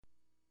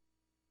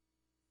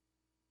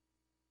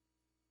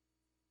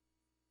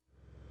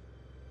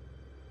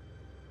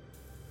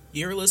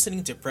You're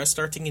listening to Press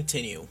Start to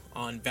Continue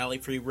on Valley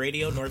Free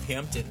Radio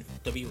Northampton,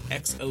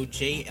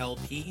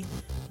 WXOJLP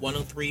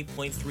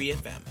 103.3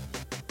 FM.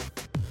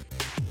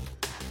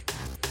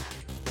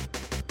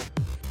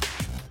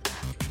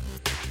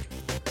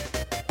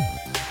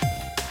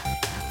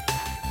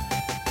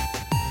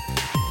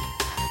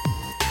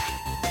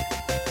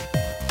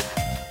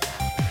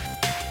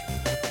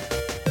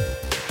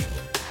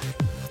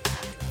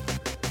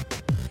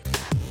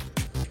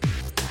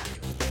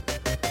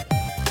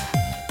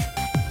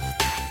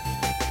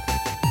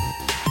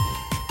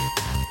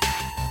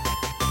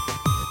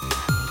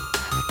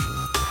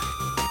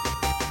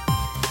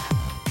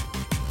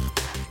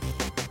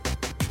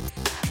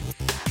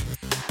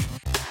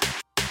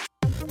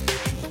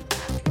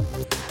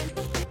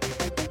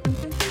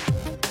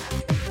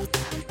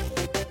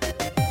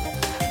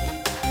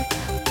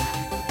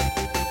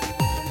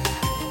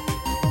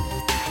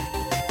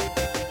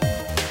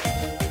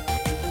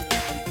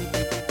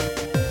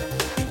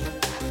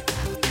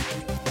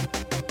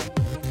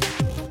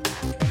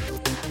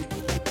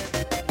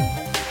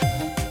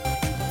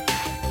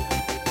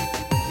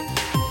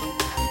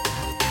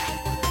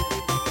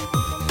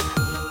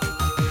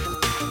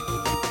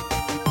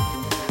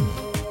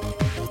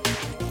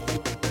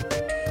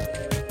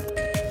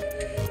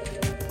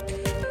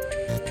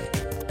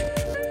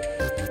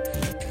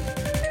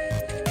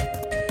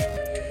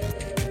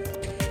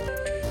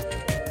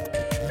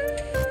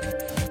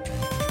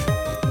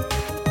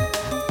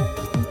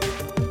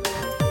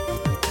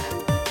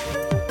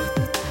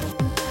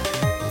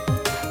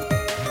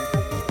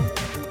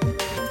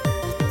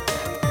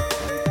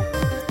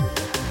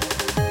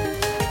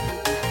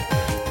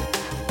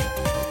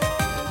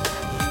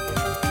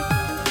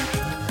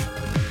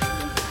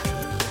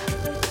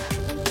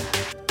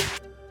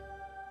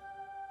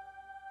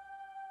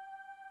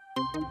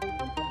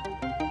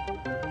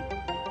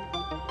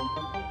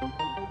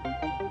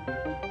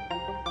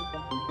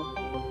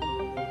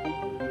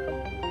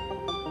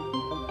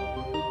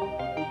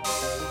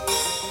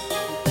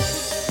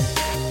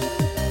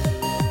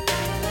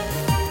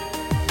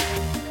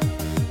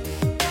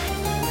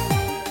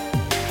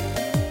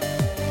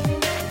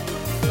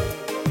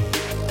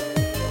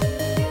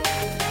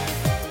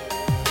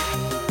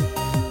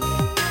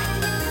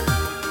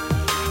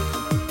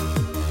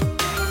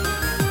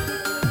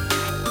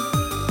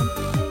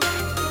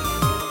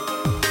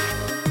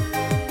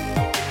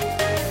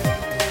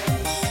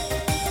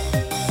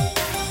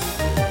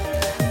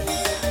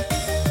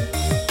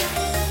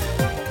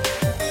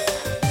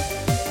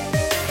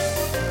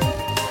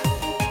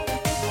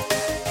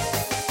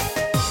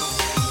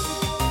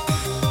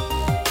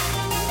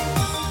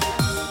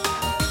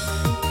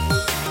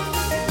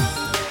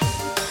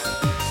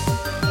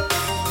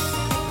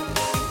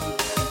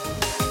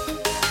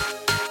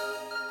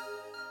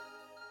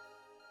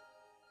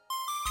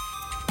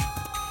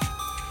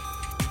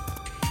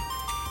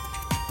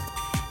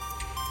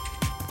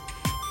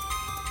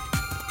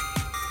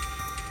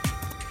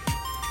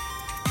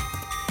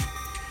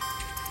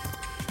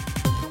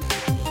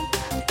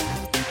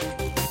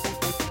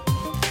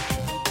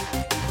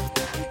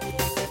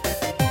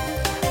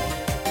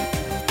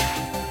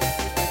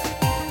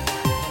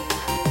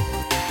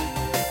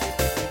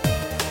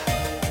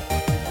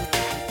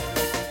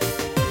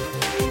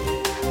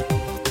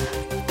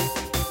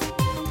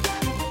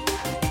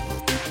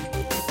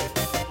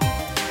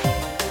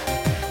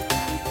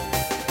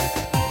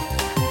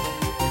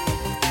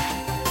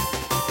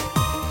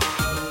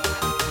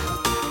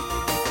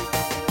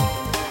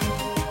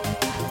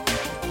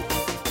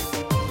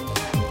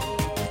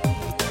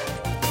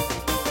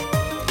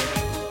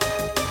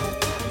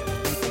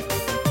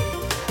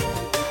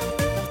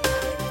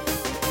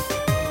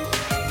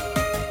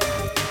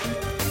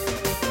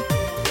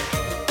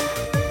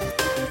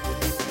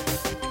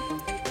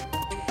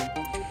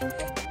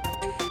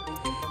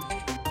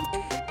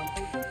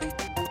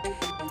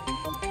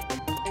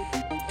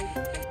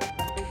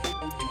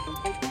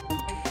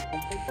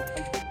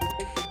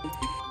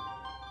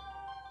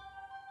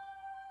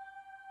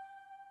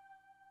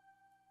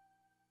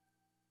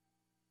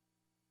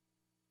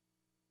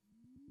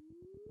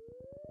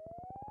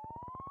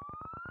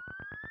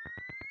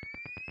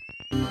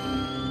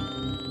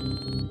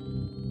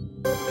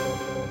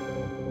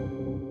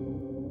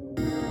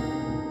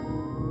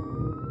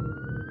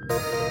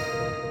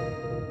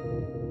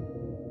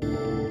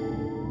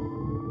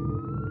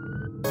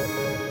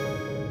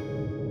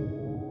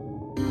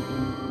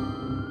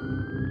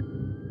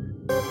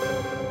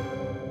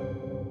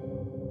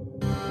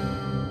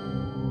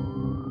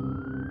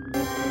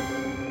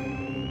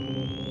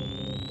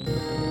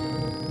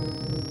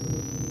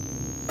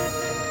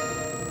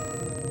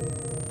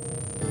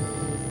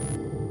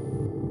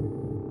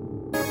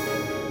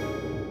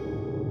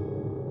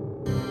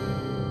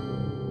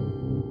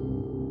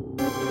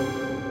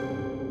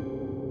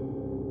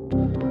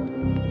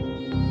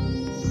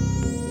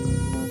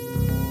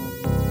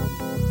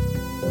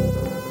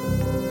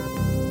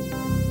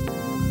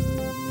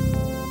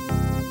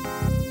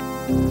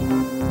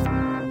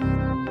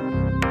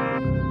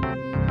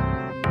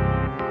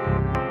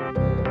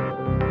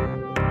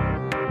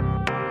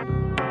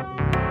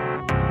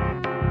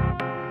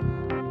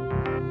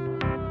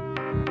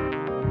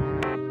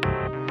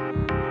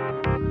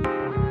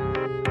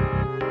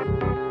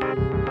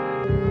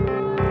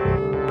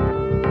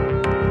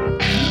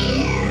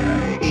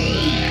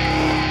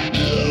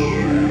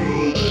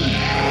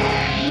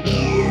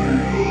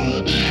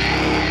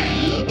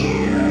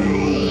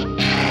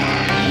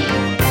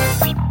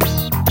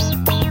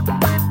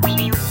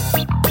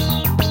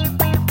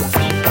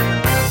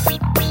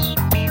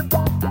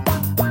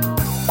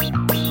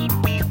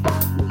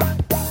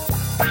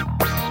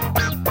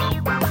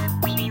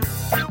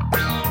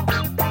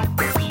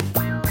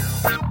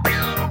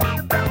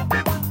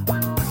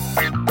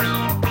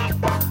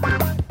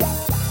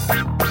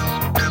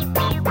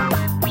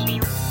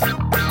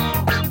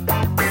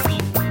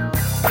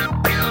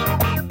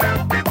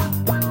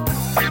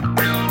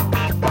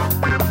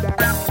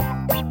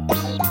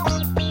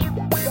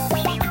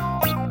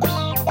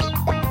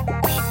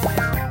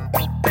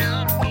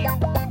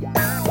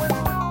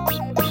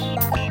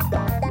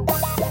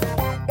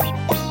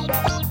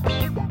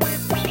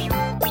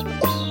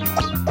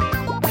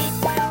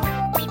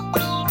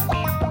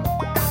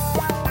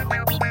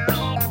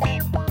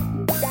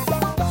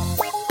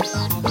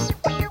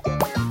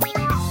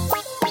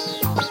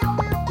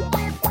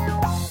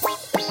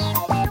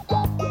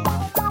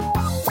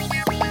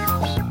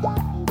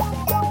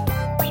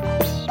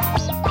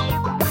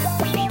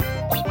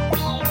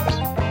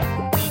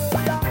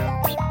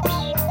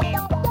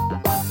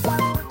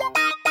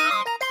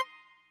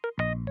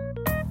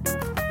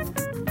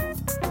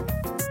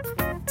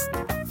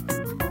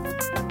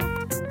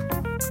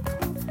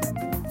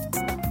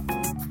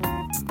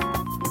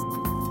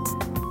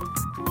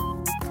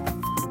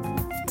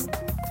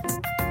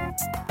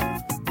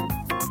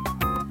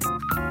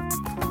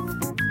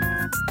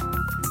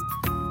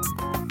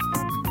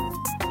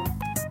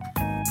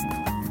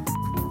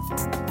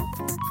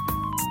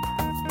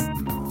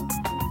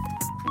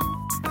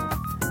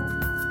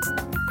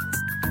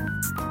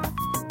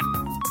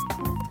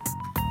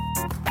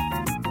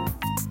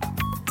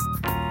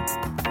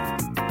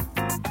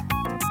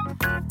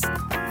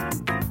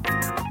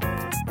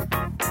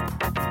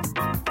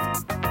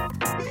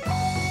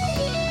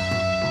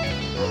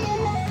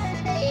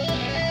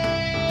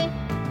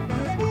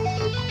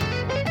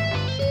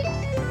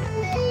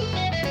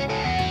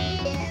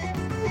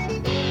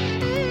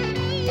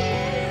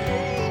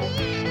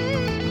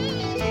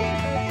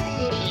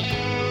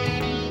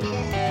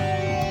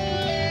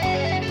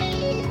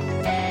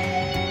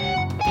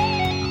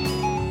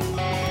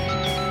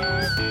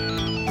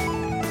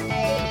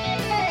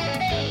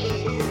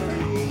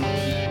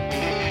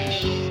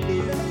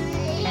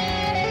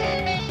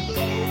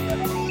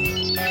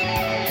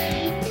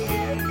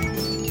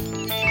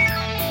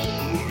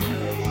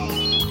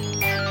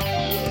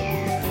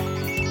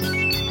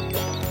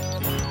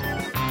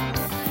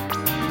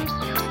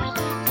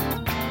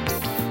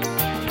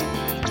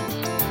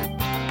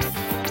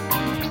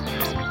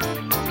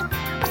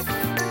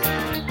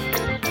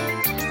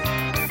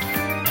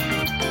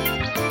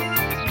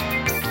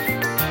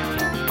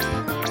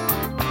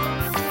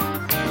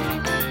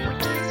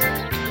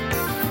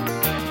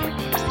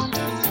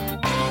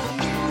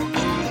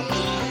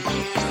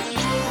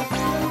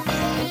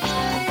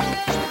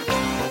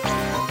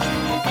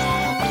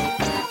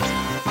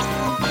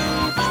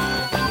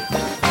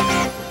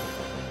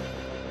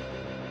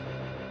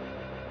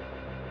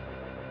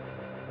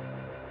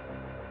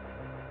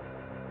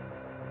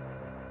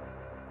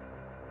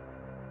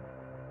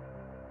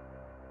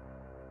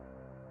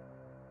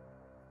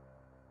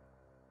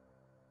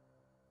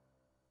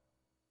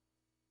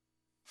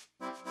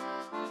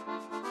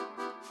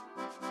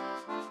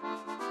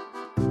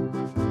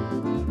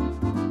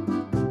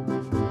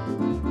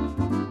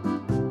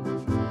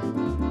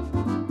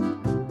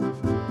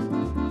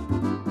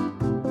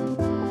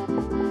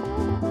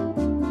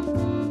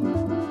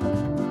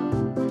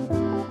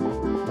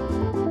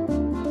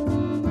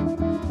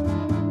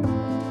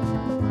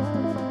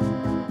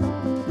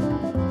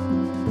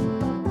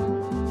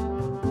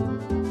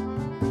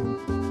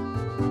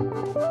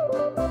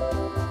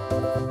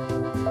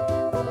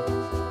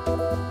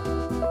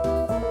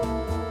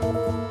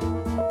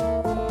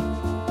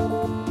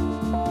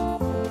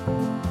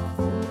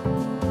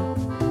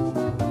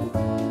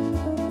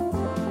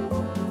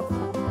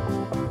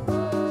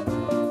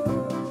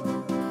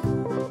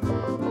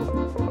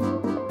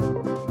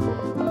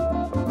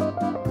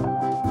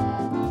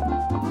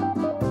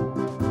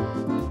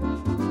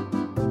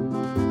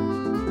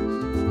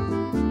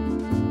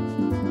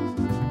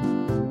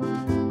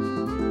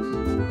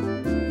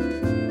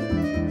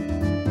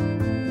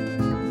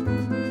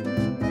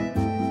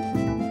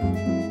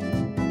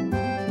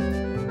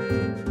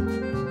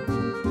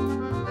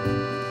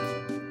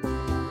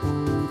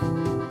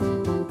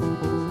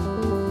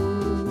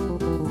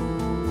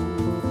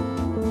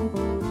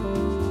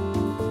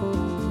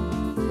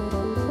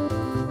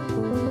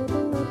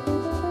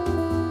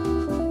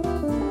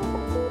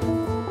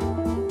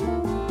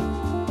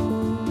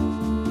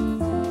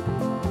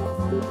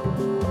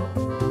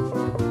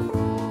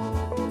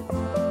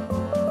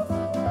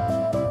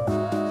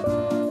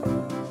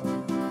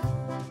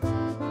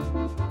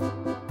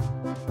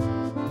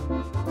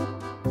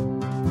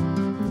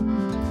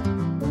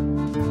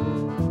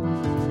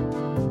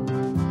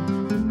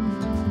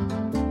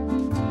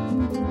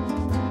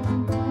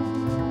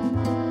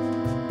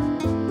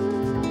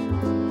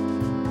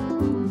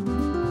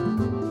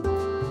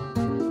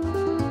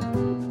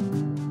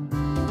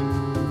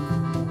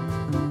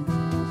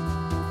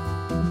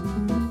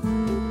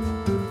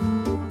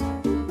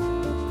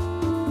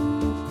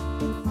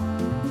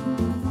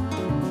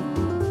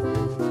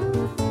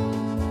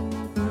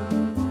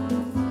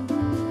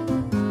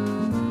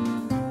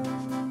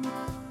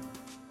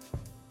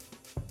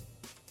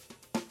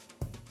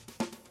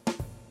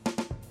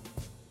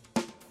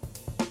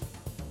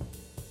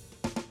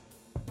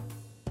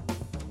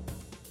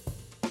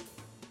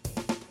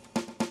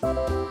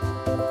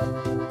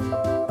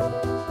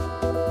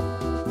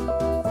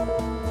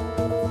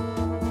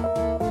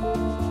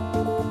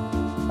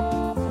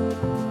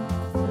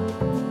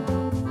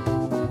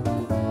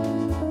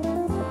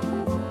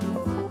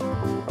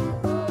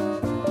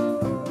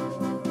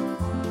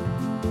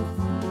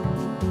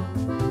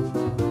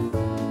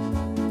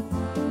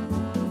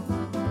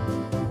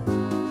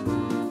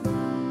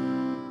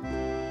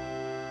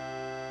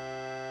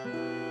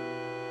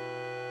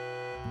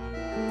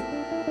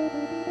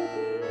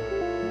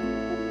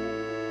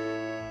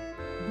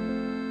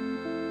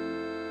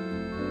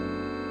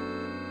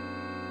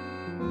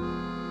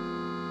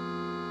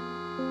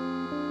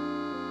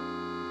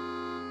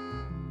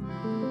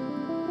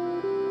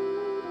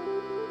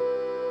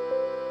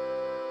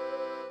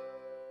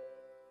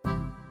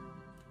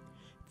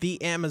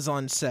 The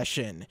Amazon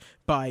Session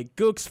by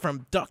Gooks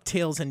from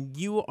DuckTales, and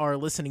you are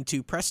listening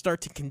to Press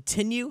Start to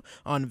Continue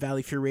on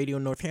Valley Free Radio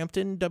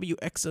Northampton,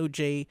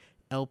 WXOJ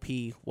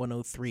LP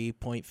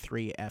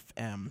 103.3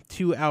 FM.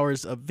 2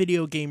 hours of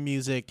video game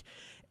music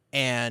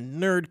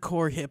and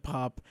nerdcore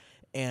hip-hop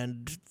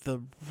and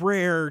the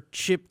rare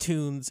chip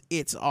tunes.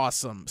 It's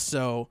awesome.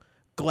 So,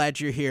 glad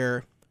you're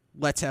here.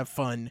 Let's have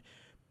fun.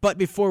 But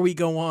before we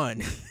go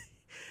on...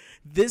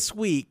 This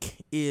week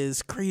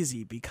is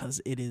crazy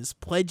because it is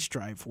Pledge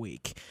Drive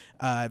week.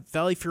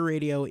 Valley Free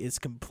Radio is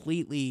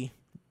completely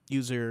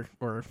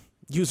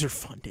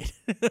user-funded.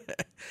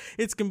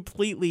 It's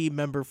completely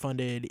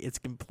member-funded. It's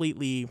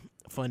completely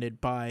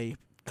funded by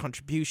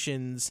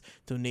contributions,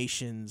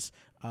 donations,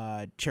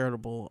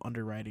 charitable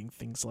underwriting,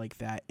 things like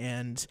that.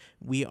 And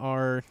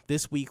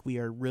this week we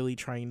are really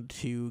trying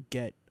to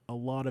get a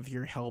lot of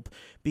your help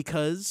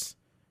because...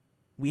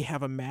 we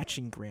have a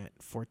matching grant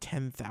for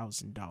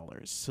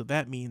 $10,000. So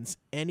that means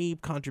any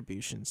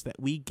contributions that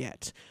we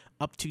get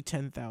up to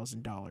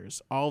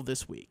 $10,000 all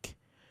this week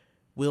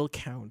will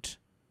count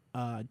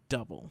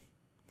double.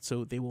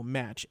 So they will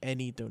match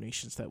any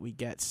donations that we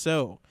get.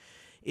 So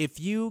if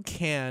you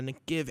can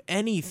give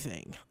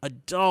anything,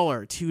 $1,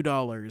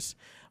 $2,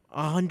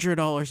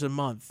 $100 a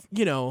month,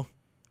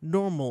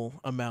 normal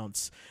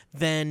amounts,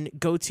 then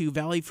go to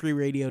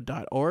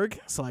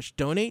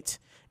valleyfreeradio.org/donate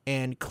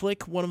and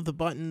click one of the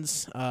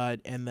buttons,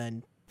 and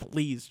then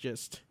please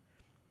just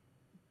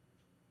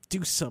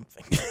do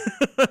something.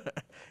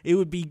 It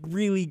would be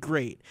really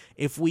great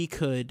if we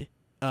could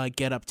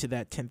get up to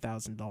that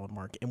 $10,000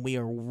 mark, and we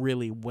are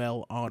really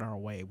well on our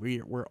way.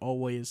 We're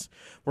almost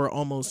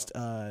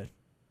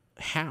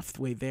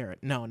halfway there.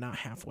 No, not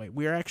halfway.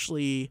 We're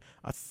actually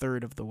a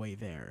third of the way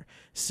there.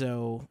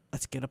 So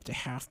let's get up to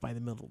half by the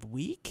middle of the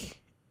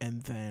week,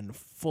 and then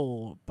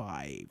full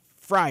by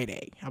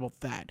Friday. How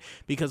about that?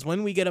 Because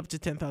when we get up to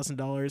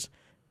 $10,000,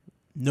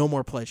 no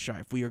more pledge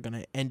drive. We are going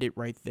to end it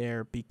right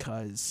there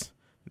because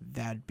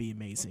that'd be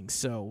amazing.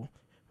 So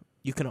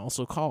you can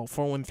also call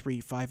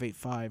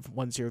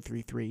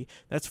 413-585-1033.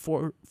 That's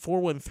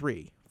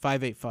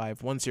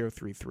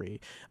 413-585-1033.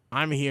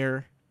 I'm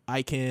here.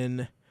 I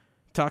can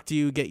talk to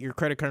you, get your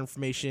credit card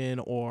information,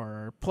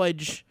 or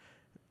pledge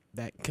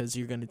that because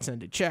you're going to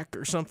send a check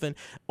or something.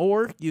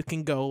 Or you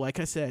can go, like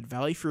I said,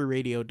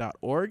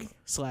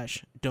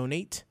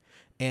 valleyfreeradio.org/donate.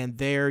 And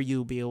there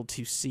you'll be able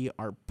to see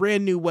our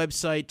brand new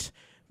website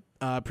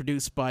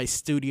produced by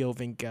Studio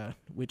Vinca,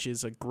 which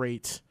is a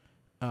great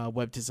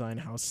web design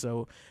house.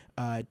 So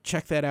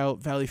check that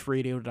out,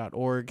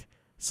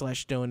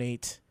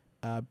 valleyfreeradio.org/donate.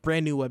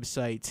 Brand new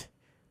website.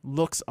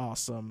 Looks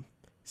awesome.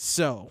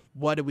 So,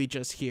 what did we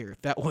just hear?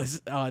 That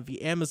was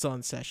the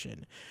Amazon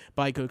Session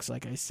by Cooks,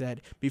 like I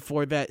said.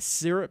 Before that,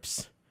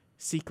 Syrup's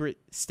Secret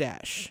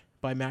Stash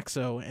by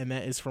Maxo, and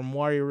that is from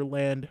Wario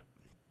Land.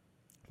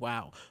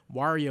 Wow,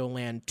 Wario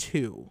Land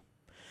 2.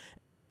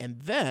 And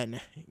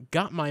then,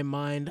 Got My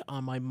Mind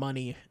on My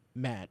Money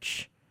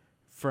Match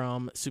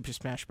from Super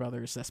Smash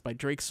Bros. That's by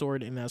Drake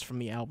Sword, and that's from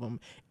the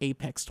album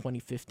Apex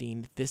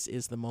 2015. This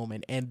is the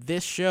moment. And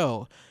this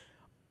show,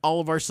 all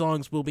of our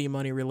songs will be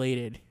money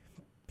related.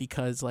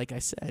 Because, like I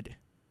said,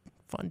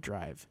 fun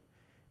drive.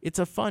 It's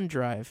a fun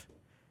drive.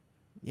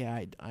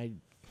 Yeah,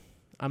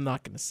 I'm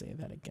not going to say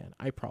that again.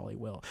 I probably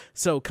will.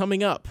 So,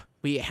 coming up,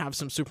 we have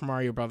some Super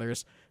Mario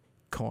Brothers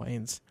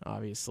coins,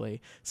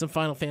 obviously. Some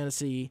Final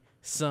Fantasy,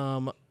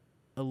 some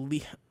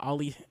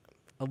Elysia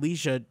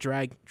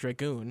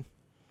Dragoon.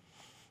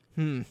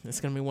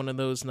 It's going to be one of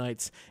those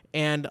nights.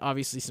 And,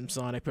 obviously, some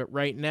Sonic. But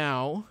right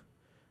now,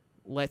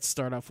 let's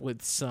start off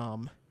with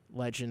some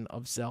Legend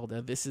of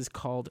Zelda. This is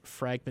called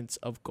Fragments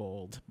of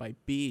Gold by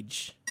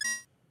Beej.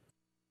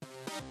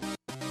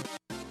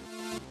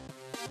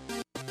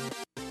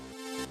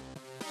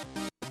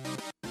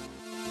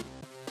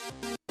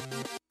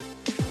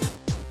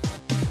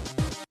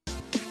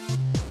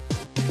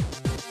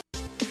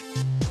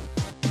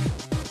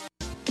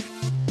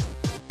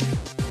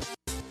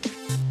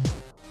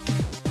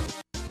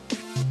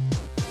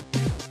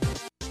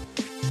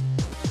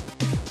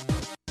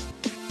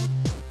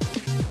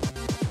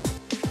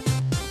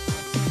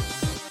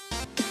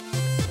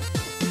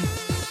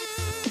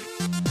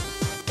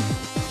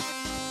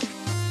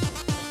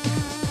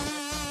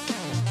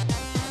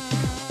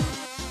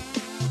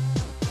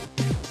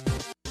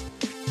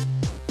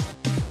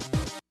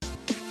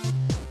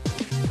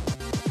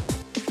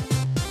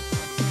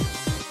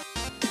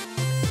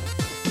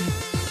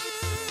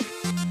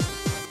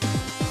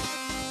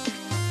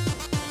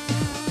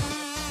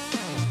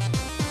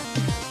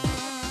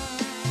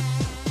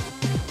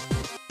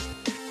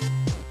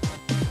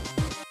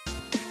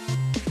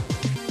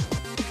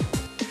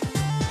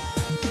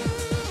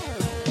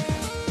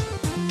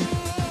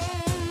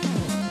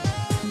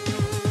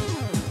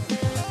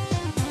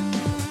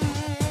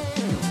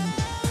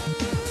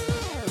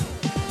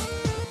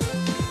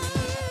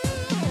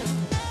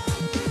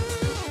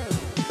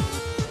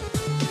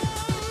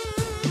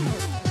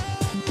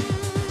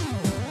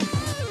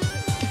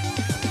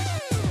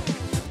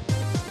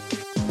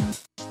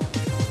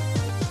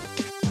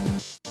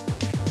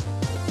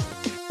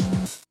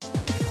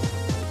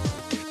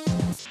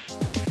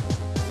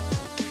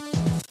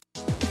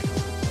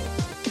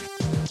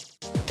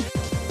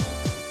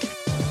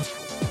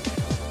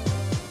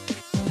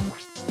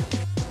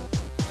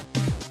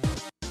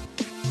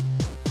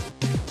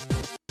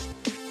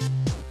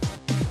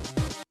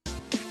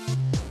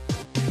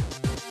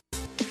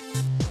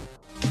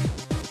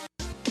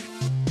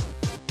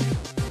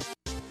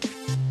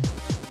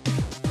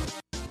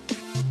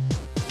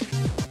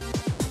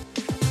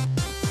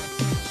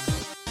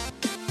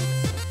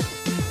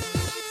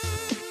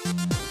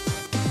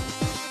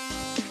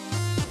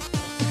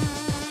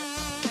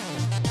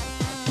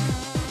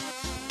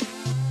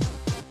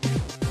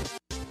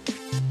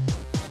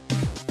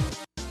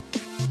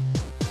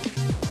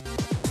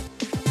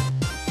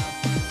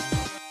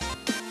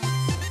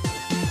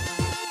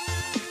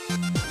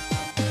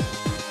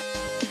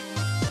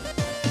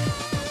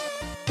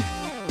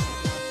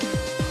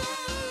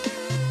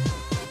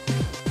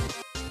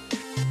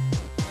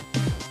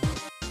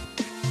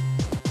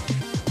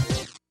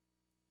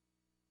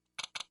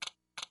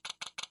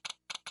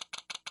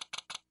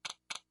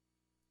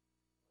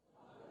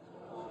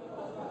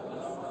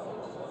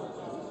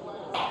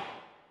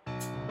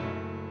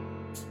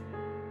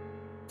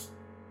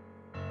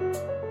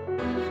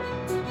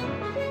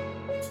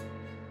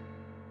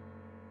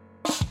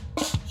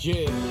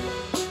 Yeah,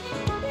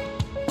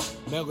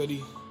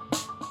 Melody,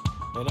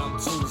 and on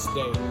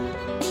Tuesday,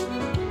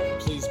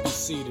 please be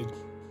seated.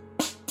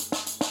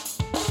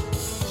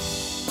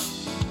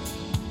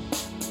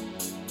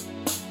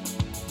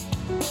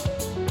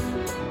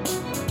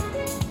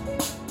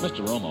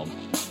 Mr. Romo,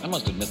 I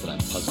must admit that I'm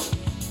puzzled.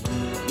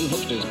 You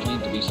hipsters claim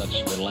to be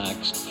such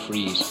relaxed,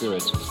 free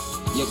spirits,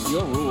 yet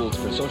your rules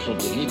for social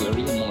behavior are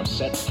even more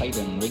set, tight,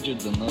 and rigid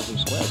than those of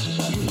square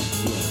society.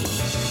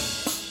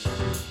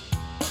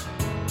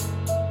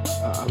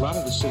 a lot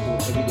of the simple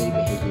everyday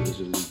behavior is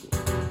illegal.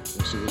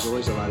 And so there's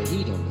always a lot of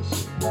heat on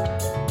this.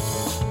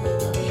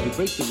 If you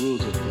break the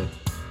rules of the,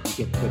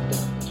 you get put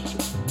down. That's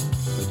true.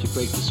 But you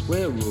break the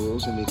square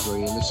rules and they throw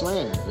you in the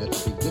slam.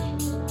 That's a big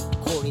difference.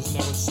 Court is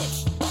now in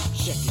session.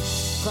 Check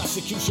it.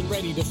 Prosecution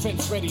ready,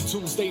 defense ready.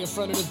 Tuesday in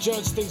front of the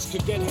judge, things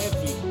could get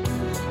heavy.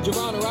 Your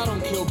Honor, I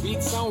don't kill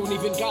beats. I don't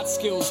even got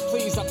skills.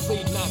 Please, I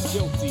plead not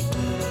guilty.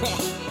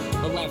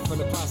 A laugh from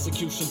the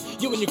prosecution.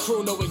 You and your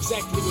crew know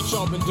exactly what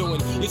y'all been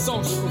doing. Your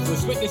songs are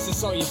ruthless. Witnesses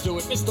saw you do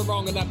it. Mr.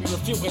 Wrong and I be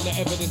refuting the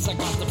evidence. I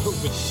got to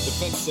prove it.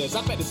 Defense says,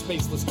 I bet it's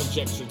baseless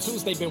conjecture.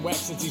 Tuesday been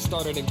whacked since he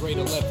started in grade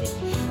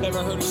 11.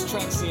 Never heard his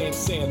tracks, he ain't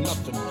saying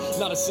nothing.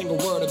 Not a single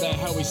word about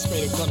how he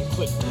sprayed a gun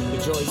clip.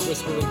 The jury's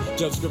whispering.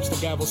 Judge grips the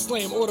gavel.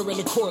 Slam order in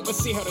the court. Let's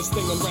see how this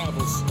thing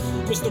unravels.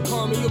 Mr.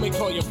 Karma, you may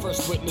call your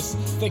first witness.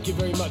 Thank you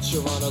very much,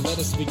 Your Honor. Let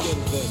us begin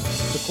then.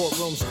 The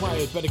courtroom's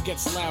quiet, but it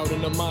gets loud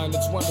in the mind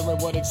that's wondering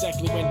what exactly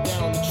went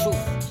down. The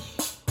truth.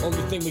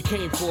 Only thing we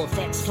came for,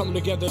 facts coming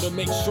together to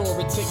make sure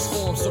it takes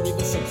form. So we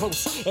listen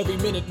close, every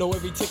minute, know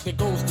every tick that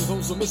goes. Cause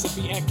those who miss it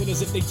be acting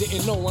as if they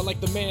didn't know. Unlike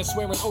the man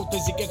swearing oath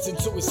as he gets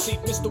into his seat.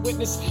 Mr.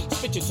 Witness,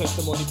 spit your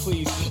testimony,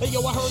 please. Hey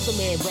yo, I heard the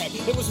man rap.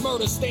 It was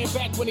murder, stand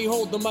back when he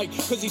hold the mic.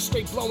 Cause he's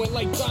straight blowing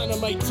like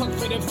dynamite. Tongue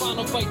fit and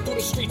final fight through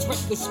the streets.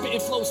 Reckless, spitting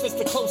flows, that's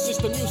the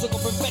closest to musical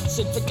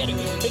perfection. Forget it,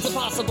 it's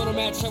impossible to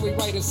match how we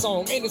write a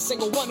song. Ain't a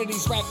single one of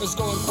these rappers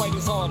going quite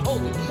as hard.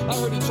 Hold it, I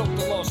heard he choked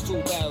and lost 2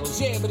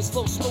 battles. Yeah, but his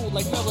flow smooth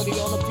like melody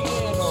on the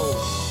piano.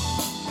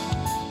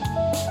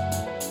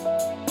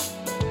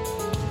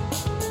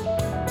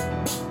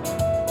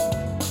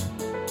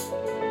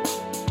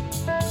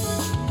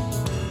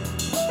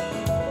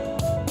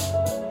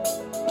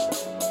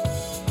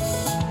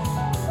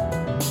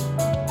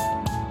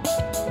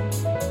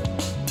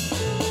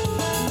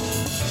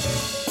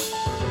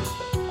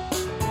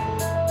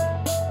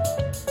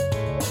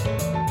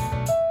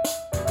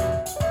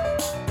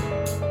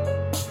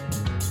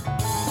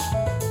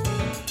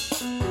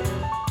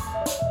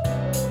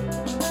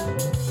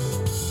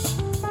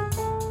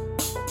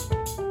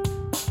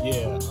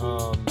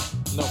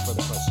 No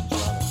further questions, Your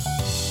Honor.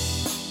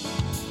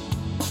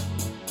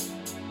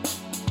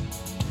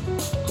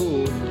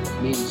 Cool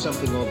means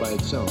something all by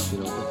itself, you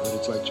know, but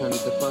it's like trying to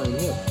define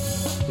hip.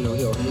 You know,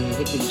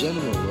 hip in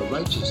general, or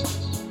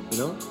righteousness, you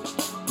know?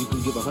 You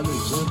can give 100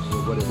 examples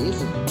of what it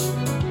isn't.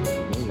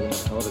 You know,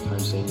 all the time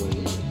saying what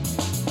it isn't.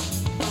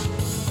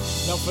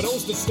 Now for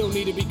those that still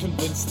need to be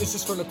convinced, this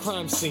is from the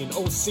crime scene,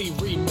 OC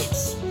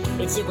remix.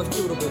 It's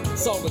irrefutable,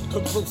 solid,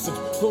 conclusive,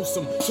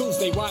 gruesome.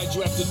 Tuesday, why'd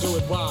you have to do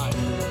it? Why?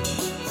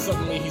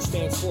 Suddenly he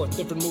stands forth,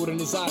 different mood in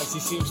his eyes, he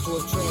seems to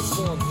have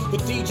transformed. The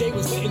DJ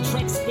was letting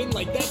tracks spin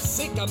like that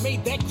sick. I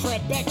made that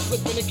crap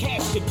backflip in a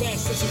casket.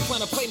 Bastards are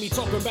trying to play me,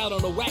 talking about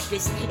on the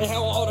whackers and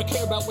how I ought to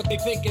care about what they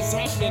think is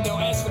happening. They'll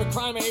ask for the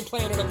crime, I ain't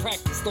planning to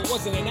practice. There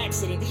wasn't an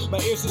accident, my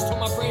ears just told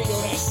my brain,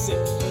 yo, that's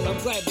it. I'm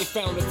glad they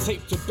found a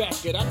tape to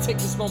back it. I take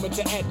this moment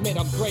to admit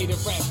I'm great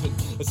at rapping.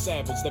 A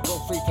savage that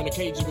broke free from the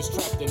cage he was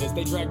trapped in. As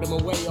they dragged him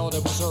away, all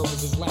that was heard was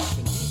his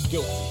laughing.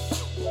 Guilty.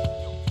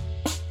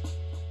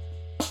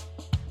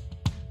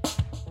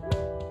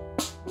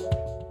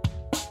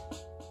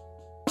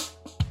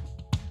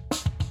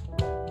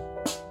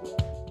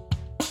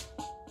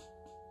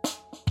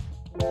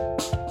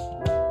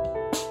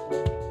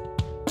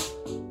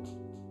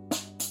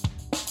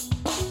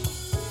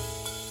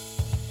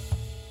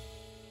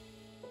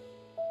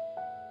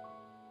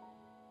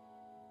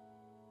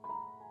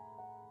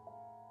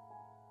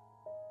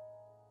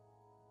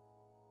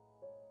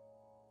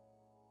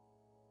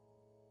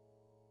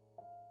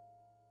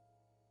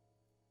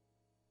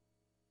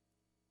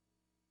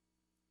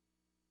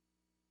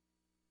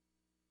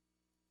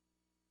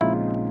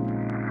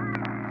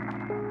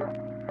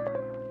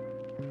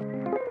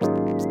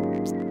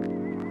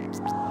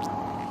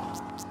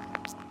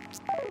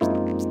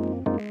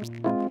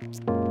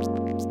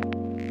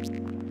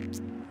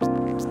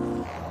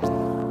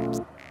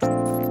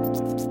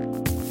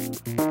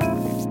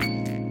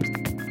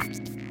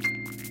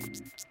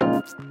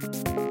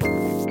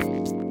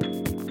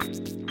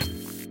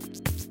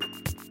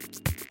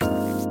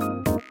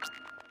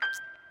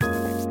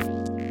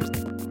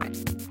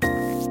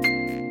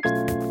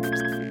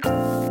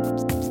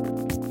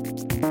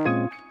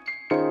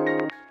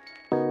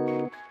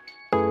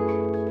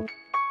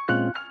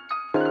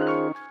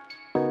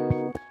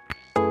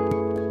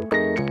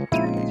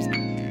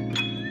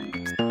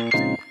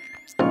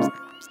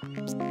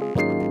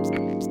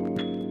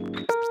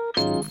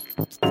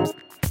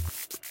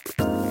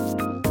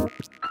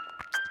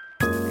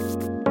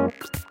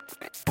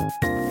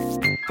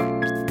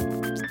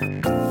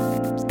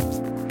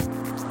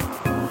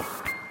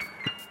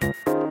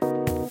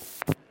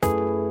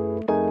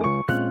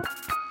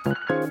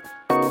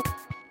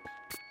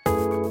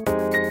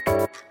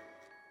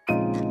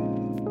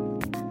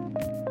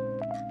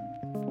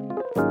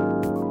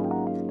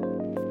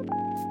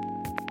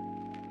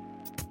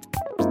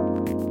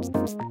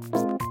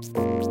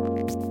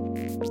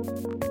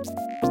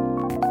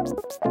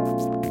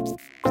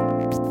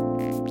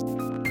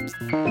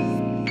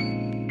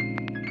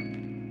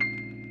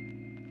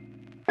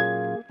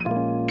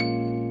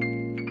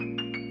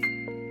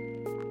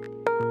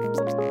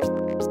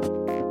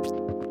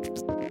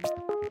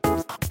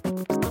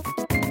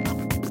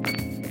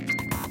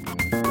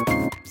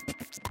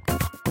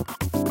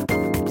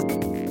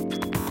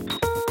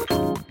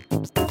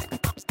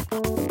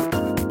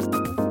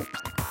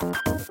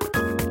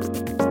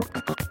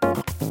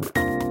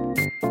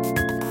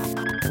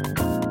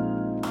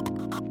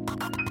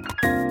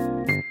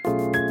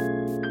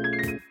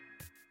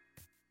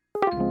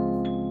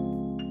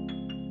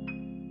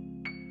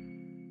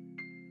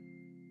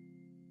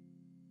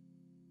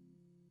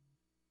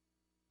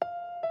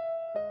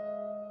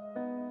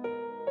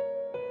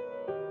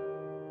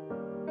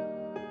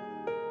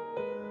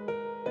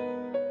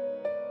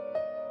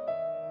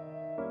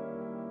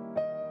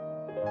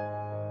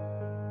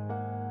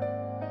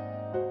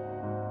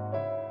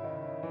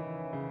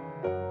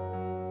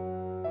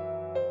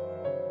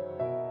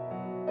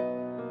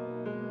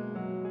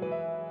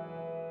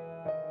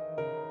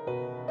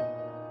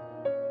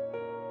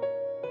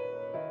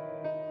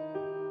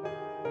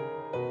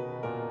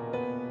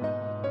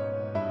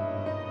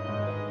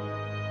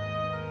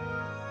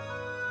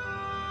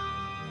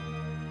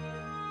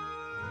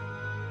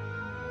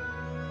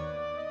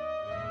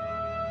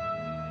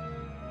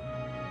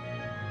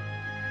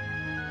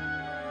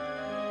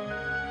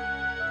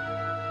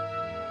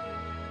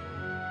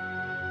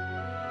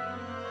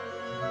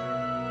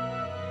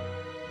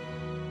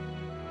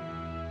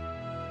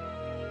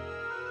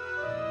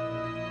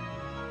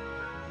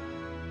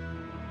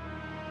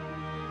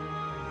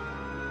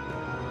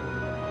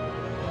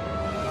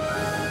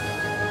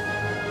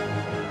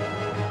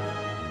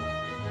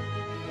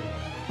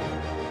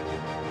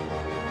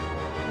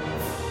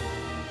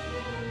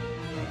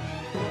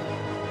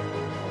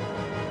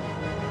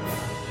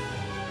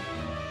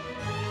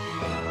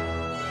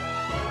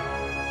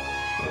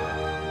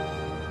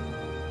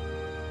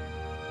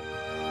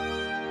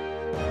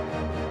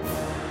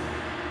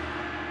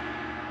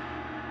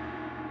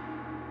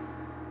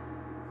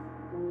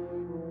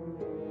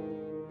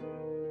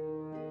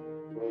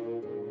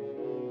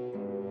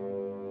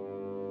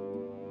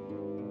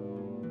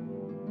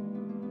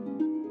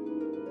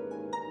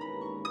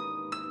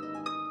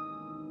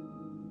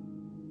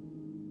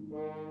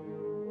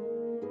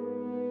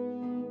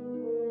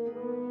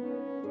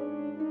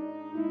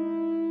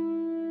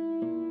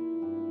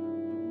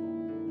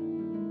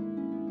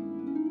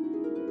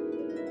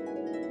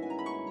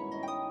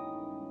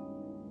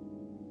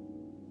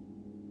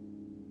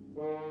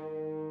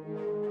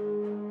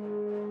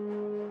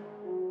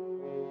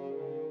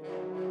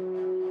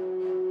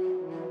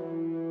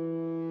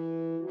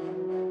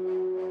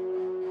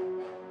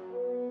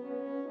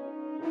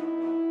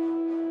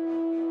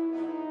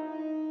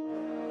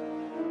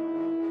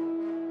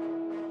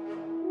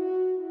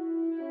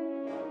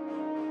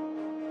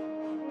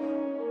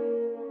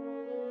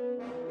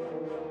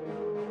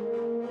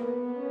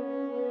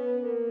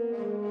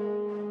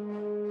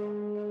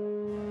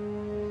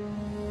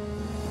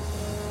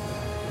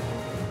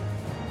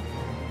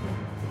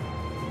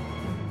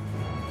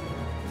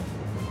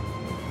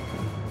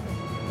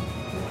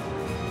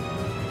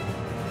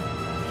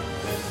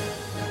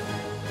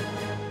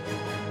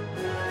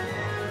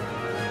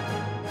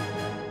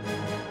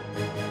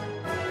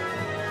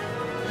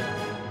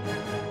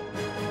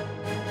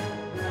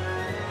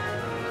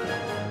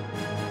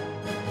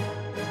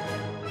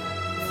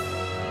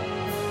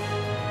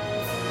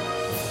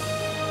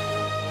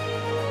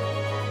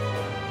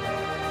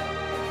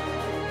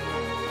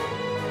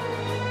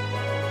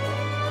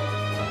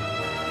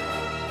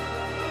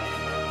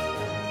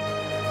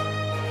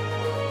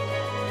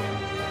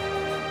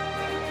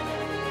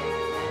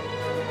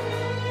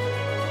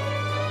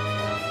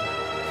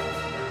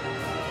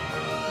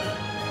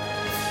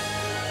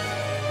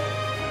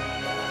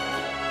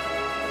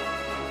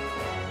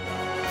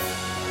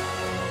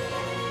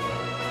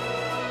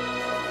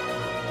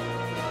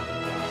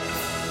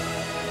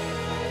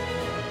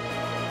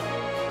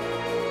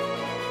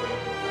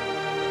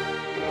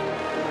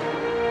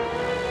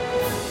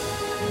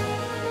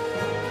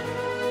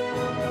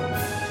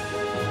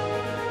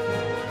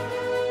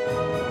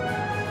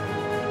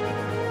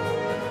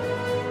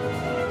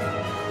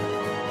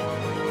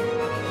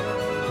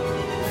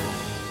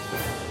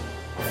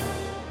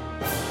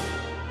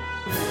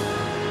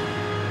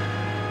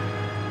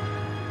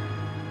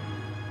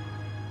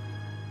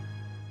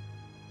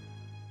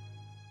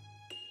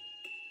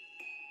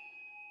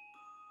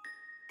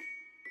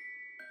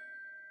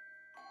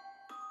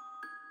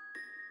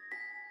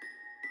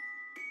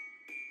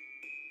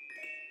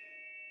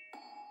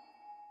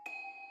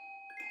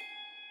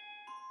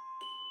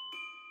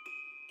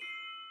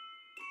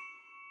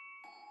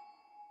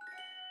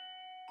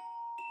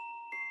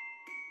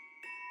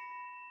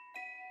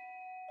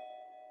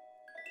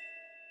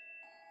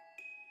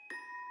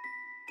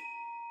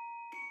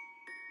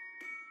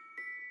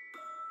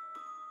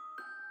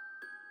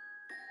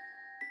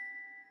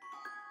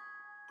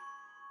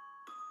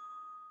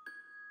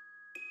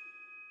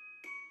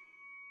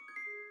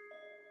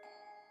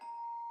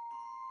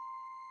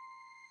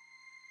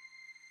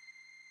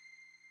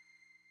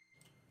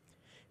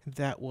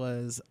 That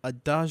was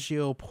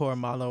Adagio por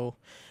Malo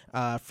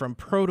from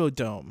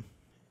Protodome.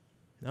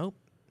 Nope,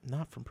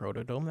 not from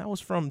Protodome. That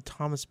was from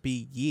Thomas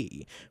B.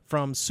 Yee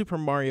from Super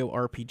Mario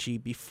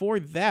RPG. Before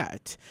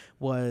that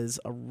was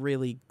a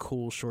really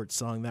cool short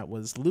song. That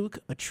was Luke,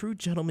 A True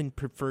Gentleman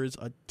Prefers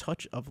a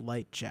Touch of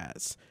Light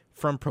Jazz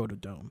from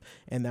Protodome.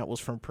 And that was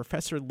from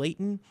Professor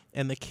Layton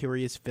and the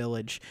Curious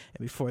Village.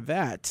 And before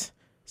that,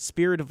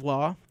 Spirit of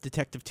Law,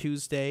 Detective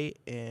Tuesday,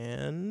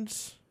 and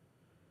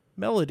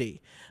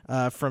Melody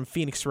from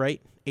Phoenix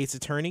Wright, Ace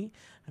Attorney,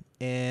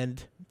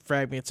 and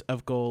Fragments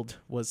of Gold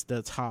was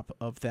the top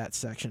of that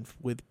section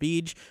with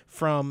Beej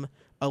from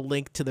A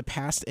Link to the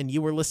Past, and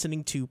you were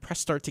listening to Press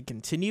Start to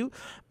Continue.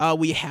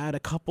 We had a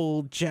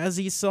couple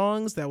jazzy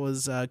songs that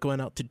was going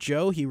out to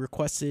Joe. He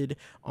requested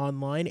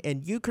online,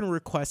 and you can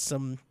request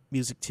some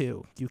music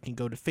too. You can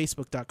go to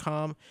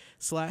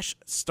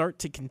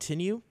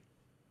facebook.com/starttocontinue.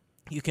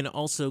 You can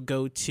also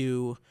go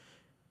to,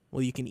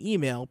 well, you can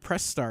email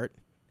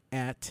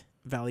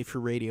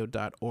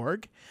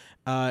pressstart@valleyfreeradio.org,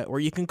 or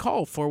you can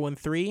call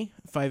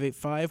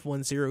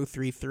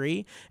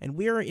 413-585-1033, and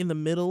we are in the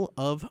middle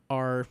of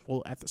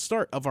at the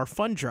start of our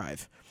fund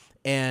drive,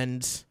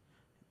 and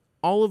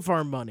all of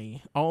the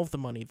money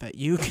that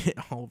you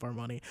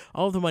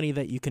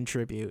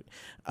contribute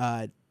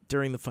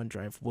during the fund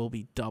drive will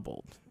be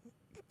doubled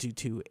due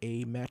to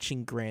a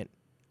matching grant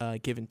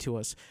given to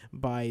us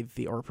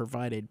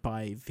provided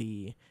by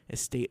the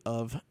estate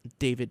of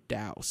David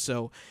Dow.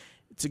 So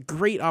it's a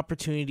great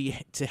opportunity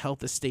to help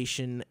the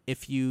station.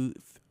 If you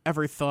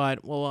ever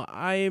thought, well,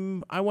 I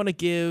want to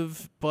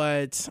give,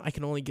 but I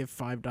can only give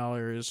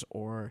 $5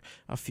 or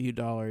a few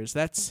dollars,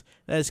 that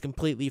is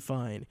completely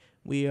fine.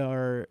 We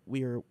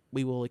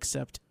will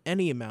accept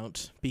any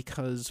amount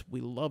because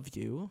we love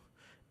you,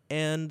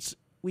 and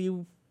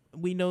we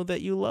know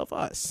that you love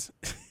us.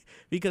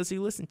 Because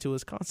you listen to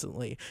us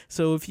constantly.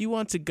 So if you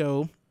want to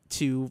go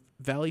to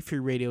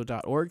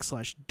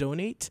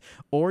valleyfreeradio.org/donate,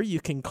 or you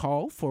can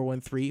call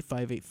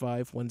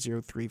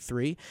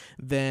 413-585-1033,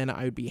 then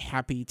I would be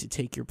happy to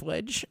take your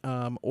pledge,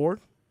 or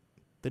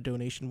the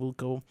donation will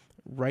go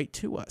right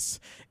to us.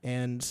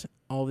 And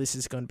all this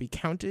is going to be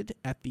counted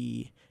at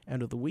the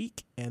end of the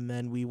week, and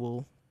then we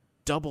will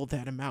double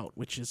that amount,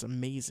 which is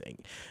amazing.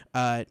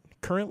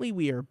 Currently,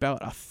 we are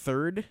about a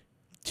third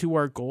to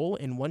our goal,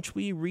 and once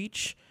we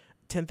reach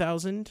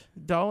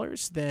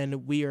 $10,000,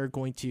 then we are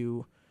going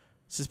to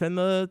suspend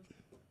the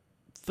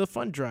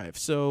fund drive.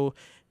 So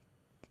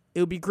it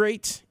would be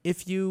great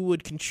if you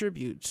would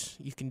contribute.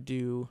 You can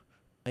do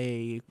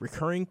a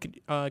recurring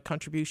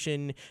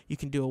contribution. You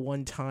can do a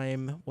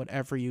one-time,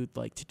 whatever you'd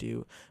like to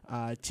do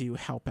to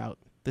help out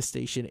the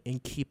station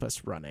and keep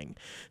us running.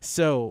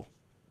 So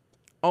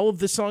all of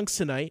the songs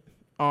tonight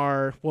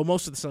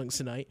most of the songs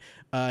tonight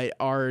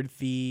are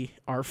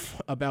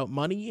about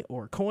money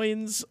or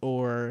coins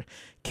or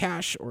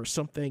cash or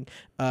something.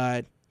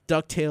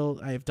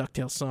 DuckTale, I have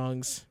DuckTale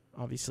songs,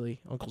 obviously.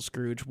 Uncle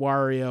Scrooge.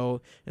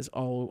 Wario is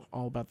all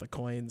about the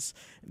coins.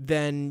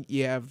 Then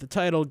you have the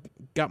title,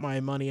 Got My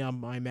Money on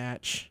My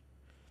Match.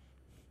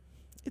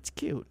 It's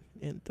cute,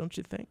 and don't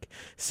you think?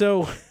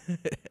 So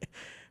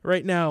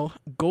right now,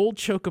 Gold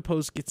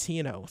Chocopo's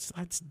Gatino. So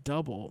that's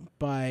double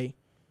by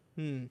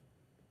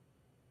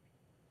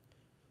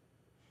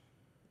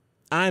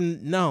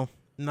I'm not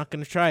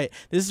going to try it.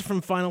 This is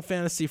from Final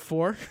Fantasy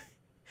IV.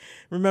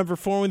 Remember,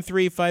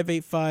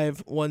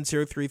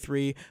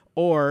 413-585-1033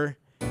 or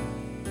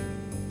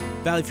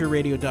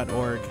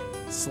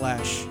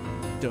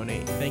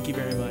valleyfreeradio.org/donate. Thank you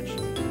very much.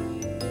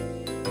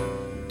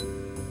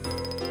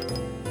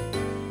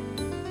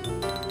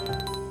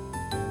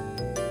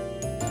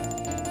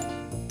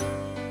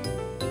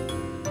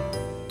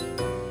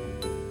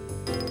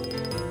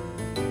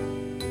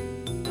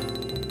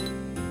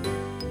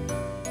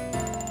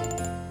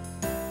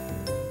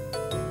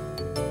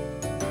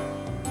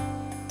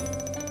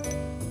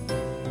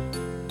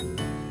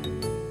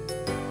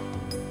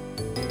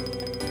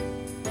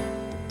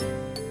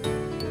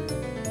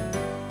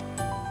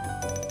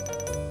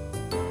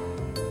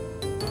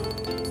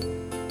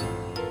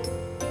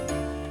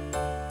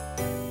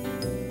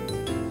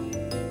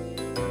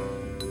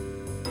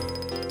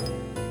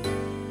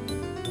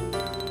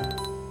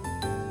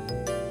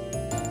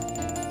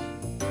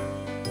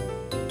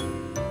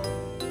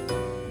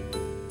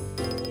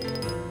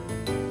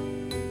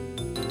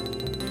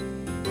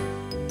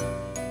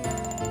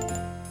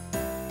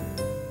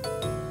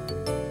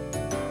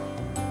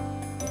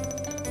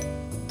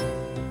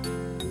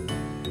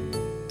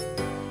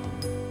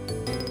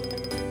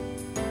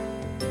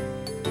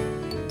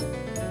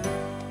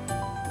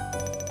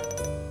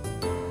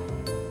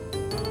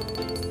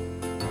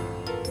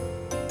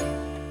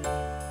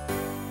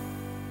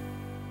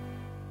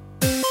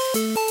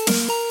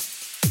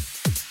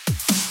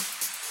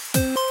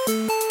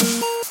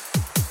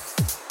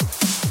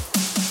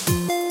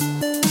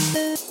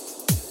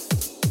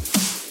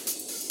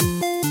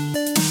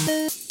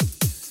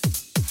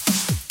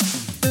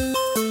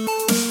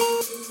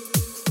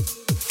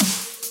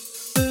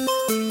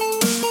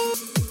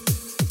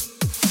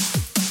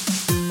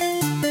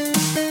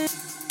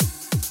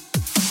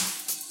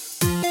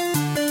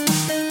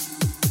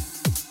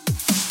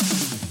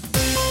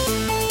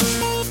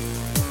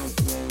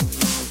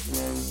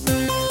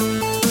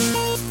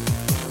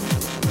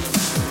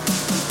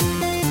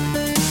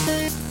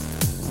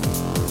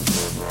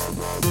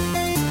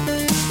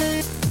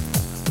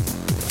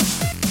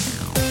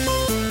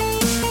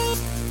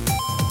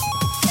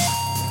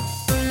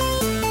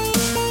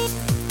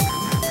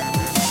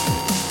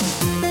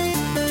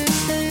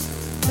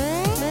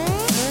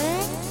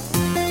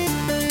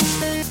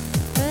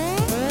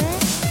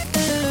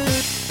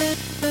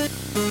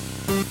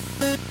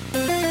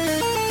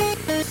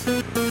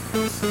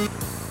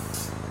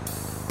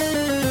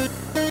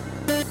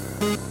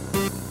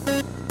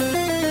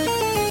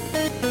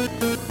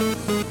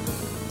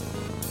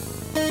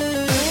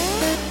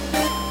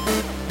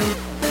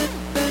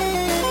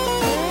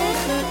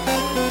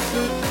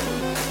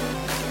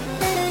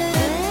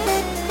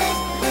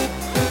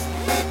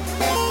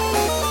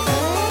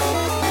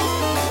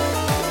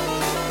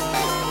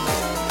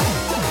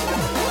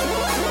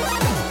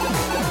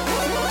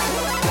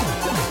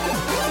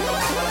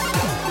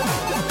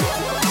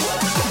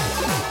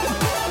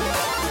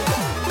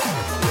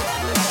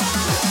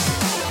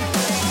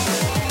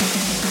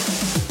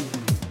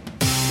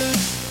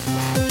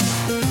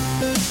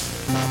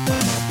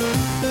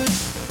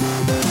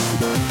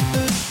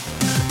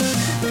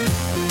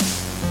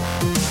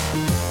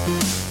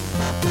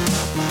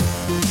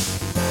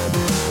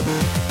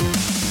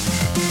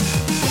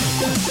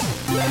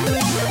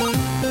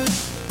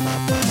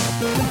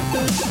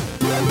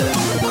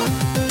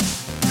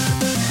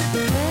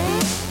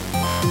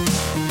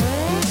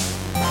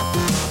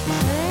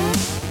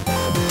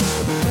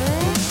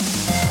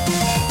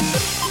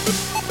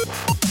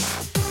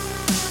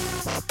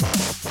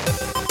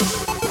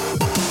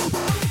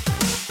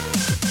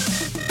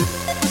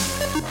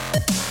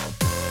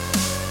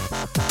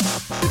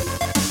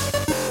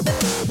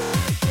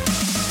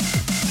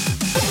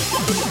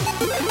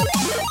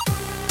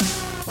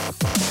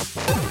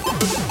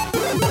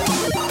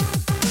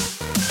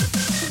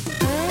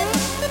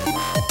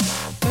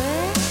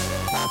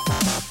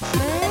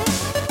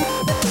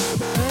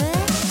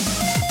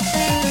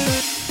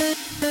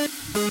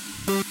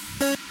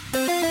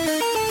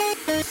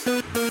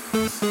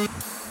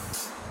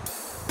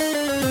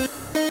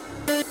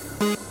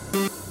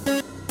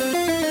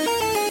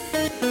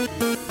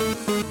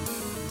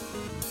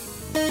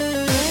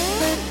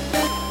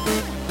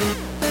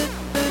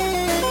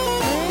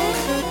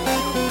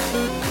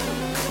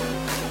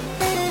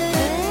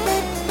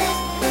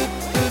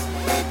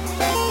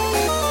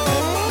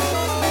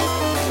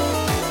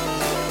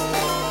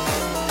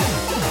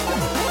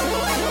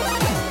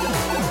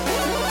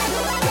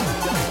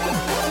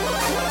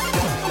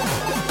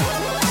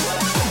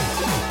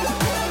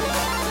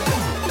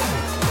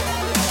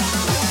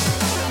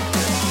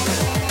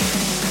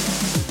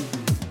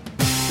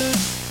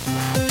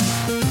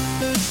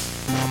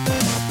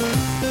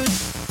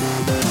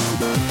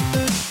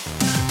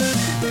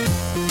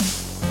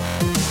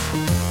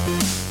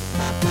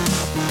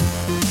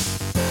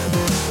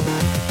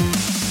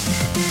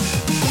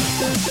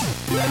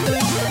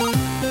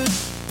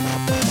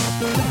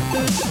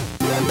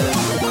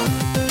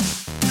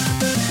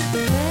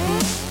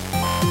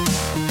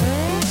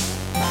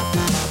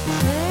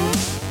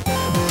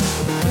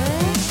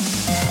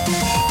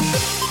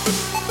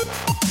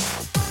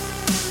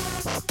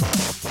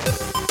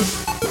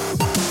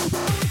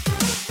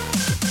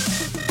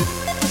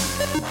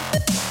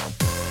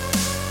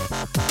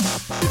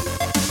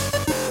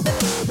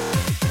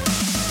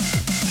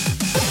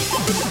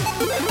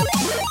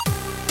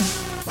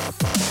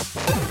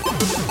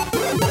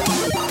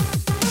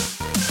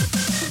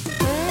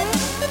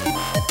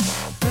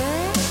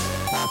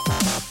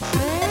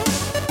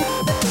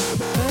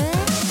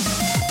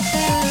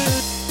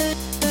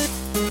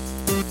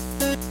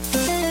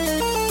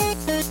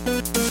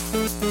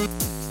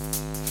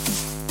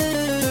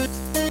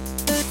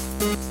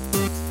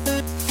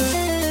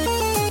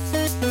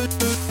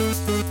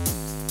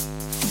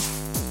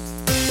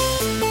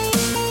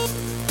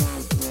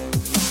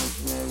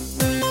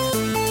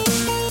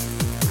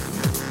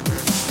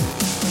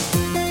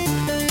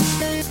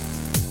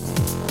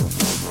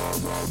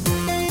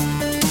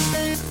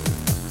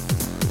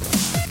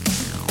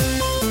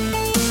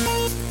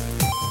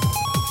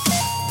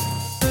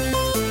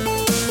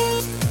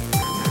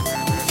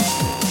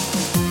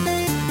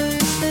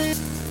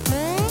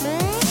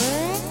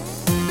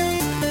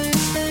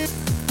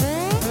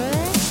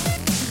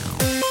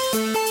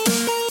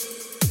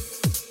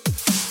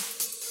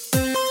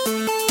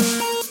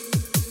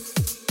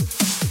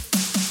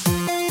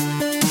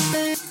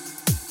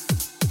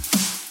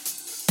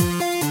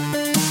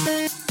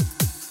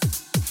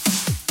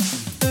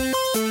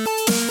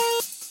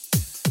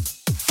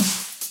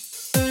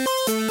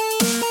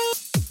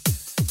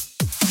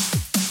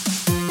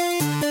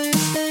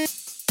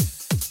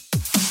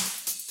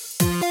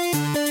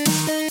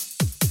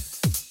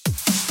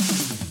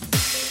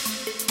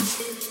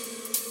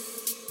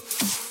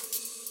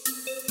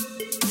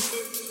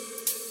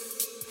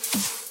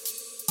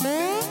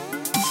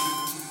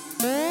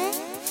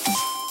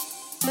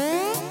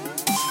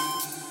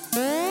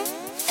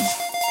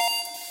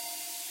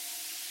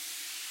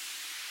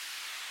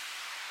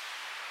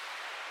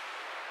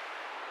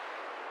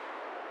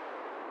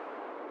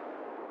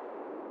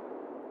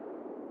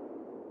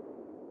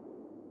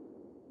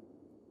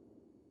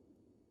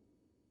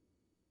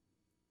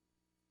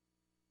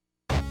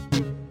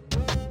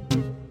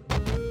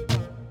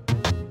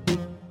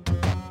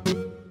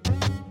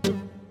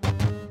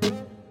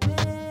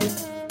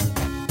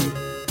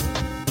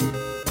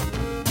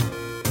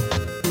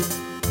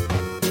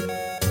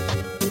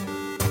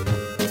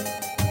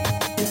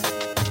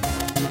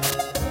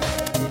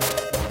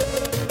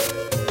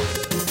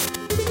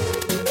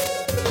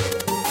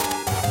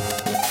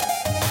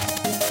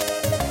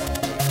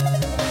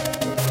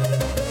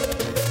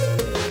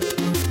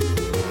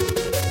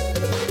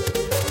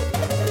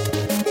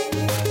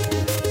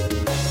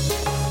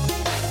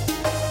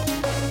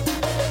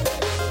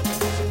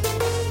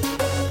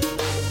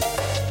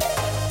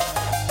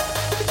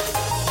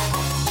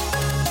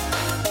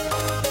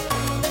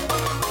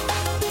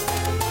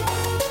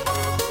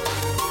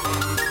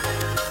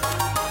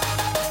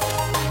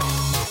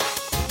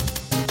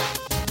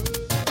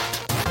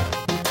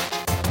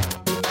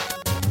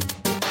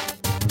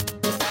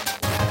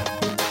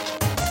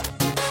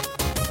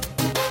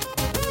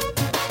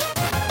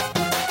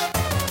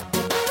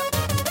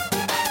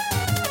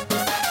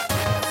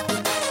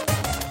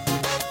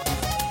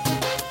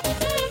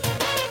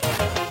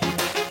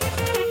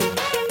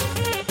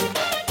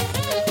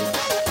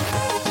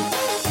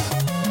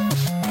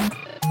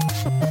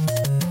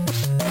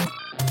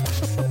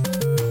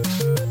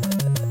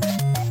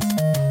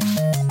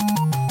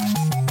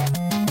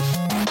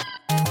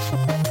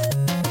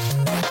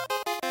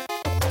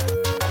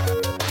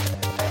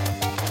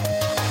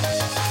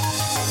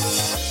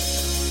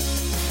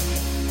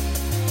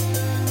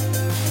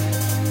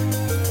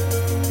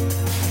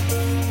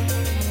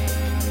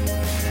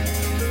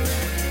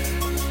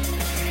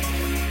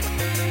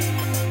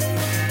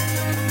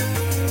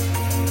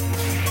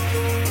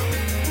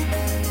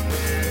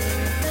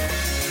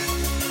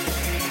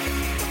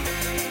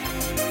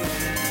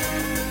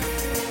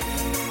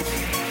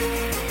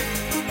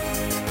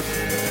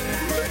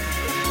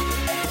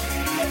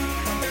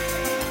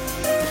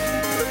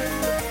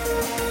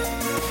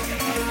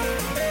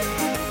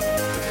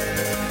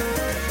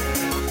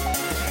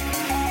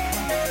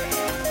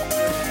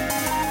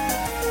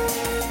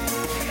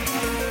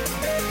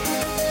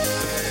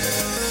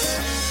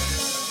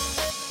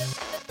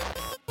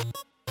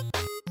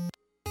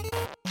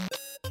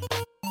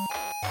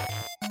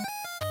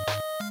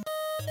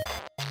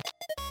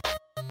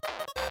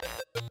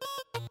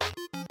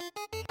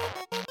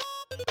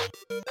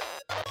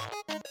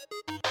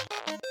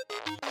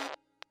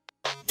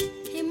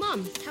 Hey,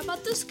 Mom, how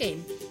about this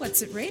game?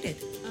 What's it rated?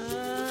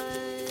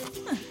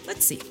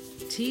 Let's see.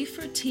 T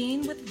for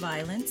teen with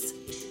violence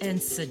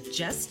and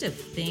suggestive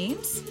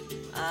themes?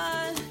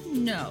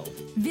 No.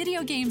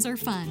 Video games are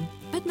fun,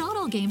 but not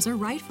all games are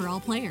right for all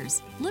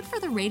players. Look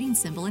for the rating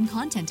symbol in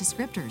content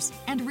descriptors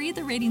and read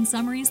the rating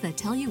summaries that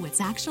tell you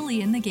what's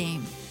actually in the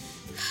game.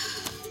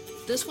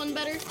 This one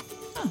better?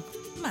 Oh,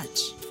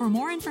 much. For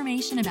more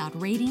information about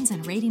ratings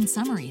and rating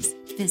summaries,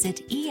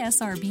 visit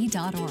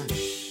esrb.org.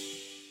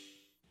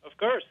 Of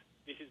course,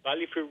 this is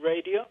Valley Free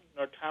Radio,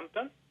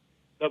 Northampton,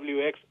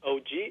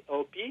 WXOG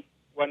LP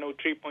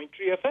 103.3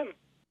 FM.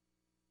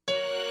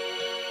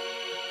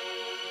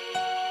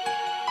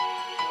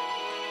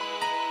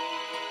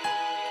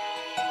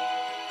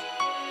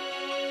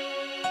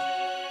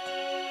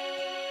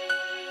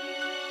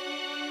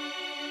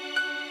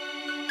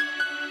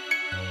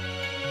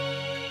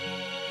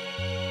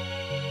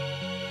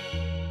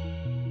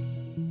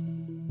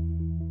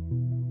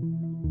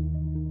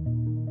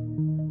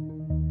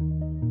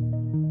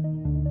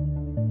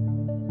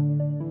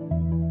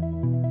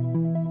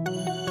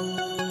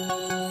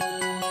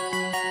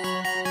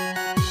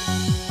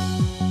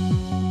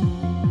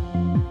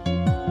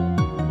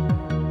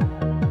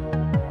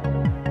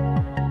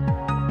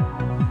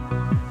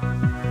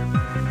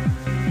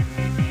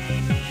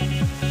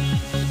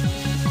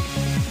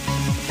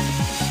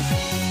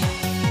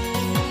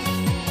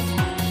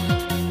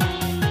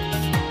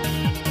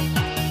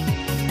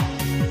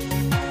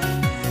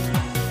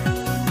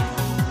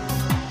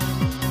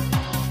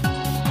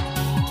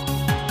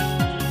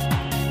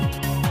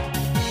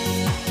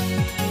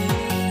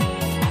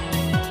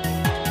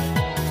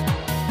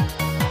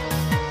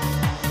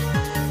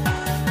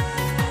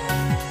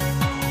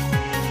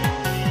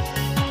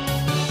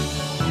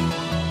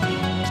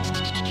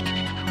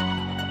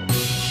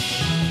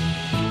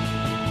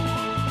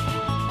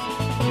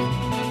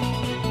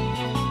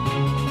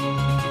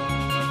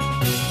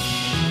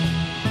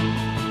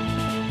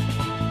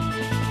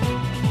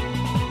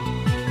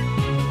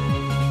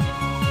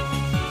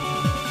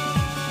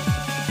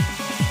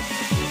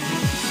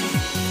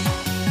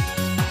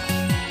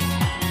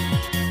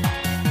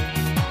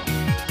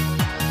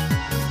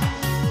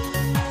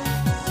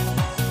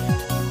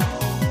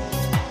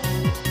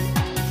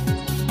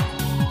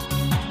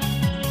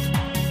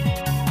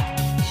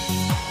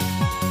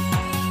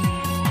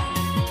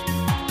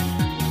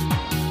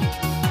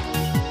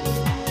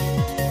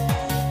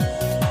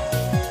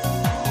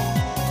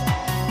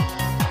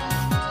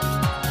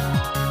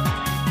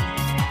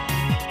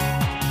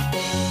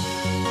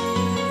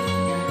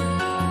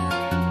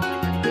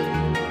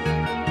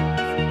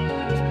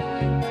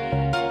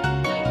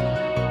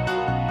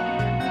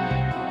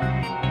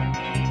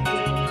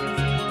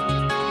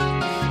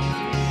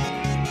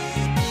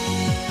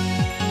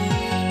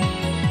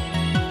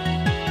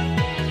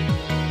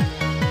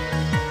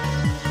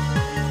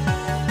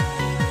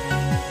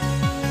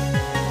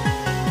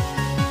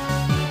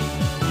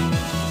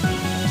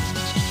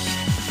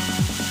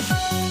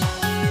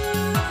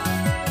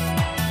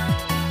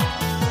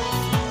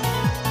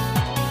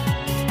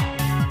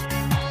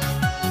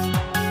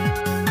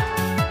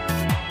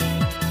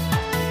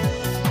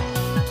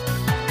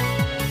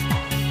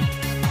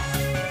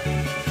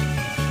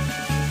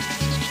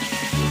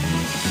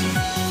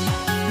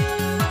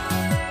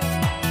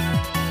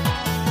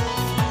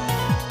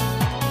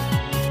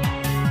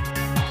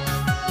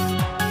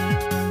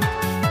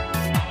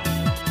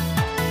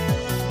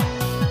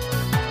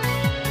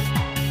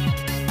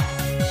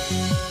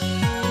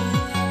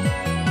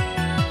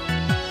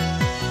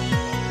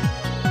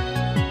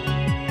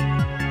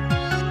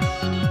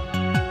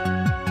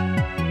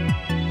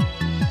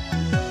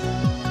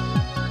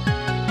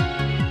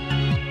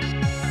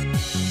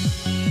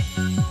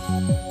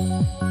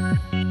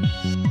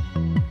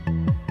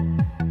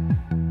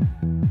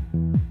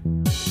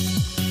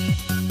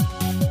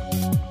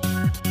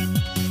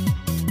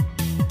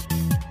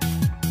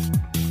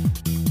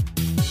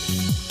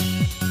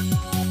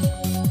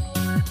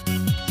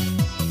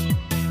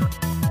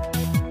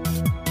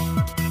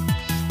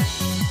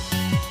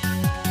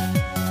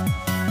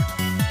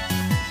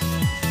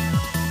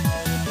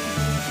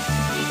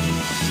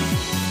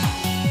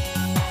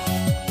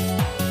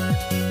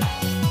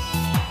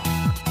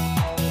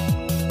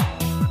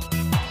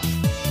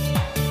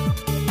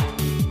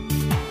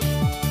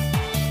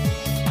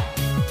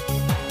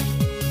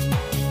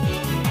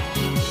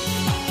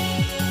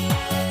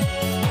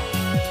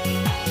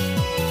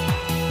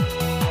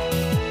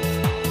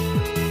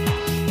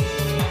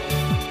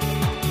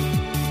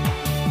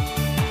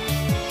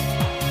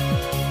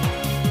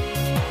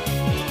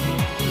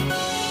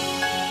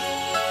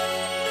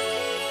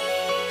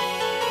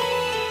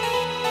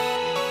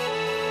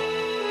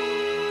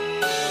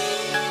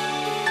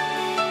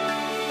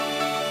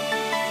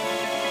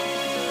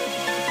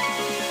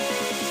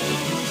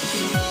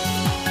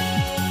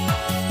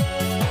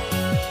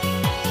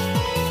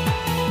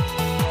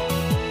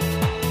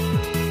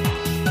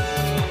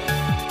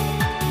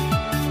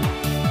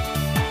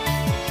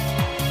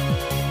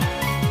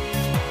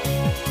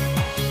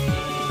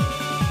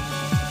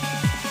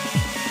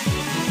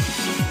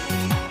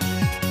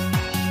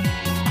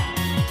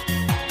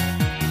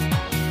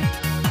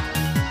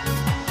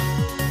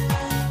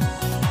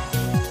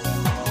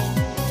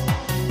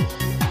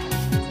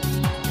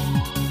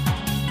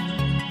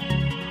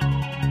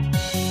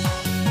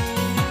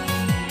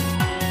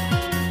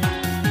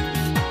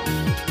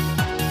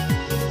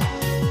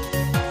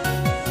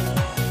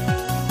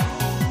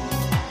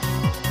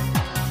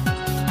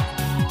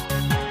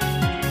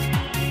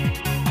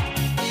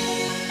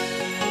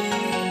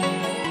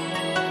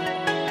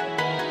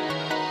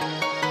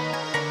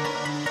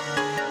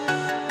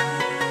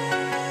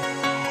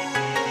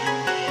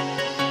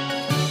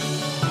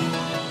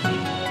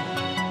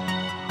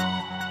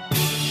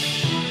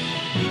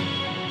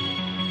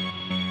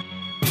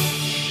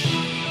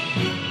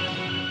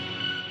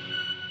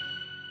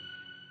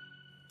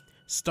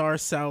 Star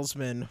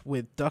Salesman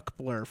with Duck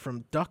Blur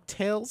from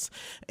DuckTales.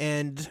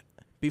 And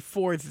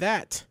before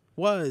that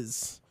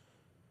was...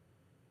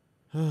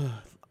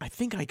 I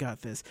think I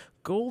got this.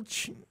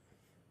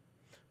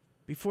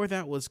 Before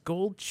that was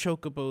Gold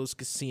Chocobo's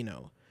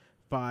Casino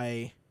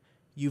by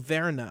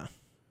Uverna.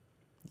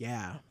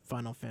 Yeah,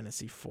 Final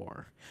Fantasy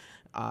IV.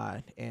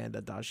 And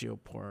Adagio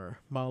por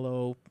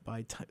Malo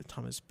by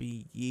Thomas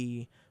B.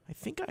 Yee. I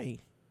think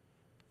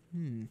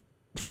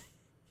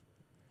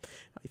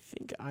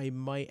I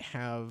might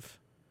have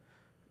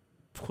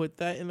put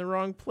that in the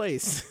wrong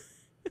place.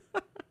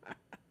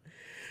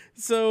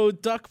 So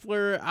Duck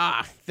Blur,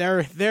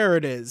 there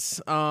it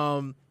is.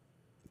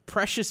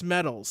 Precious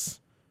Metals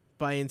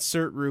by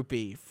Insert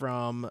Rupee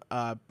from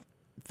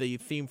the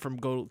theme from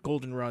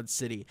Goldenrod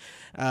City.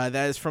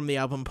 That is from the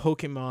album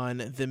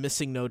Pokemon The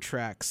Missing No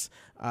Tracks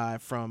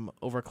from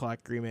Overclock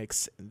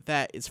Remix.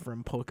 That is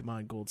from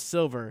Pokemon Gold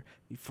Silver.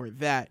 Before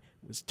that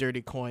was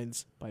Dirty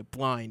Coins by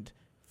Blind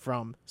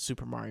from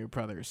Super Mario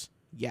Brothers.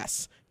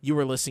 Yes, you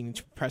are listening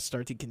to Press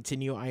Start to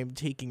Continue. I am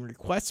taking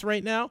requests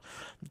right now.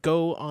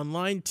 Go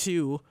online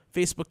to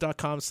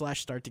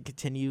facebook.com/start to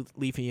continue.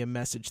 Leave me a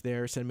message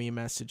there. Send me a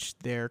message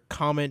there.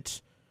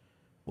 Comment,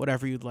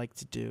 whatever you'd like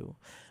to do.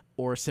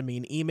 Or send me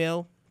an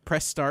email,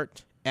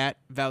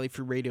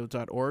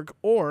 pressstart@valleyfreeradio.org,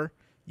 or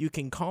you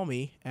can call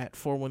me at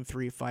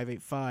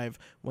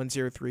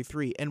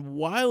 413-585-1033. And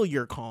while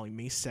you're calling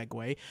me,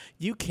 segue,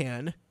 you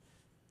can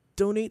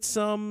donate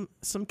some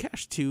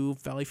cash to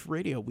Valley Free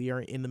Radio. We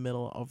are in the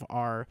middle of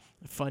our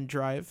fund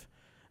drive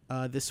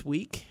this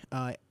week,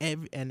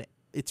 and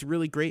it's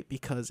really great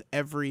because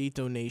every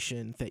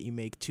donation that you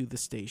make to the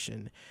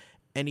station,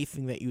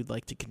 anything that you would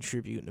like to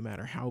contribute, no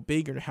matter how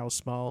big or how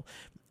small,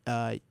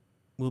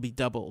 will be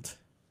doubled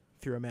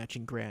through a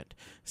matching grant.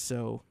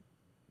 So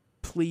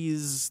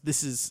please,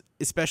 this is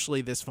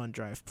especially this fund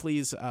drive,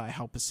 please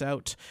help us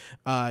out.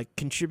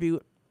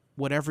 Contribute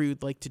whatever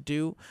you'd like to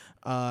do,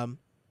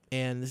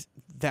 and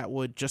that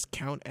would just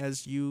count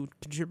as you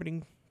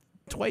contributing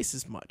twice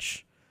as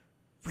much.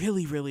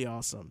 Really, really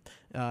awesome.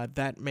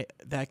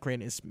 That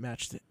grant is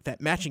matched.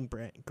 That matching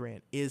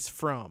grant is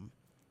from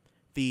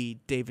the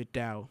David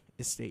Dow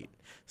estate.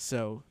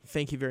 So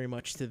thank you very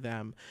much to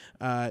them.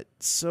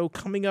 So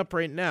coming up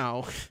right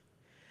now,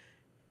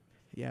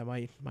 yeah,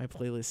 my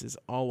playlist is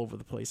all over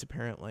the place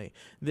apparently.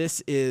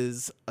 This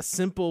is A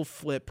Simple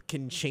Flip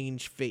Can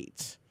Change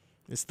Fate.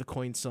 It's the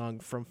coin song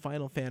from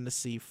Final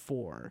Fantasy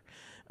IV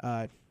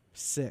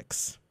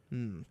 6.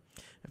 And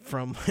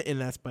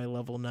that's by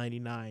Level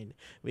 99.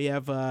 We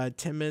have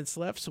 10 minutes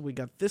left, so we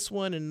got this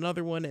one and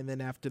another one, and then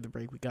after the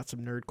break we got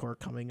some nerdcore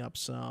coming up,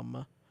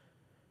 some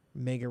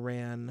Mega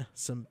Ran,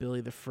 some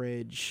Billy the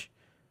Fridge,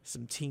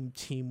 some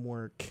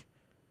Teamwork.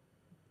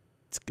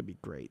 It's gonna be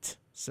great.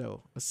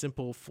 So A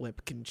Simple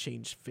Flip Can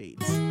Change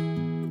Fate.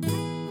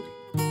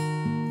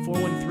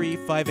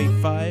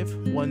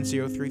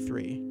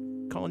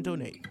 413-585-1033. Call and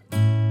donate.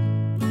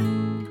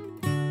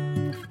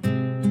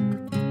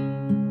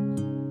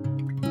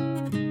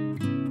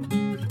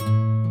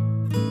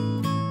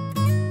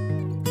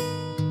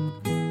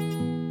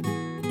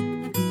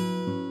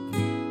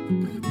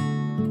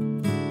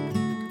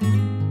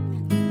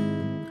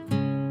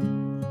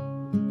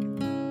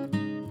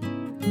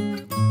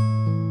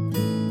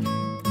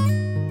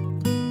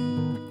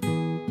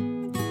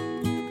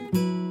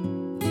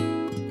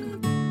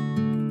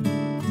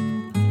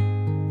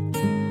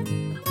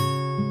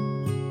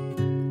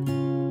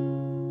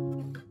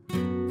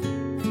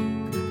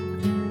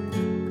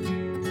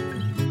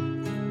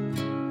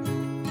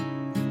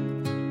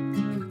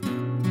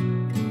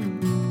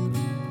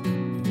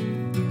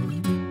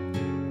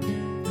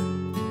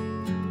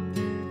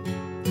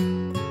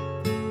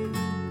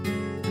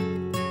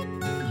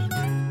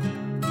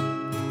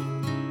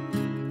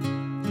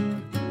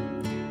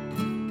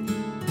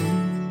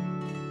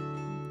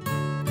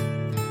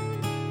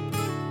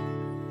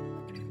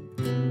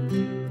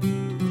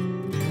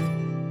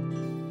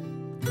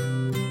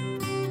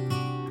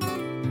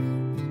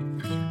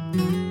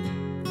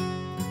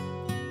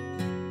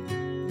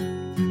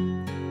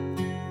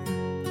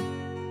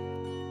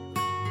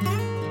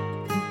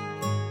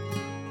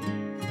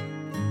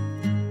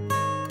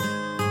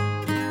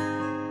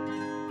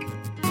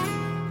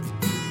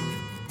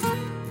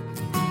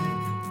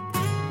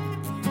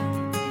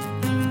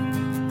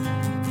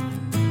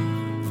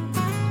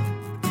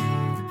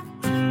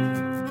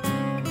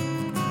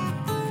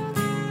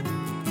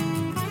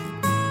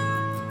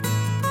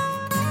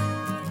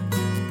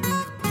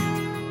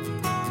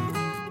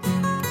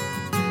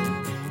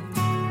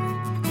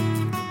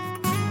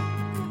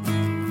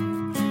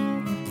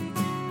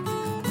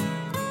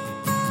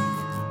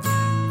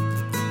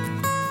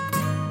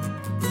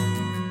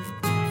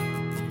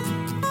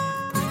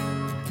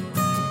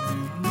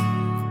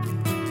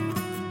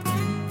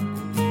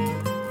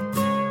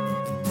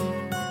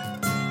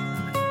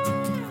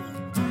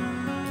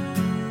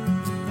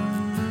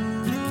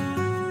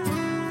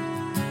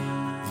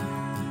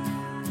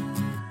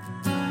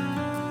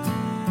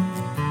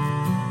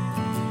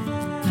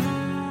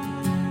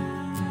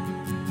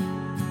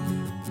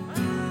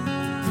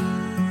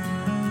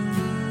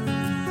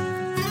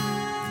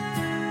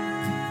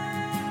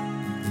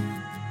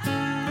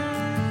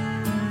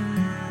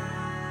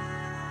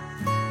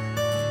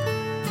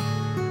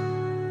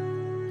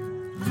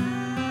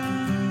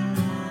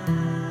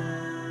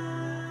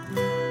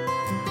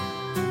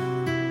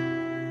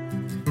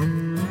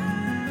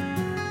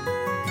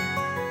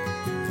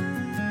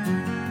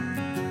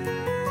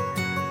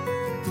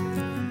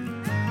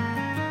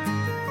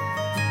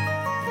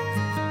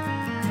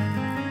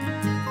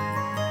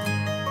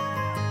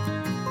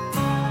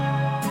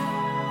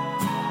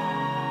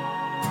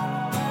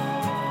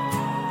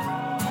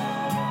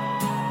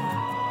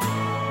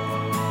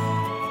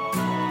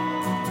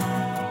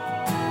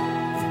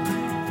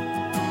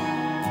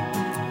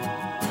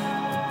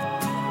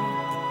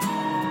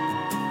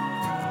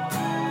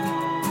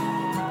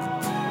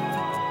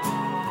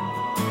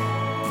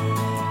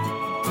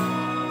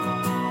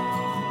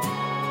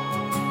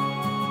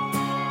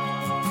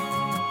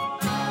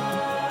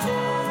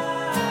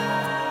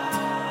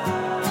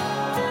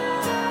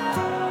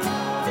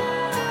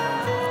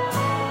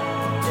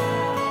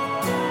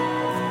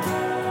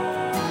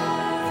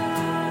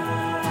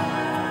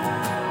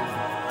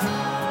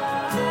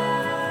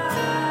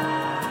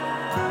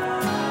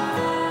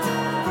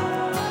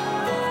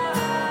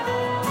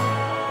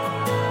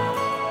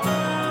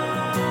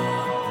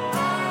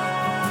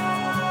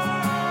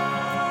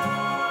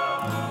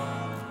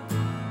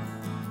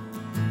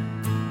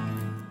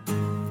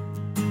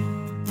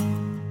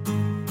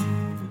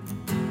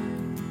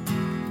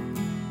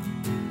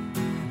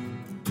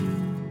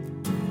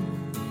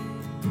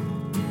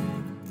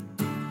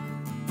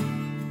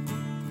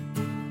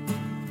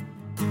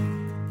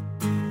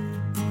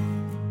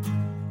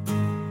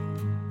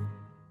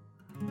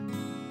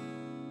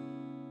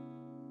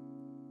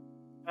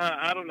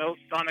 I don't know,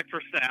 Sonic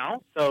for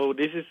Sal. So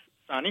this is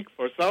Sonic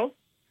for Sal.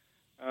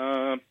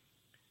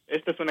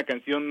 Esta es una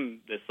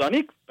canción de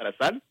Sonic para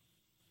Sal.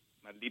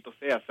 Maldito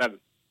sea, Sal.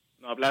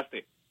 No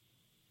hablaste.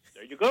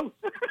 There you go.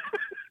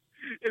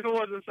 If it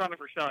wasn't Sonic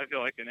for Sal, I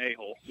feel like an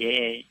a-hole.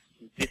 Yeah,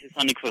 this is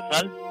Sonic for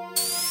Sal.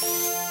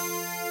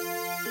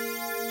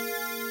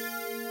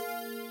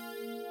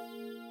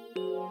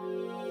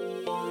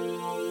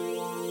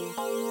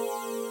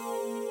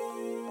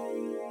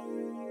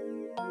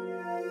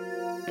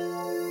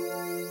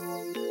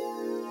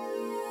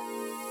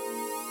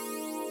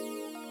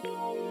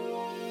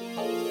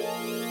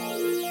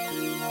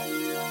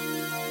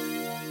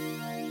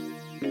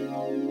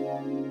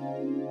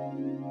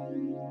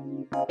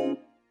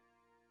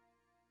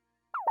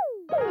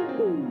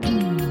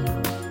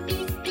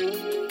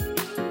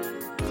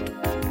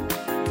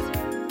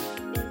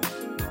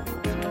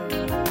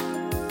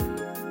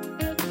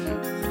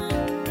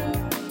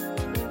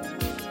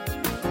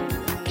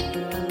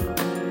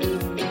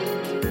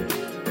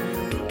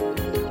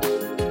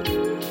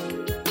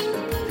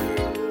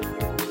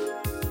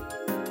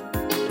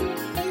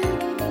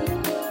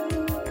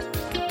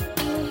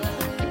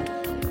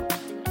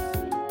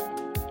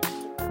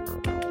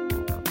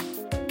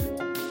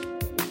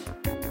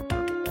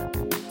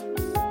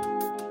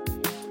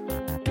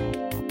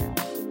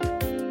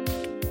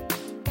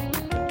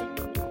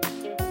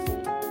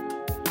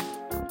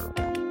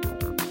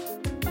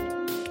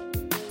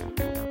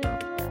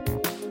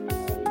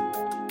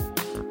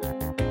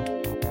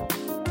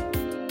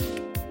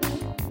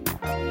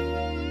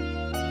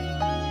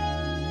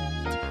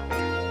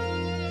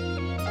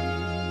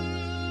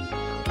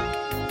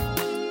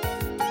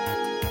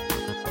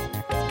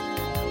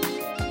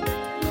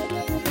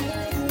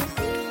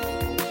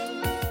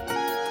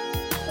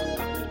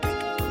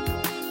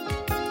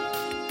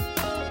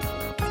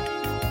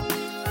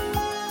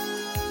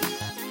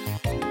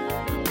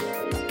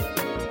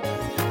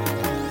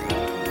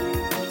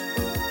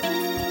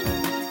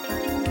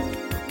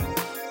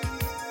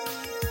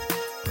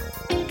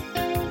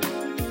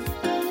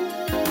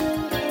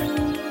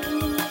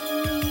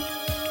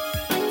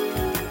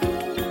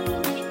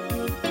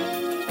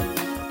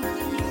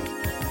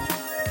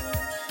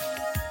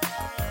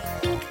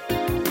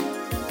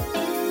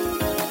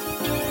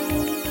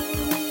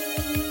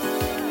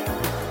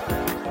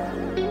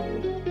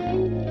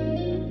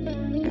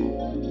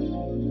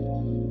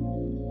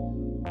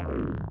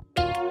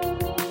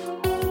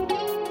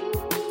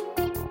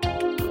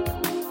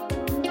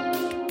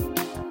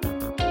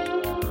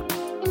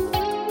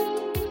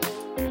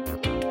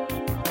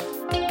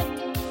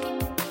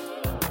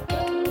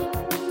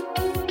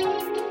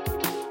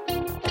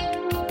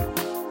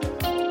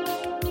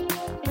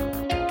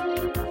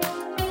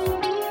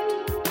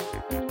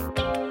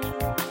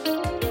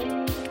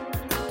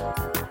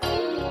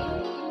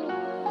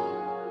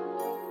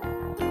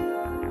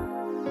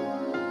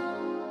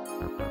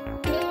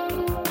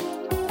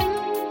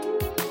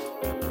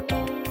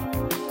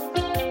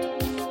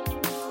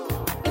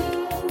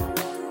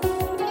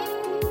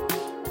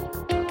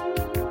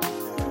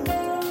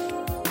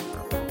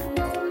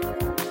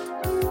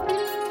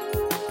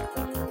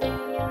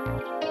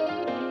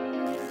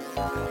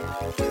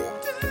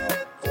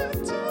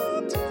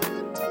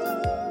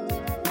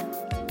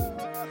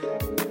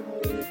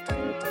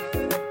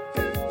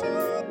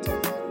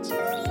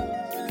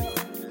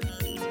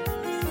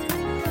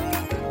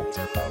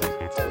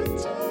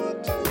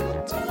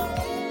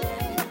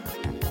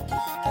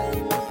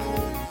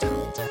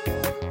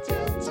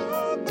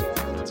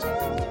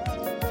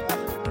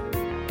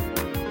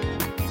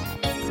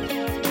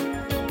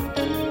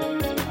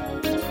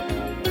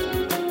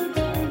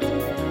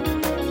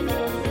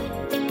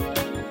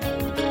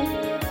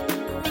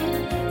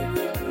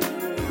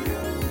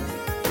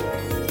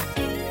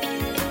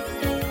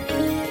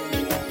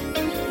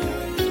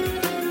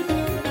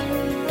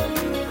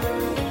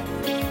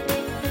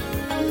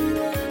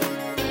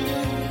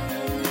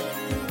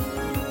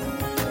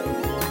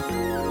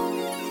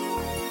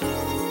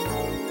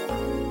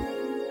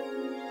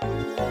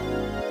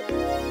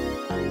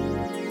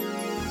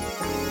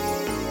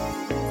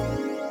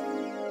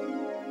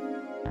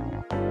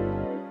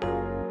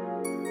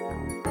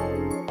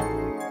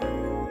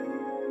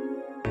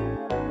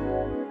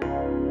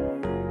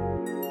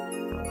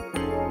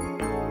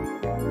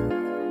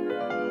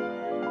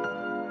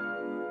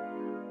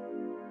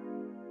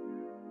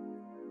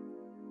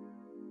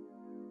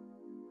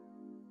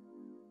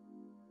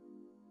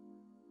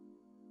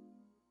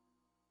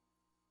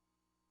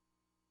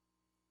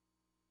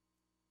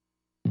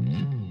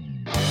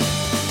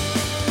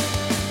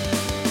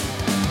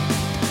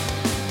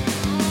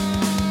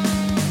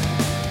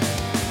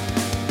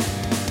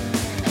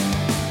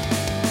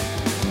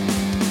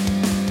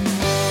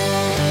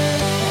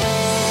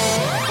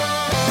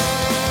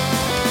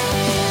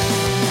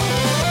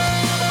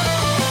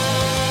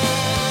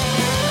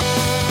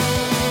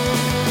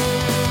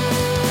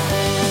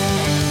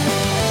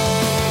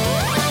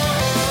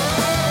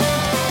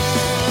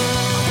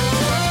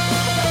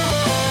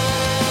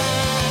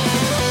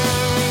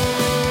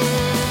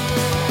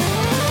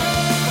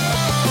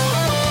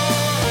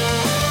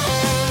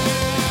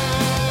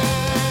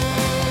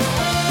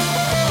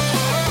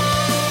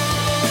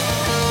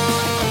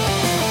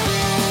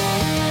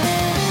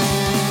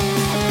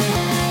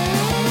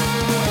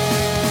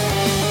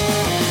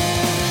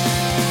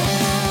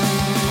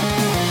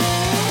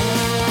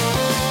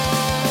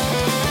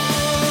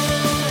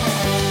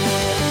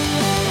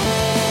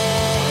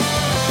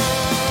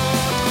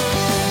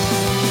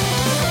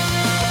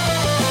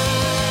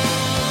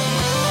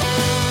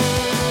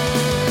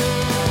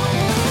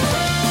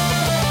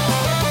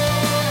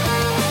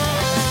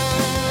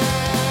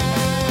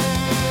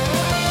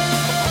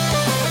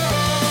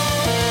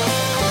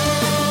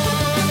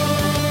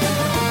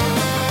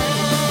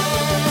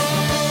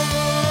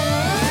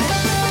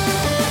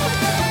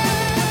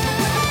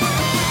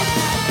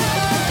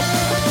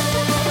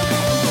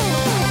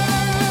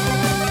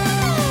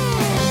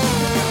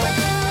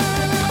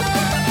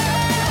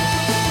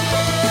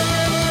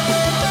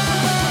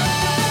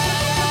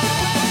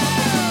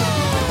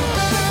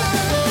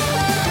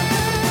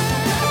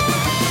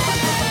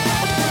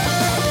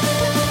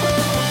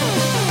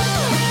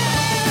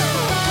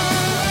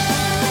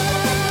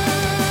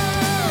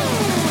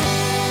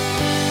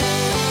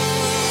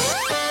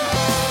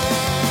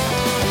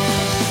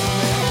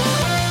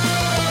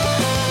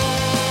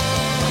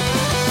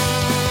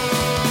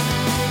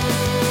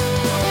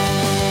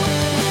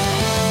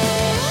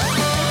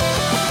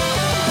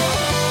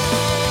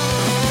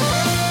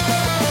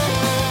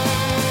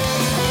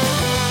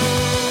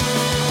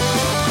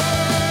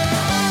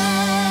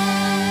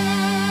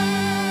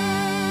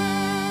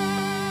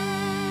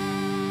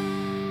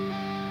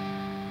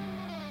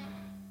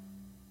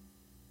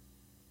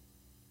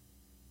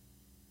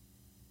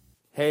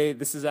 Hey,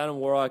 this is Adam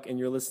Warrock, and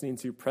you're listening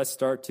to Press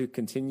Start to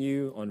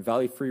Continue on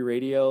Valley Free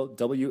Radio,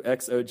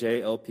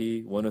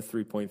 WXOJ-LP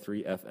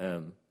 103.3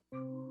 FM.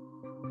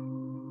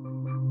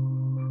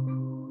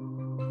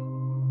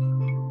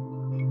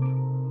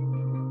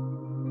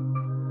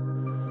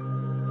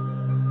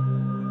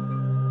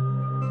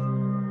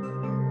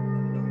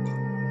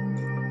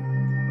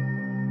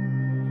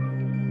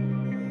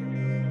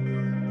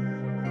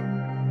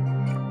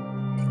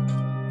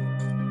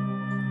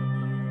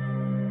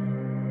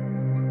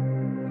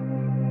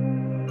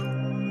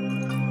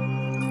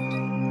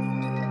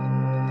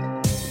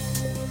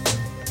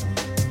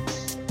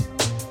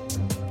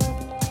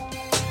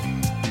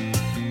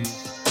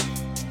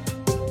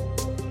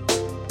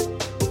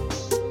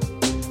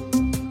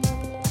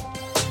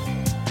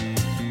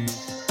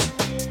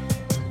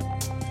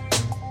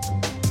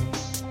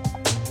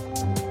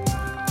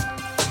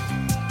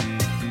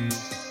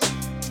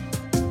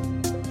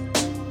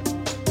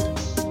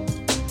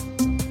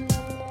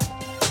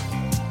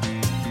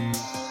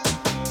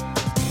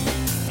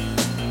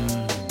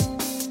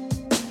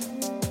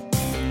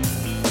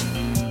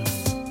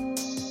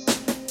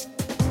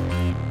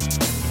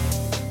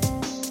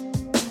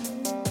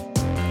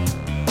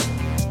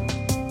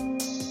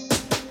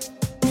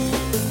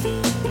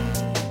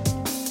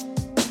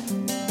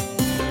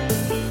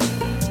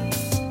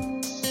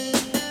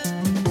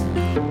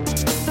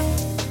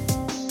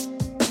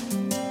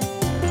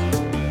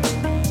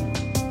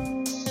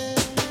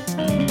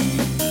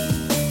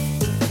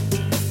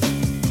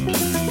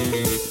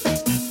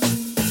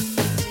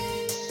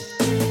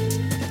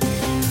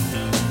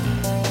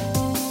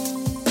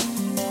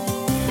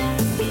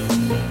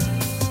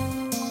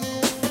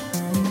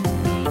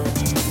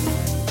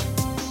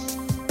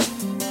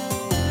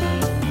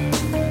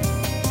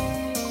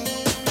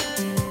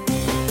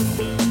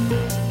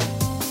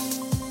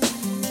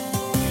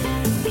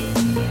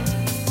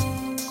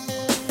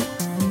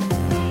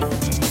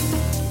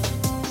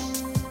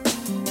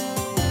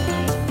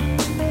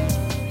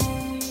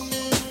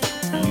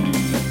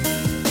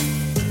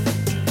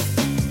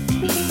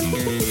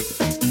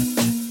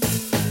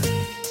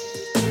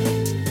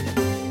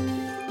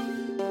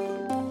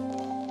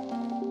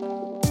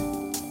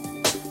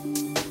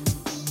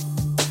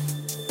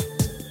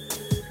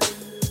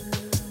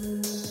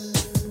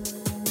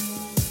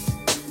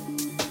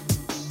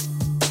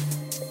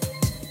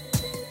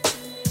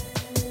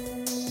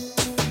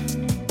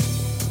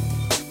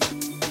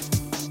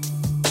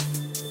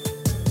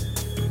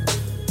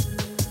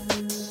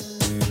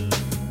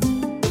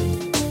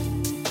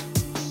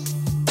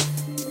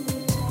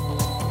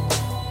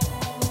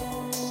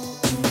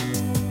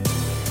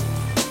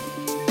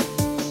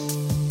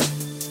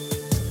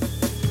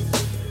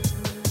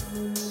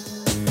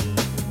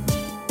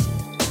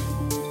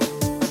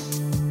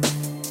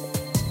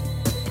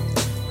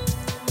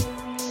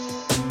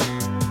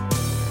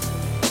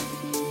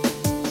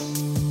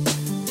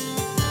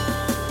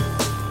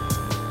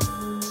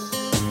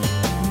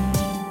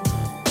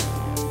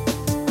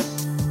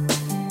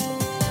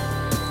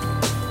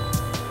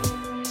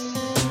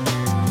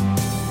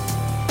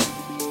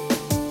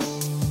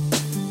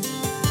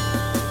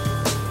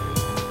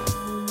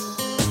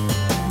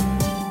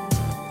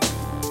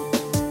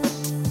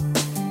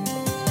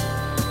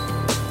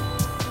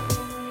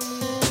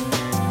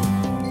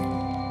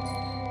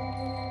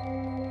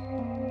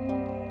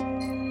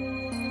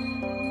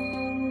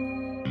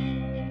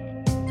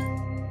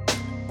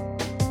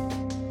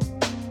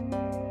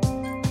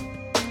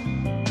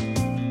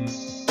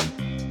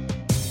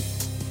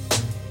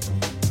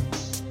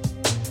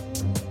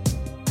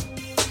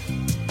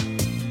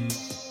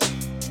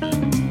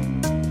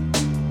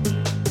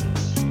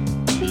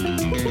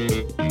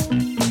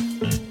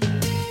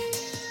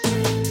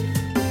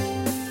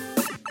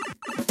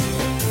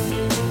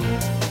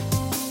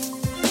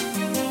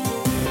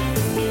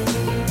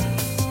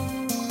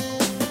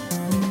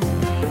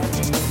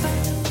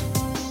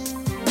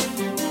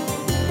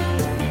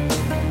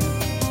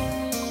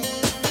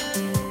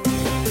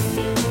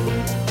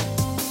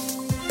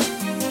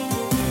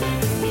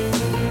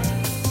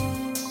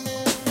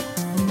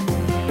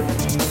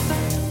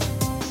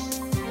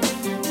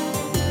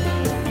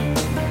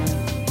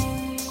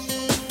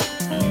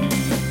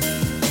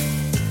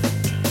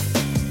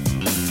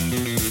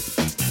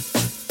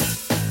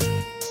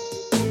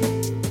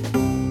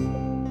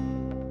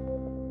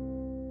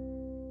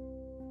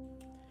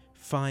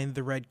 Find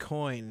the Red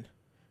Coin,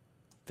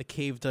 the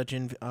Cave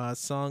Dungeon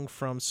song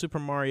from Super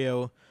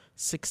Mario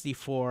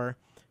 64,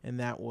 and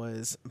that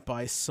was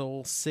by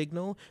Soul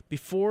Signal.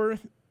 Before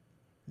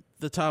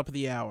the top of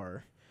the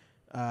hour,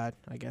 I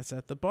guess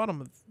at the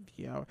bottom of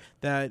the hour,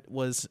 that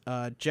was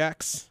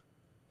Jax,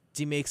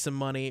 to Make Some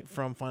Money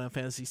from Final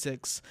Fantasy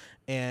VI,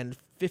 and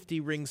 50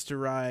 Rings to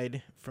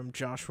Ride from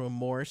Joshua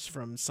Morse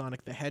from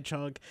Sonic the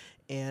Hedgehog,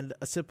 and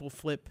A Simple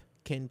Flip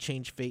Can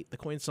Change Fate, the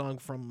coin song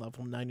from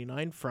level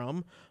 99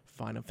 from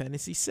Final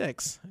Fantasy VI.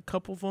 A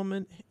couple of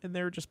them in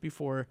there just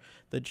before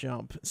the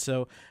jump.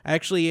 So I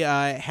actually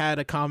had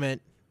a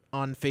comment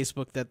on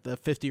Facebook that the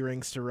 50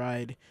 Rings to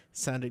Ride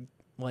sounded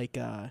like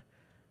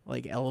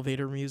like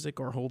elevator music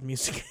or hold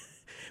music,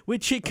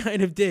 which it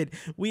kind of did.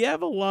 We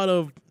have a lot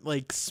of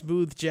like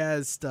smooth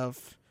jazz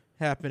stuff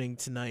happening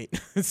tonight,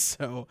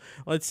 so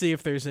let's see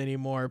if there's any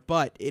more.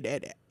 But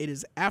it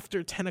is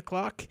after 10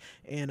 o'clock,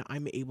 and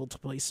I'm able to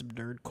play some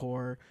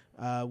nerdcore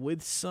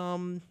with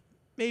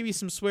maybe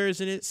some swears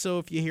in it. So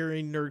if you're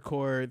hearing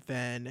nerdcore,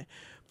 then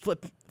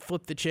flip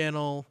the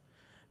channel.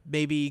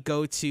 Maybe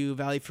go to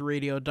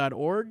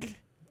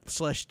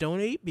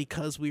valleyfreeradio.org/donate,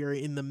 because we are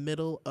in the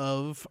middle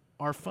of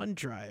our fund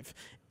drive,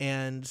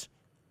 and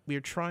we're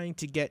trying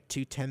to get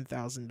to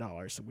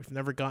 $10,000. So we've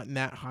never gotten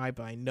that high,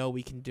 but I know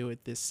we can do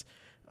it this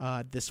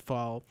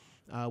fall.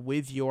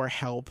 With your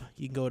help,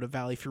 you can go to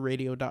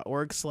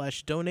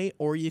valleyfreeradio.org/donate,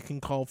 or you can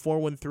call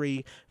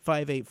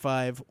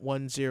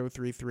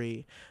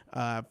 413-585-1033,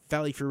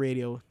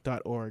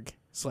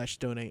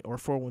 valleyfreeradio.org/donate, or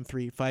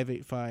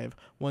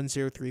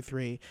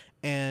 413-585-1033,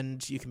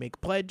 and you can make a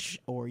pledge,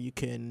 or you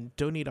can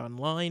donate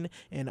online,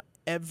 and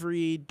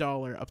every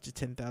dollar up to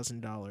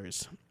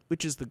 $10,000,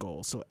 which is the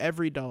goal. So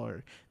every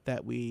dollar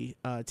that we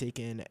take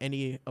in,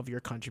 any of your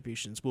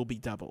contributions will be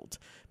doubled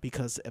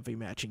because of a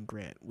matching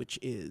grant, which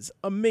is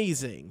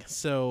amazing.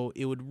 So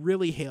it would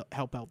really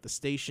help out the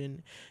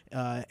station,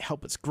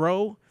 help us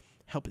grow,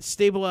 help us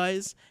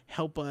stabilize,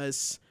 help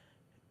us,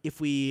 if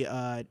we,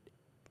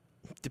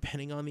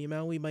 depending on the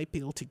amount, we might be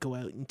able to go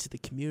out into the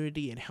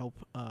community and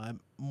help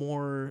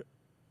more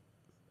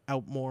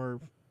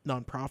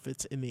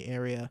nonprofits in the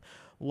area.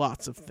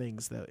 Lots of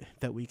things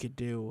that we could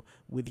do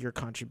with your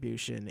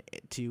contribution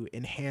to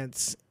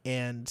enhance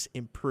and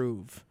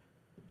improve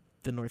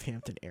the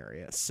Northampton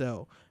area.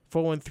 So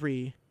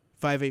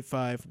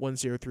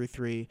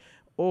 413-585-1033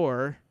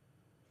 or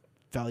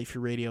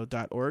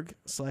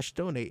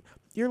valleyfreeradio.org/donate.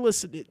 You're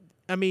listening.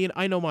 I mean,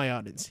 I know my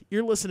audience.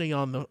 You're listening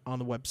on the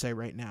website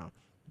right now.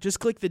 Just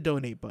click the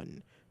donate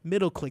button.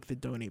 Middle click the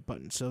donate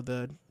button so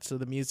the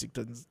music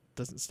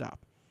doesn't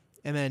stop.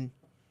 And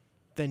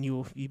then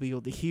you'll be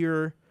able to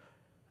hear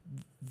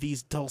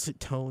these dulcet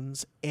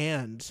tones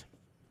and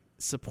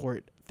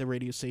support the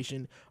radio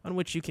station, on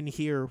which you can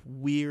hear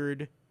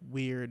weird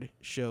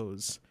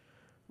shows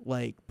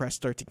like Press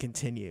Start to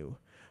Continue,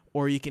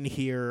 or you can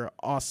hear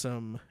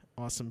awesome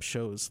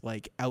shows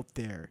like Out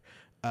There,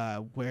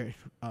 where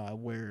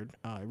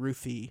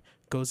Ruthie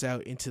goes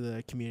out into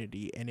the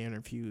community and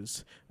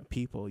interviews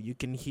people. You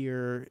can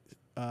hear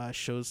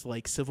shows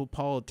like Civil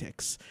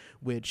Politics,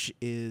 which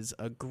is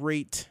a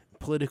great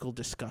political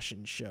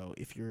discussion show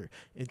if you're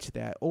into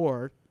that,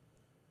 or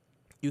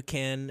you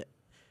can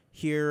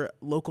hear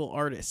local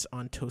artists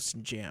on Toast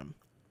and Jam,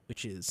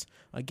 which is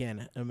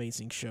again an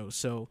amazing show.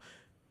 So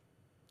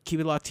keep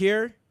it locked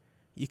here.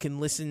 You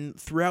can listen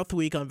throughout the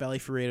week on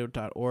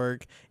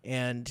valleyfreeradio.org,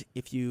 and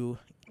if you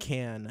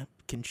can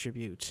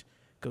contribute,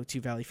 go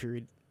to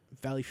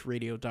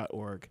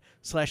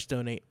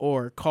valleyfreeradio.org/donate,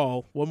 or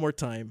call one more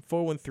time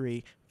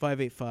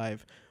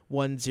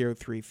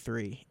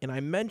 413-585-1033. And I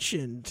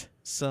mentioned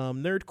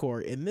some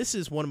nerdcore, and this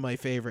is one of my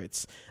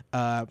favorites,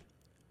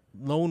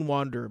 Lone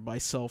Wanderer by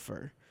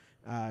Sulfur,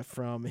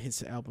 from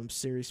his album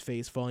Series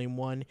Phase Volume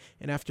 1.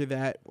 And after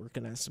that, we're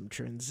going to have some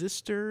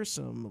Transistor,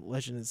 some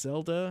Legend of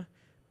Zelda.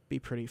 Be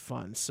pretty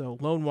fun. So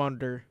Lone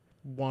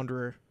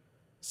Wanderer,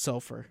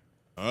 Sulfur.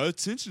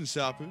 Attention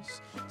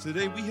shoppers,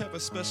 today we have a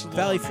special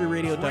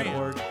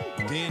valleyfreeradio.org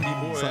Dandy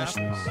Boy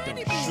apples,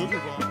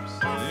 sugar bombs,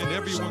 and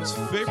everyone's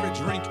favorite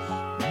drink,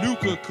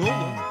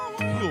 Nuka-Cola.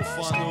 You'll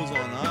find those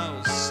on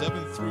aisles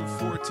 7 through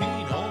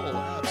 14, all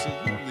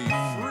absolutely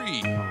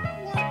free.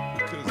 Why?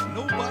 Because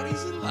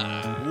nobody's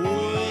alive.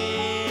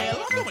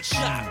 Well, I'm going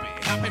shopping.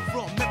 Hopping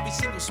from every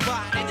single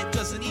spot, and it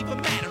doesn't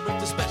even matter if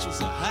the specials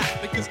are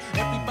hot, because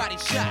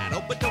everybody's shot,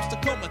 overdose to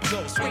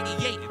comatose,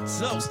 radiated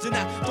toast, and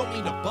I don't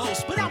mean to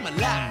boast, but I'm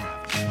alive.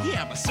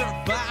 Yeah, I'm a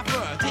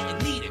survivor,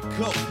 didn't need a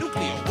coat,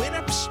 nuclear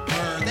winter,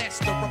 burn that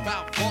stuff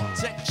about fault,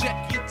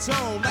 check your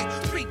tone, like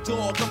Street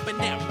Dog up in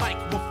that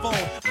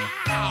microphone.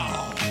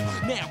 Ow!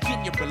 Now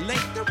can you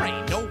relate? There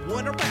ain't no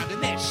one around,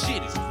 and that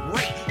shit is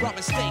great.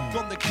 Robbing steak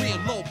on the grill,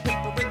 low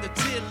paper in the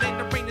till, and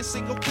there ain't a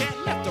single cat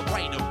left to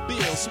write a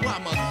bill, so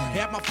I'ma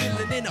have my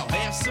feeling and I'll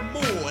have some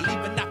more.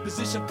 Leaving that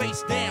position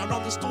face down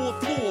on the store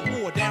floor.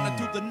 More down and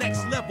do the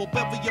next level,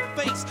 bevel your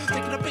face.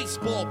 Taking a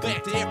baseball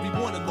bat to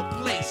everyone in the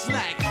place.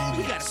 Like,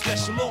 we got a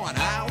special on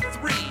aisle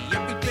 3.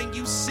 Everything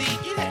you see,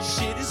 yeah, that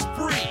shit is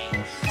free.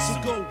 So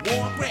go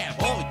on, grab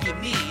all you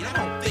need. I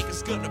don't think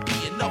it's gonna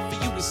be enough for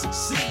you to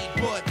succeed,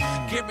 but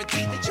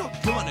guarantee that you're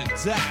gonna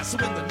die. So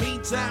in the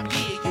meantime,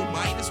 yeah, you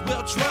might as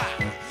well try.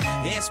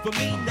 As for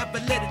me, never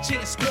let a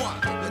chance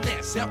squander. And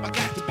that's how I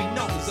got to be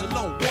known as a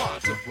lone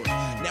wanderer.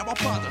 Now I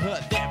bother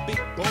her that big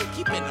bone,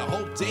 keeping the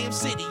whole damn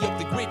city of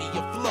the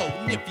grittier flow.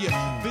 And if you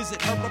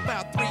visit her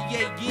about 3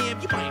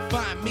 a.m., you might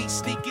find me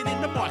sneaking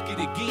in the market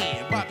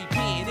again. Bobby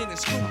Pin in a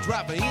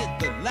screwdriver in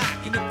the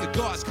lock. And if the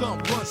guards come,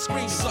 run,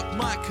 scream, suck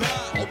my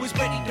cock. Always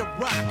ready to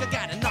rock. I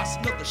got an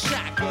arsenal of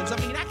shotguns. I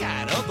mean, I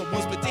got other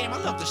ones, but damn, I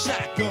love the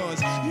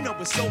shotguns. You know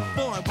it's so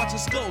fun watching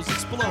skulls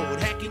explode,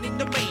 hacking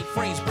into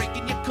mainframes,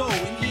 breaking your code.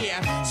 And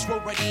yeah, swear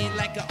right in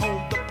like I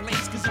own the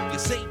place, cause if you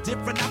say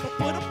different, I'ma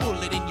put a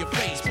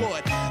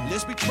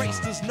race,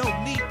 there's no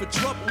need for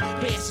trouble.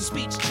 Pass the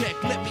speech check,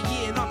 let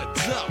me in on the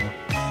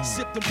double.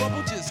 Sip the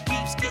bubble just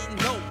keeps getting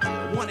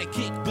older. Wanna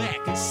kick back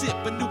and sip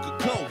a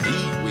Nuka-Cola.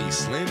 Hey,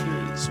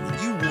 Wastelanders, when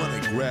you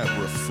wanna grab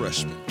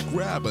refreshment,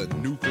 grab a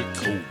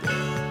Nuka-Cola.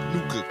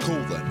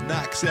 Nuka-Cola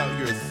knocks out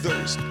your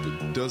thirst,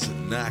 but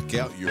doesn't knock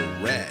out your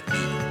rat.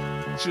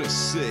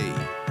 Just say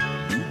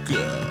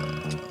Nuka.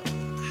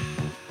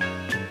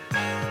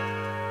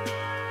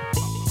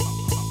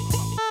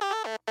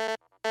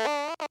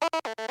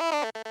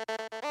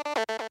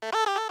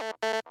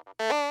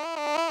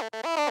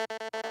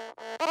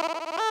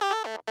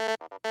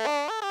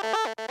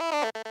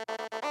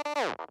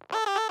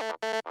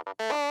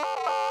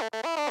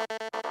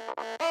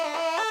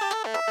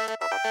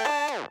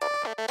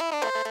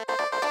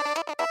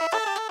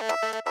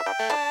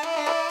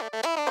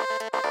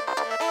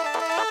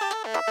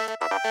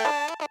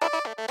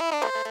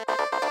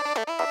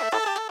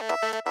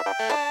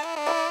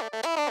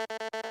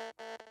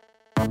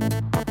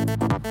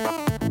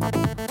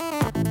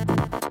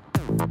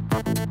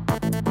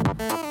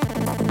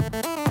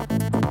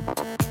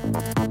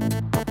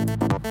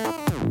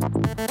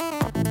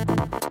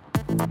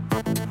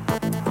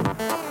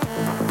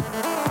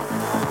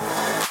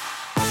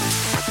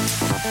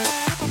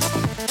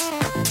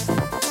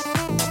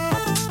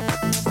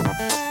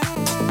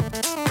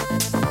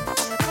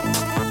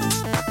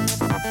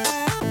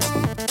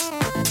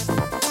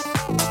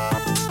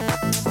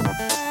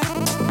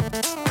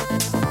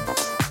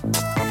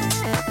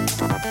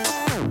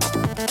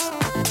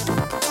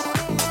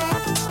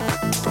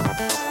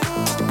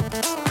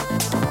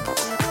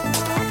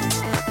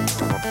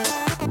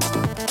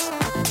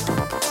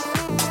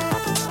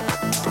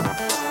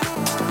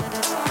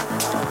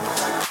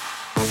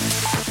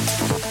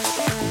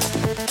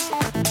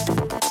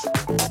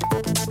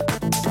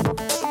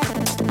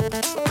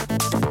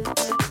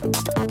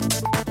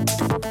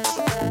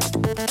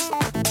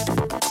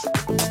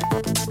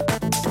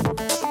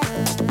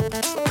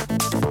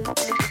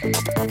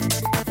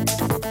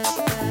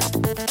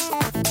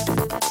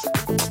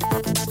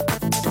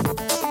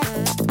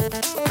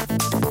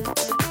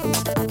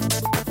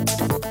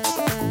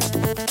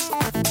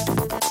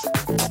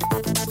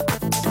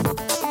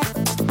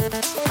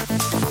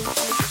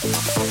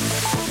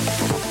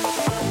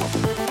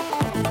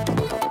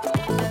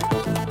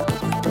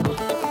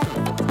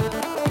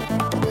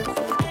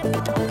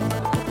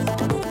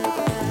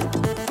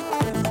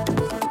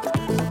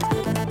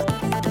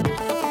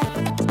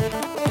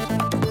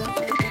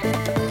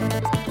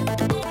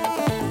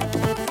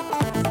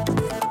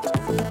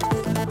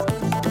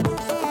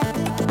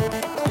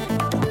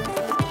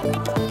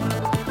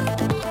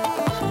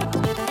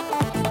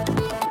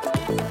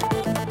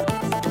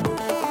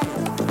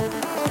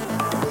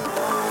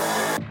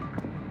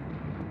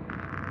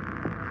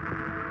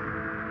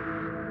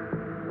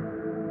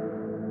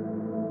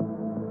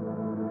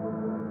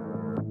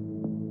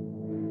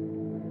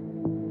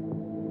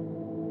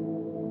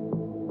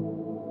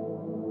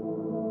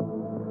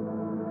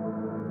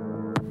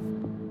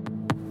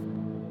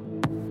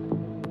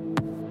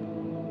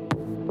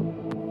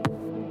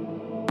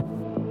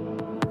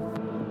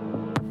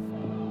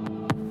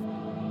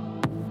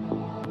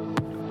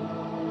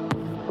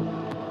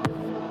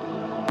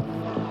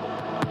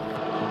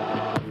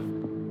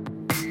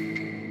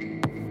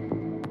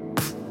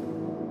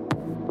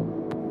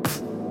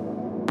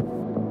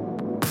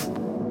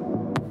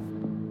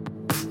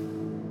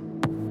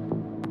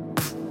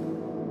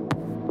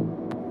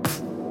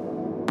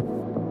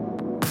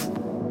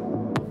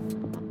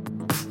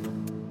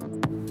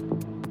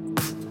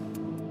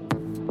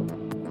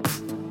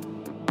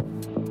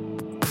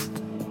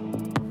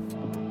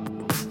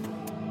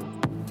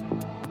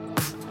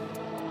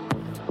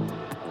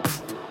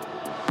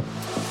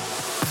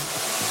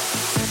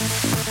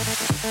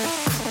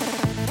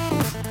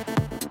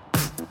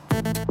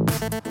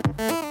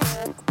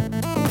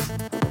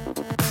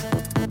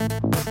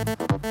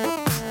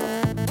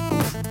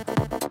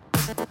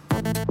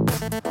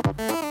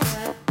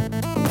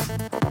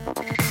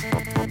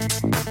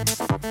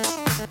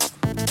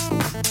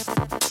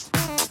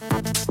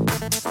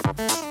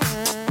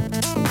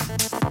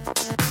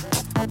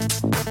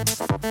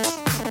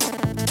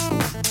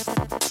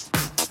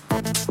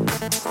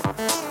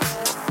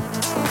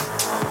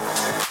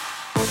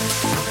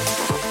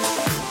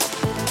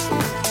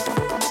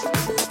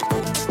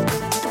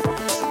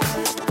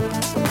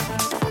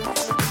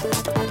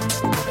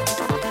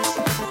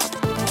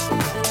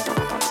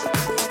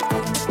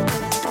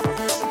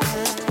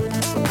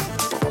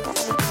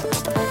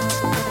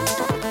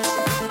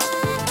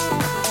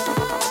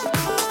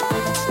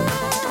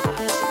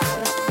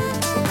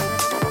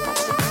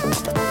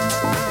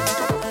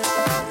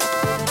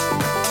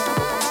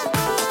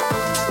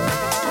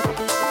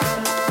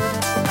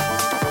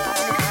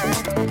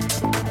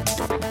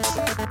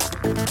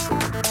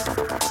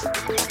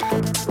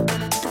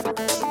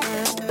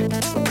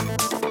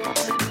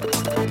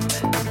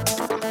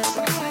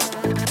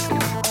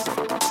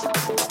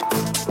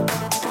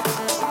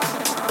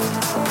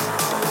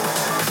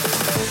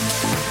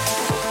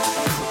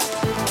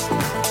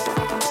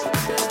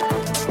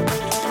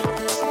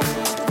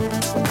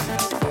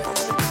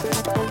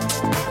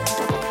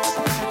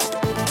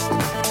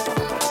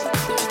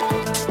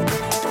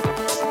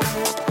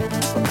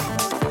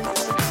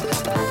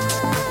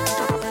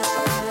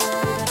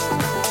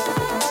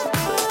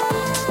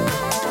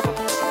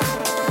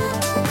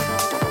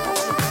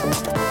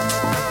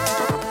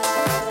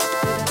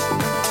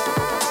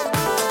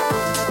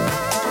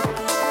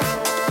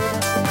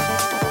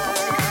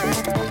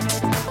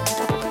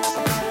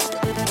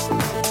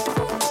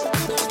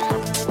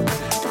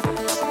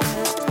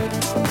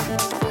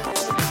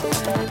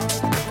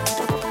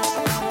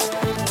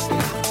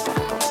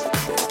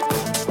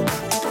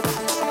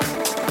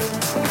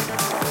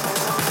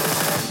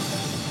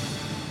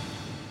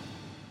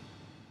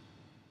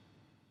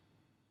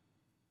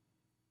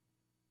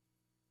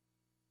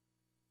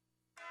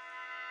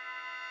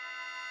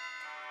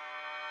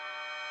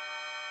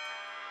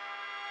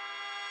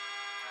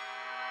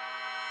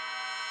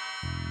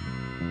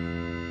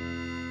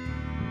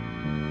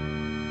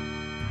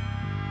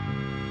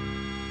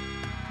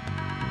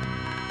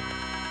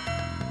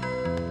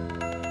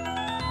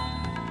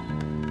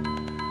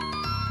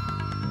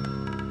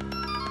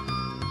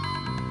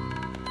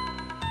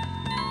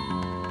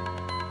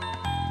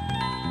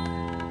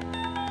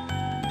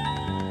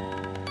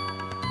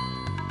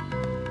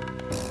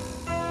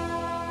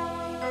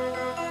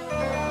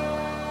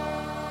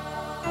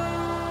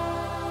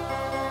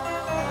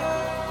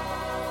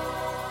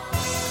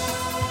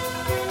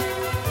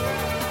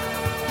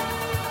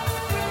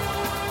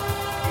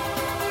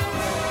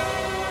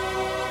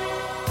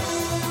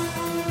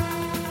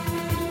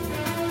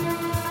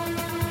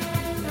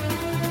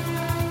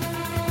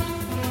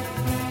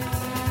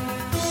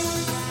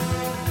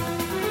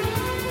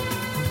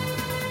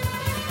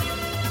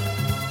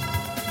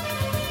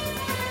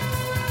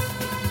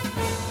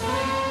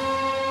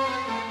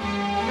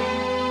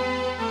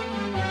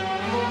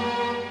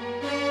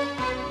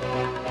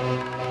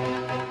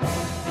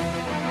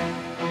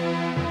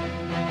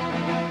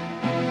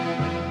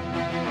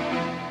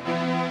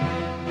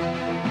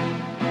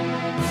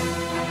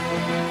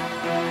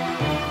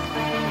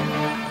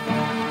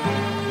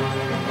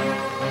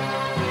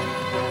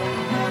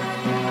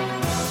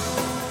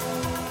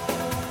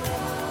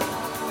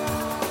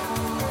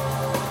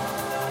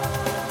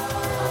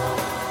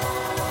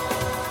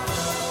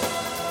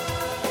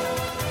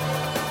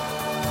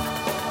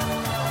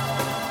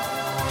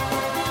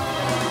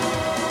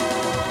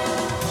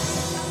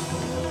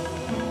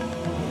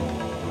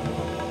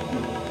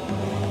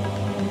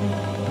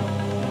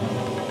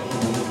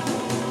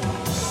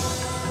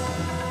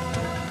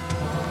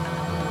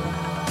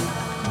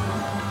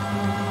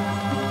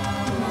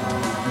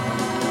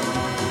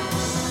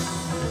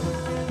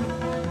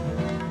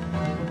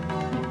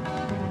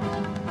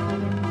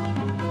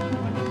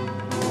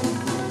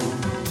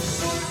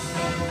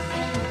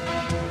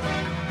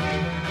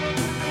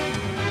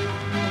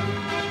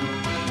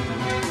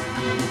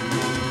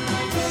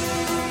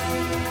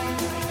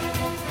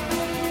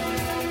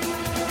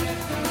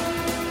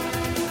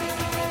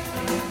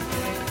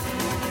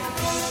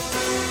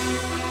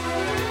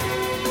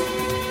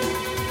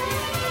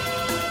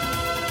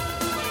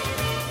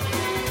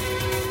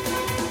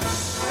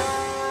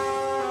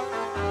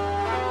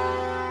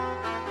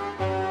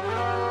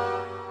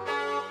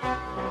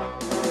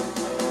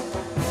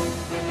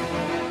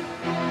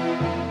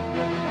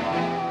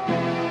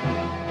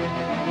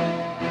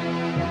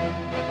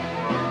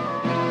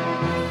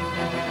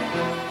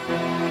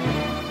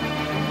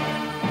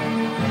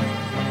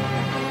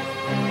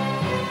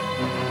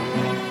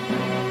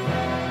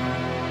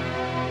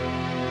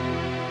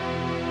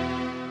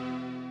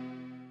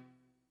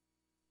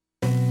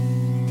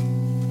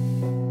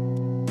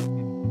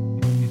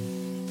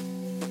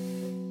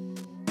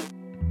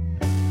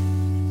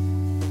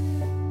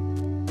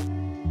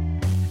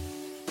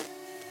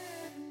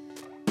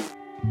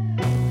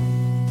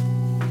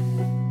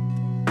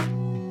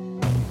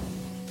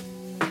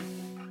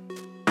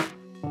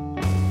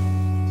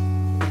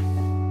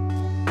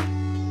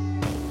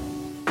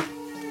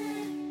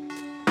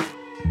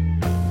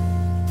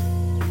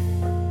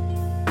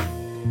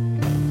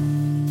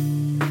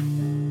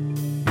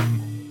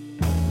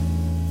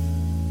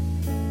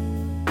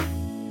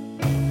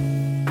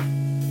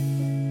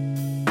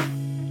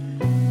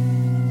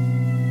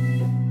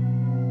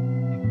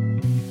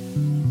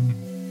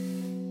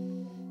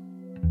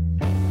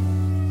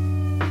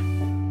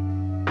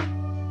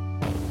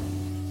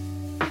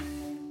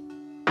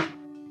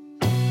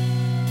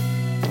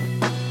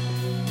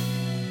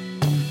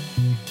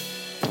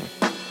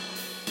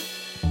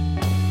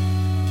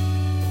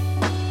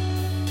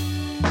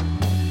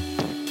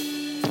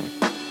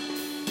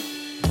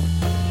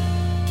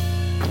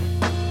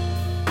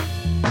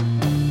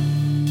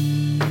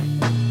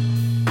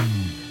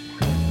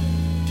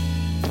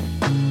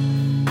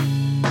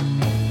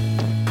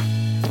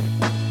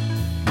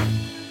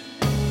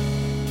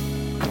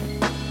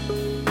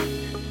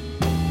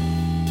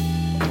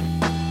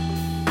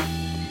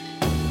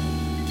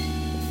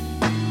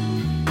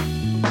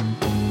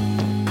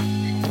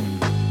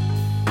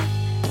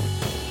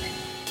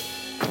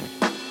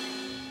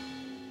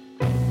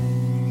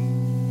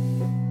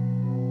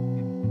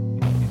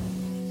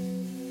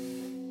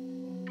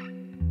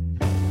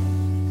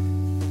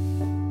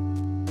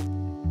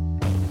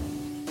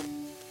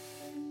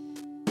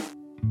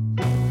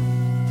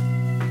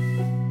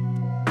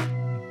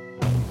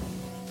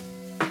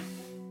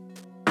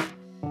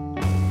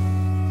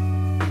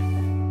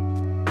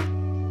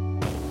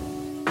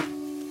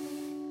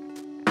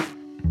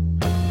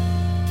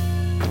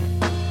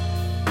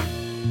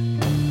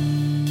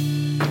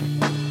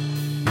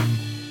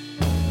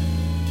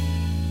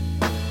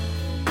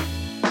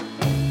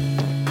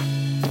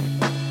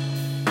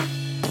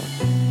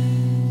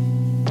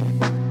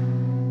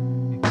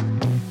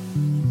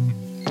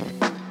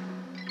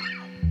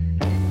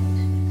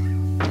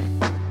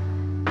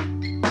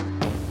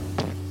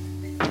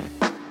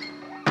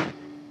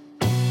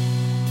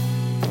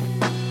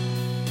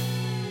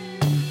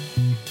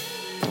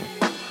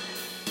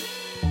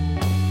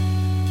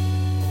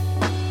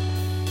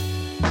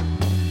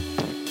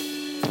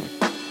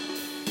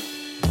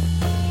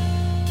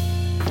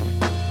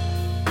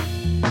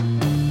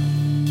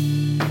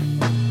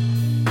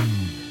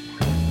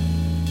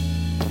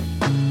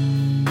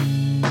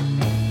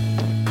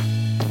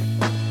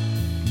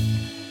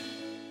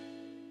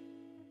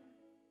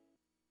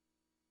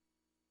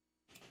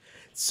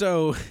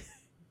 So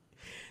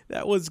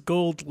that was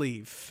Gold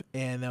Leaf,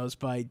 and that was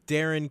by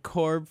Darren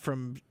Korb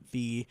from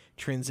the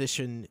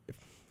Transistor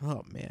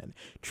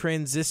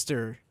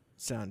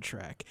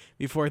soundtrack.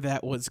 Before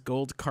that was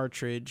Gold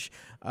Cartridge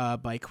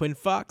by Quinn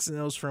Fox, and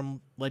that was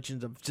from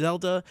Legend of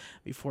Zelda.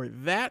 Before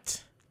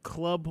that,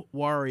 Club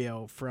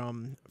Wario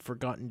from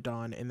Forgotten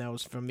Dawn, and that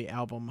was from the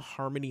album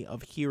Harmony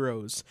of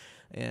Heroes,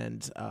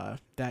 and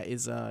that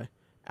is a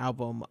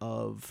album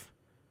of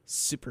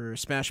Super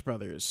Smash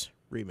Brothers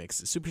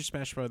remixes, Super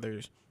Smash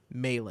Brothers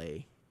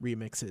Melee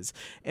remixes.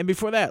 And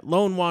before that,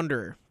 Lone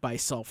Wanderer by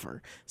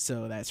Sulfur.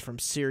 So that's from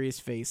Serious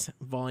Face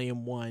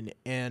Volume 1,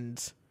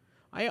 and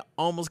I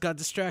almost got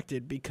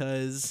distracted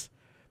because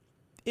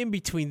in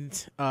between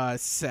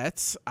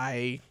sets,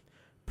 I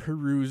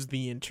perused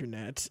the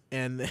internet,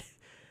 and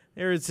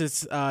there is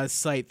this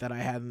site that I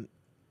hadn't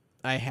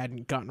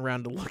gotten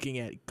around to looking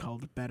at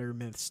called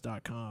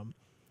BetterMyths.com.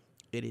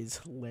 It is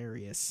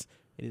hilarious.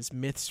 It is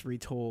myths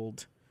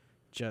retold,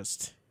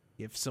 just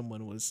if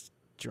someone was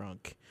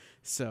drunk.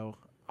 So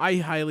I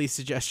highly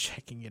suggest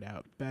checking it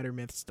out.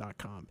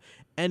 BetterMyths.com.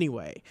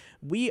 Anyway,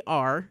 we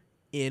are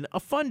in a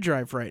fund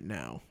drive right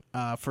now.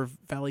 For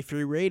Valley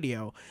Free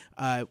Radio,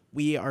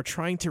 we are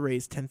trying to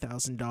raise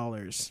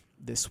 $10,000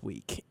 this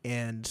week,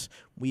 and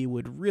we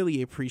would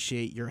really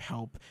appreciate your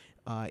help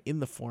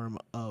in the form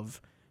of,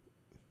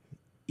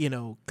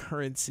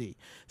 currency.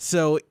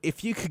 So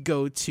if you could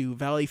go to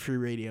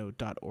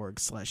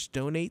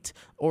valleyfreeradio.org/donate,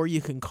 or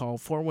you can call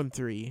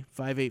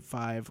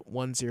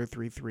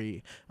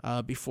 413-585-1033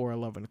 before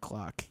 11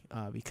 o'clock,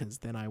 because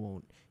then I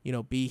won't,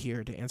 be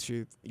here to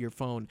answer your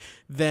phone.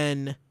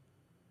 Then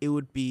it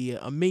would be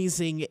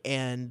amazing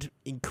and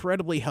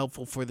incredibly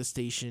helpful for the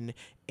station,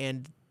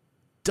 and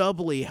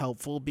doubly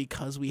helpful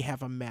because we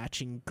have a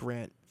matching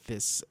grant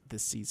this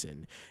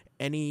season.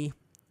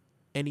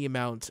 Any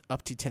amount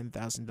up to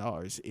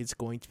 $10,000 is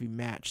going to be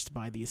matched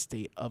by the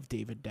estate of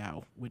David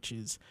Dow, which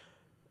is,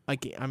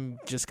 I'm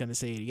just going to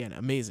say it again,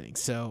 amazing.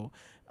 So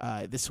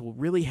this will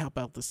really help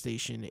out the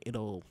station.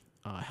 It'll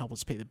help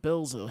us pay the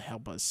bills, it'll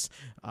help us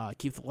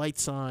keep the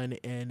lights on,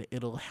 and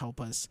it'll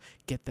help us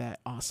get that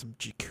awesome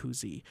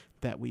jacuzzi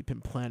that we've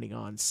been planning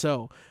on.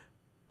 So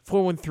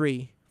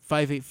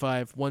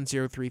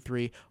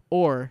 413-585-1033,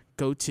 or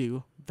go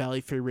to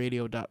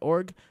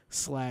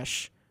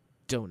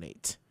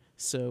valleyfreeradio.org/donate.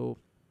 So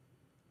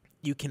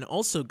you can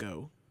also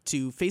go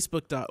to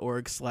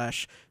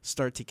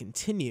facebook.org/start to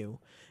continue,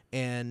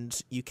 and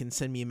you can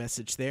send me a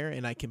message there,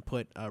 and I can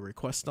put a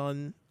request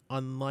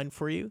online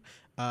for you.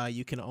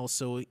 You can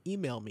also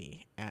email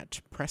me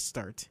at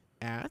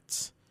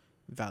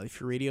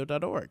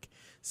pressstart@valleyfreeradio.org.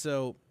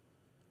 So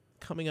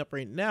coming up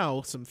right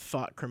now, some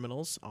Thought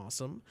Criminals,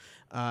 awesome,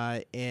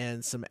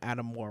 and some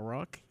Adam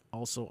Warrock,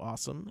 also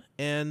awesome,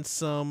 and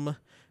some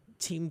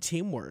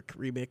Teamwork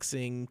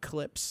remixing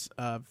Clips.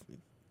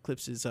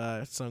 Clips is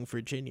song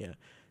Virginia,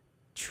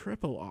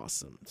 triple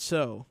awesome.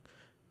 So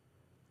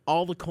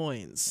All the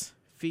Coins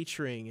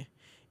featuring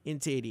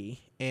Int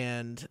 80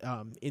 and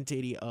Int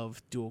 80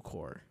 of Dual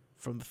Core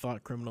from the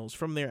Thought Criminals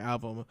from their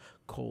album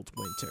Cold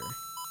Winter.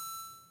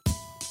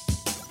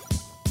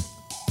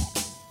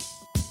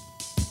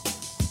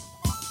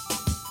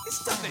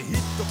 It's time to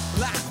hit the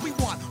block. We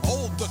want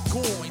all the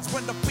coins.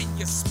 Run up in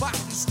your spot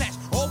and snatch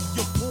all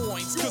your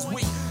points. Cause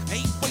we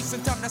ain't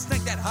wasting time to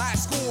snag that high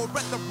score.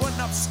 Rather run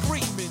up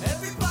screaming.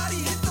 Everybody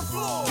hit the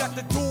floor. Got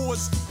the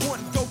doors. One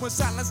go and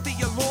silence the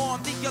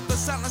alarm. The other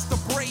silence the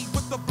brave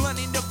with the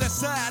blunting of their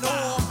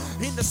sidearm.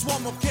 In the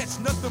swarm will catch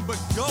nothing but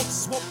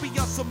ghosts. Won't be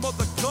on some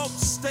other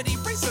ghosts. Steady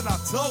raising our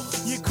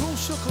toes. Your crew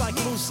shook like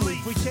loose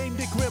leaf. We came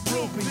to grip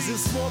rupees.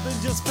 It's more than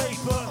just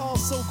paper.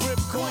 Also grip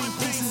coin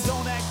pieces.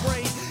 Don't act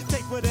brave.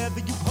 Take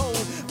whatever you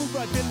hold. Move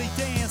like Billy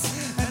Dance.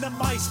 And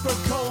I'm iceberg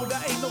cold.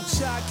 I ain't no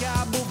shy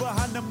guy. Move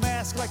behind the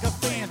mask like a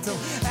phantom.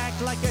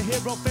 Act like a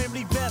hero.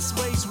 Family best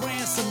ways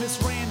ransom. It's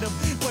random.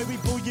 Way we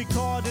pull your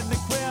card in the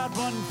crowd.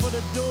 Running for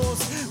the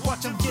doors.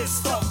 Watch them get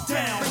stuck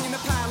down. Bringing a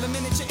pile of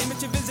miniature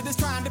image of visitors.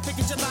 Trying to pick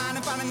at your line.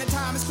 And finding the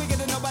time is quicker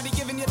than nobody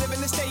giving you. Living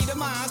the state of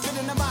mind.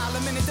 Spending a mile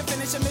a minute to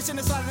finish a mission.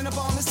 And sliding up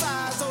on the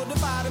side. So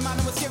divided.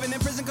 Mind was given in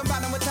prison.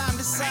 Combining with time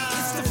to sign.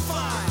 It's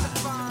defined.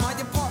 My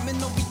apartment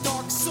will be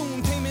dark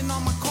soon. Payment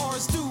on my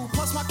car's due.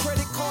 Plus my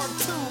credit card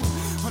too.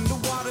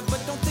 Underwater,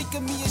 but don't think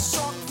of me as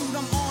shark food.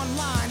 I'm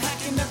online,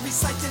 hacking every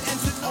site that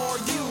ends with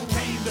RU.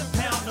 Came to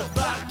pound the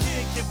block,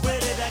 kick it with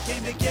it. I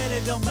came to get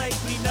it, don't make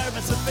me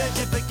nervous.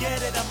 Offended,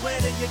 forget it, I'm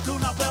with it. You're cool,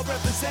 not well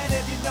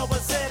represented. You know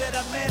I said it, I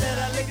meant it.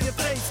 I leave your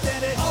face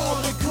in it. All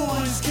the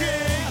coins, king.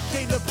 I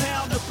came to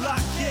pound the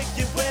block, kick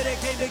it with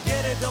it. Came to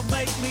get it, don't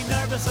make me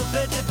nervous.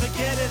 Offended,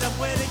 forget it, I'm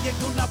with it. You're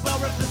cool, not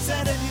well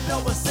represented. You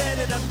know I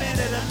said it, I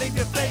meant it. I leave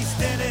your face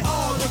in it.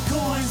 All the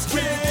coins,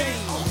 king.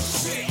 Oh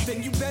shit,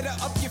 then you better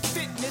up your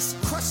fitness.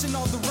 Crushing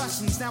all the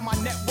Russians, now my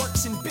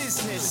network's in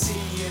business.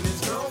 He and his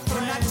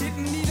girlfriend. And I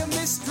didn't need a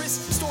mistress.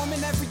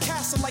 Storming every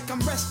castle like I'm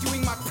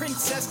rescuing my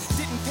princess.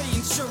 Didn't pay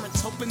insurance,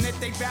 hoping that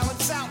they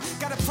balance out.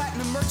 Got a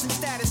platinum merchant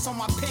status on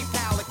my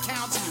PayPal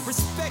accounts.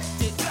 Respect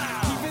it,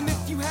 even if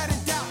you had a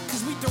doubt,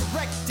 cause we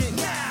direct it.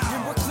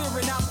 And we're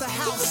clearing out the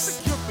house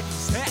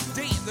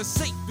the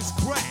safest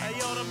crowd. Hey,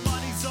 yo, the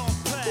money's on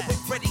pack.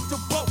 Ready to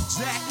roll,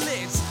 Jack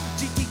Liz,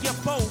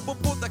 GTFO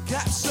before the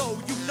cops show.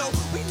 You know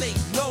we lay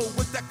low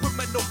with that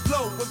criminal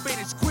flow.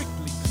 Invaders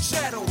quickly,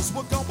 shadows,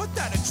 we're gone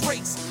without a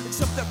trace,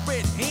 except that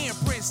red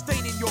handprint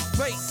staining your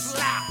face.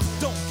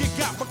 Don't get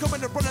got, we're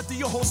coming to run into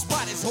your whole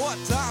spot. It's hard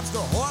times,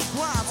 the hard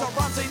crimes, our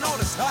rhymes ain't on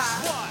as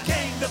high.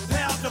 Came to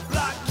pound the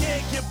block,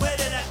 can't get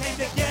with it. I came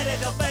to get it,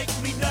 it'll make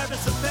me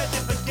nervous,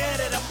 offended, forget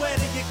it. I'm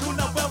with it, you cool,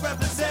 not well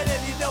represented.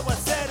 You know I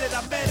said it,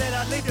 I meant it,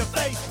 I leave your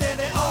face in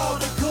it. All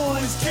the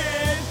coins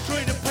can.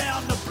 Came to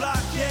pound the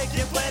block, yeah,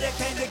 get with it.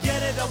 Came to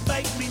get it, it'll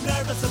make me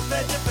nervous,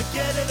 offended,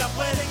 forget it. I'm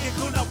with it, you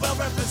cool, not well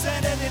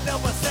represented. You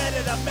know I said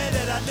it, I meant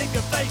it, I leave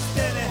your face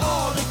in it.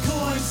 All the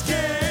coins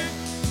can.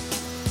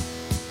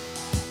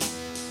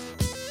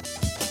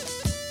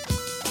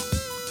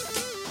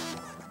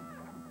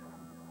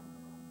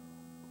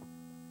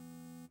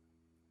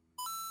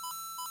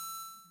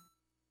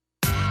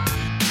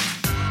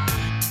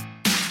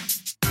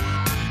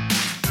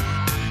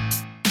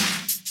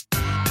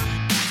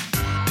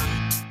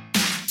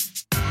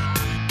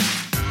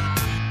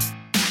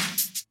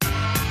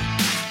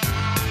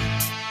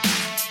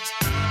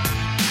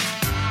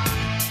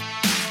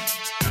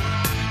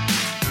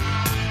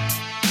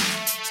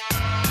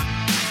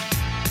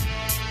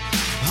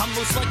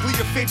 Most likely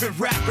your favorite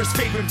rapper's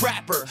favorite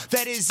rapper.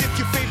 That is, if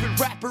your favorite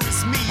rapper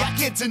is me, I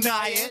can't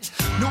deny it.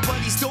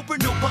 Nobody's doper,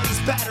 nobody's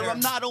badder.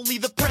 I'm not only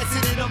the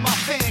president of my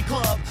fan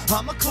club,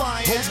 I'm a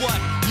client. Oh, what?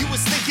 You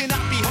was thinking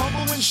I'd be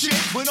humble and shit?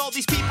 When all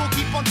these people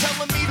keep on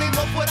telling me they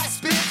love what I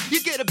spit,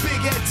 you get a big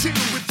head too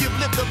if you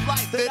live the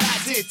life that I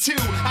did too.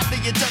 After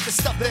you done the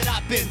stuff that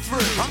I've been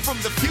through. I'm from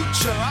the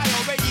future, I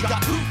already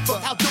got proof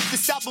of how dope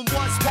this album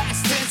was.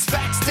 Past tense,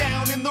 facts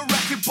down in the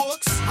record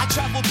books. I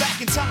traveled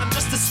back in time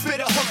just to spit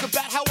a hook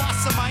about how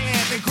awesome I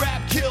am and grab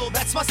kill,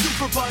 that's my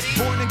super buddy.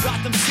 Born in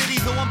Gotham City,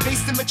 though I'm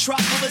based in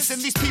Metropolis,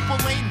 and these people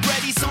ain't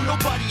ready, so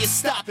nobody is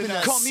stopping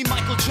us. Call me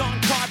Michael John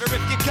Carter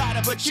if you got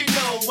it, but you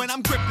know when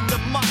I'm gripping the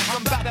mic,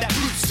 I'm about that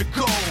boost to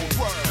go.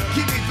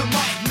 Give me the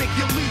mic, make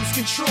you lose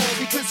control,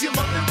 because you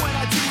love it when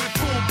I do it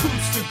full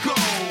boost to go.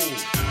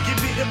 Give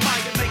me the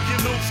mic and make you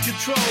lose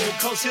control,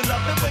 cause you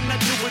love it when I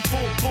do it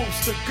full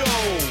boost to go.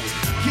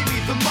 Give me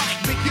the mic,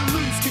 make you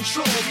lose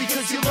control,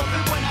 because you love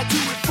it when I do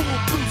it full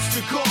boost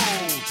to go.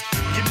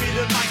 Give me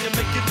the mic and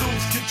make you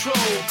lose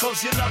control,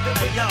 cause you love it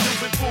when I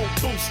do it full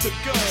boost to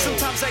go.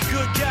 Sometimes that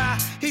good guy,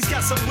 he's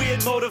got some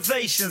weird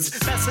motivations.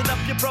 Messing up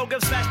your program,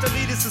 smash the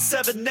leaders of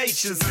 7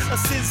 nations. A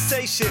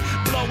sensation,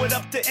 blowing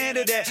up the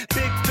internet.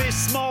 Big fish,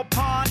 small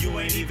pond, you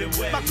ain't even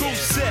wet. My crew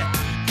set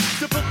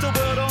to put the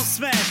world on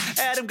smash.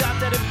 Adam got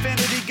that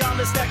infinity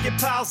gauntlet stacking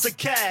piles of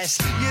cash.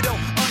 You don't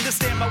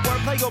understand my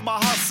wordplay or my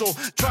hustle.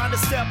 Trying to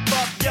step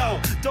up, yo,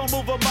 don't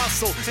move a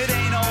muscle. It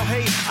ain't all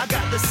hate, I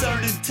got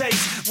discerning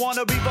taste.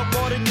 Wanna be up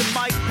more than you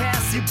might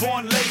pass. You're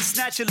born late,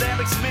 snatch your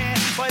larynx, man,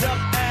 right up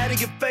out of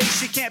your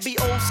face. You can't be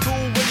old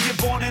school when you're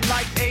born in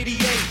like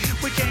 88.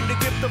 We came to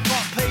grip the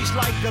front page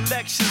like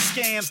election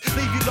scams.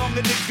 Leave you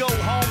longer to go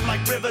home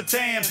like River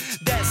Tam.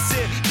 That's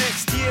it,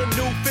 next year,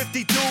 new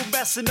 52.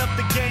 Messing up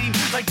the game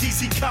like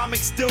DC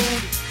Comics, dude.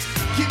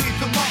 Give me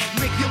the mic,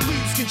 make you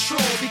lose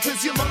control,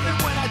 because you love it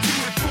when I do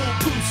it full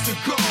boost to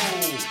go.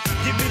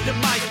 Give me the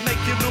mic,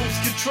 make you lose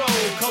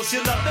control, cause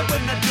you love it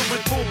when I do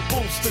it full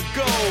boost to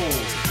go.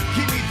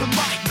 Give me the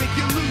mic, make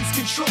you lose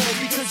control,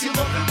 because you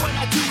love it when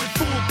I do it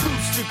full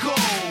boost to go.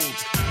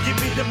 Give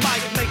me the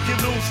mic, make you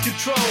lose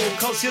control,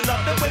 cause you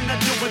love it when I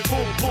do it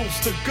full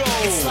boost to go.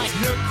 It's like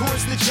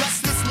Nerdcore's the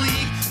Justice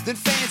League, then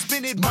fans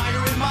been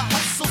admiring my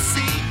hustle,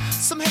 see?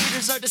 Some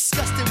haters are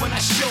disgusted when I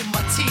show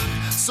my teeth.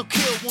 So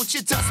kill, won't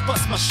you dust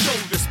bust my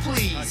shoulders,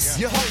 please?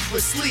 You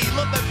hopelessly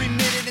love every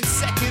minute and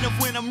second of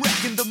when I'm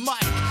wrecking the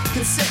mic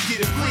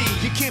consecutively.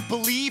 You can't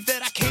believe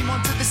that I came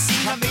onto the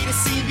scene. I made a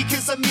scene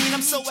because I mean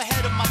I'm so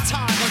ahead of my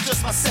time on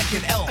just my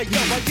second LP. Hey, yo,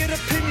 I get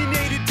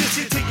opinionated, dish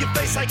it to your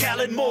face like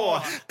Alan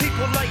Moore.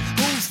 People like,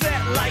 who's that?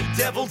 Like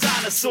Devil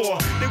Dinosaur.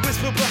 They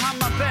whisper behind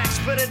my back,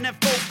 spreading that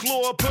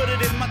folklore. Put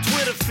it in my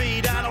Twitter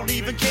feed, I don't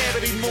even care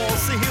anymore.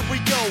 So here we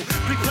go,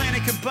 pre-plan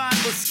and combine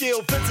with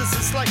skill.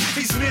 Physicists like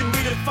these men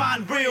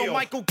redefine real.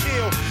 Michael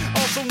Kill,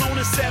 also known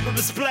as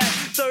Severus Black.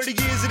 30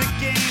 years in the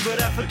game,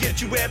 but I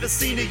forget you ever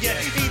seen it yet.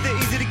 Either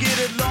easy to get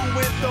along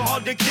with or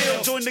hard to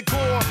kill. Join the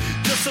core,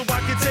 just so I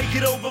can take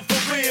it over for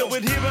real.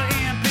 And here I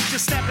am, picture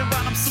snapping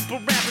while I'm super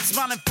rapping,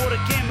 smiling for the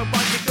camera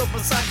while you go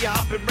beside you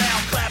hopping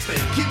round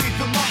clapping. Give me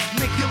the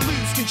mic, make you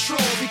lose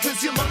control, because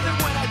you love it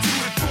when I do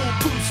it full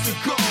boost to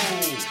go.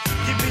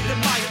 Give me the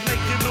mic,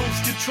 make you lose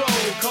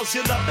control, cause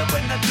you love it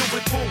when I do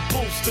it full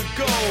boost to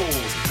go.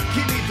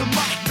 Give me the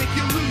mic, make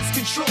you lose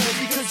control,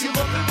 because you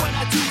love it when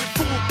I do it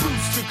full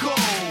boost to go.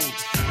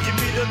 Give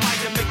me the mic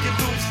and make you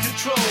lose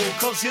control,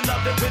 cause you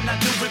love it when I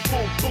do it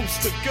full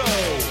boost to go.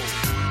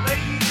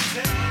 Ladies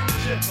and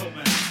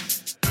gentlemen,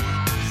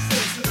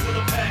 citizens of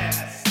the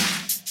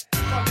past,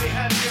 if I may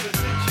have your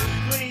attention,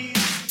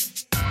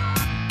 please.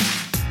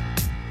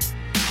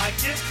 I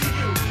give to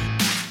you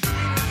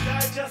Reader's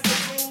Digest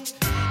approved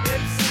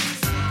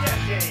MCs of the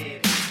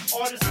decade,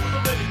 artists of the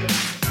millennium,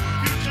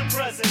 future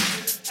present,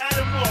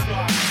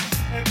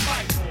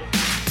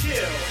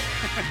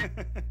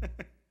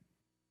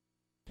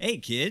 Hey,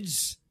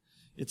 kids.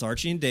 It's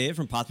Archie and Dave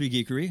from Pot 3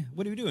 Geekery.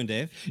 What are you doing,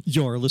 Dave?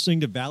 You're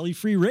listening to Valley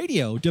Free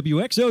Radio,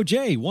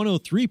 WXOJ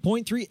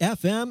 103.3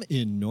 FM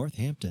in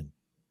Northampton,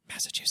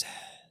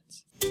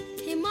 Massachusetts.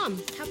 Hey,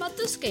 Mom, how about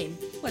this game?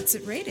 What's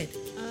it rated?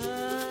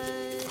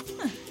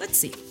 Let's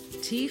see.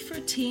 T for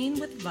teen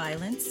with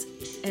violence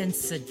and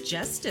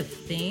suggestive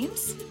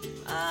themes?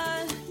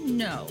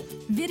 No.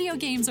 Video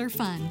games are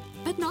fun,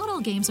 but not all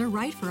games are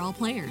right for all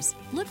players.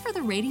 Look for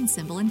the rating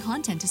symbol and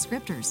content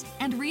descriptors,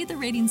 and read the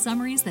rating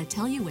summaries that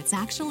tell you what's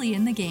actually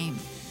in the game.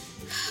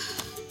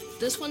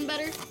 This one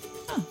better?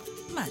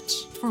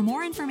 Much. For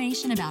more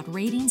information about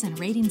ratings and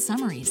rating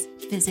summaries,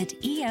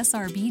 visit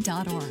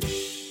esrb.org.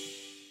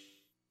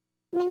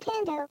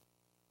 Nintendo.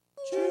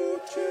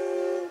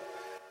 Choo-choo.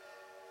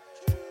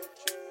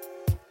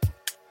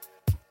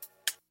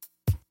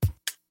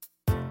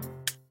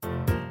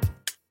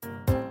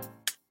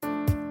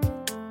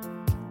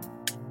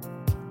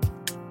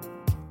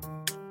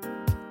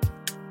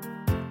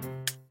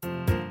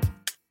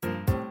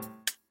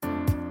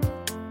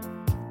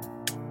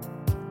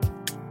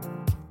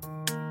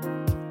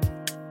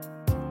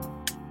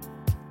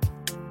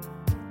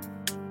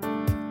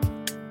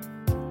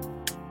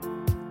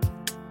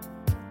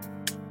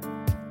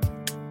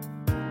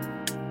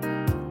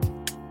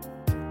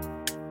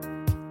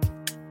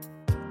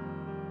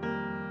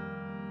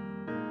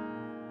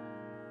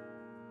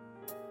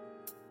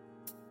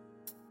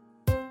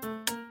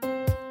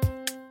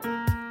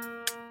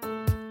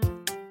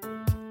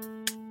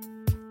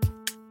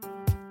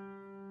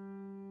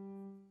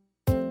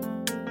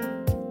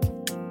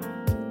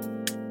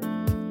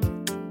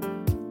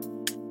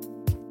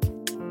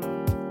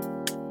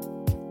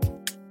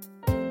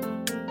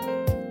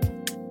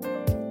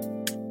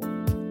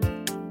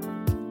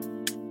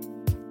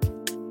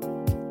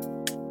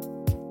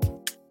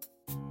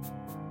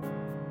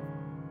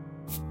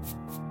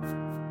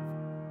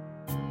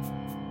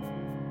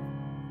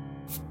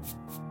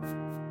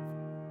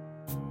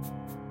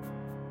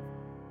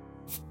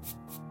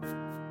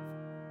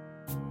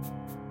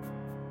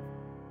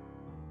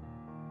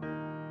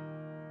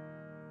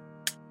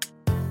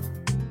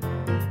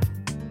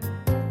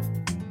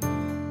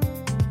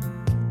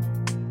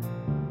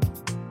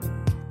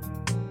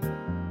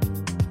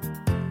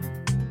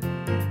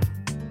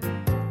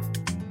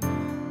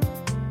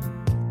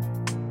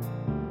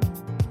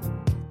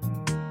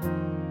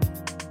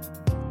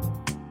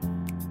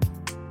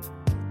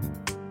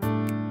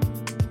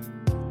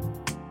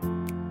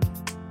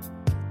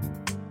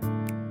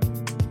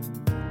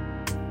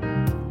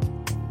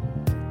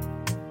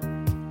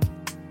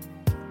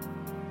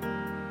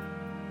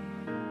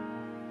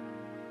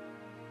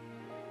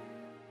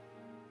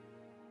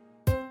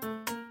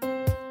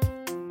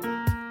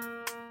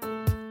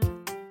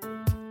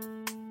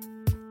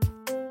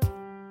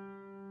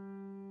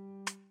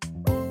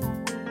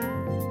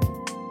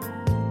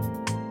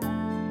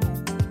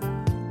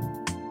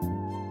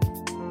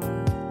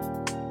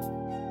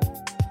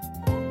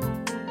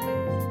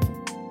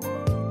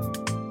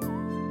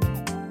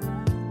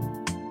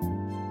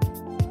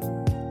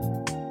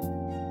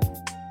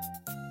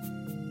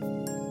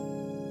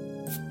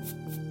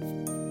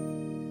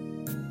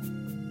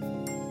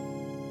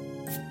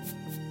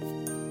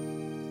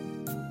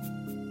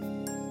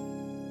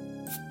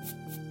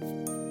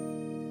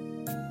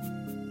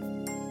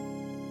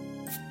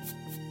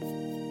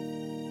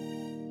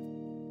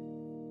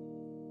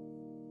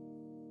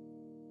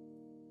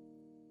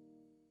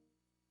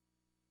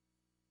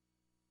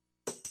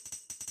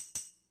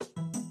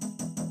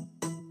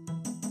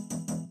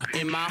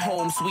 In my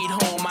home, sweet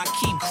home, I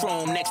keep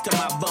chrome next to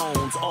my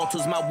bones.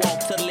 Alters my walk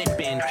to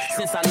limping.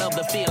 Since I love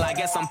the feel, I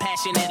guess I'm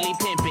passionately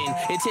pimping.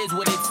 It is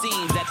what it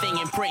seems, that thing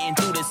imprinting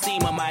through the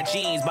seam of my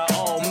jeans. By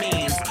all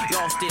means,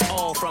 lost it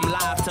all from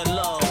life to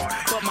love.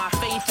 But my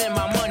faith and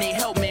my money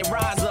helped me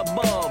rise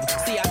above.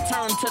 See, I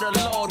turned to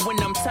the Lord when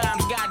them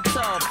times got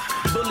tough.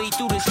 Bullied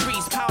through the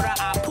streets, powder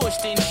I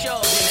pushed and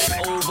shoved. And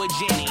that's old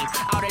Virginia.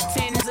 Out of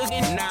 10s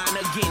again, 9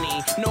 a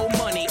guinea. No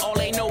money, all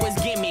they know is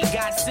gimme.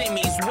 Got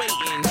semis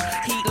waiting.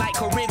 Heat like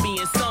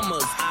Caribbean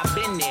summers. I've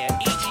been there.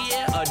 Each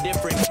year a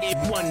different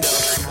wonder.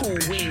 Who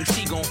wins?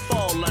 She gon'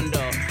 fall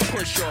under.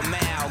 Push your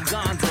mouth,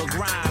 Gonzo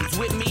Grimes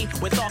with me.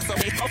 With also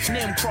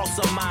them cross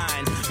of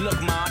mine.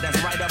 Look, ma,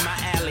 that's right up my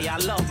alley. I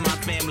love my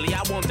family.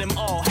 I want them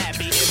all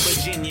happy in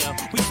Virginia.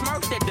 We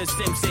smirked at the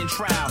Simpson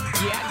trial.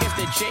 Yeah, I guess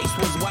the chase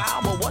was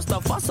wild, but what's the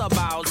fuss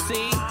about?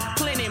 See,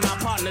 plenty my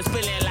partners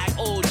feeling like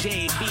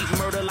OJ. Beat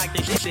murder like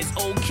the shit is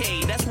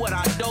okay. That's what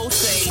I do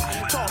say.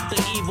 Talk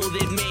the evil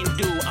that men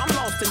do. I'm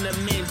lost in the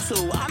men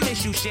too. I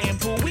miss you,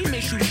 shampoo. We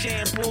miss you,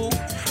 shampoo.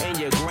 And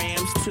your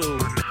grams too.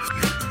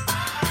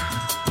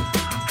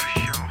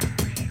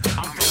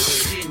 I'm from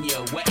Virginia,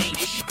 where ain't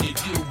shit to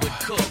do but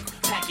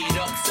cook. Pack it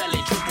up, sell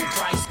it triple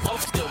price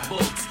off the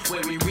books.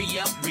 Where we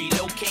re-up,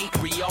 relocate,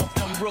 re-off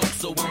them rooks.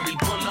 So when we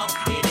pull up,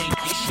 it ain't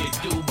shit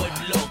to do but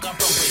look. I'm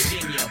from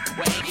Virginia,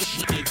 where ain't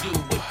shit to do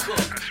but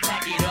cook.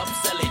 Pack it up,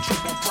 sell it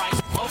triple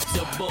price off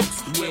the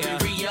books. Where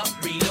we re-up,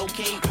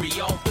 relocate,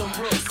 re-off them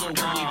rooks. So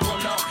when we pull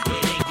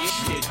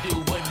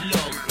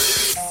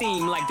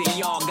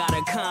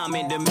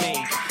comment to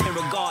make in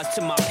regards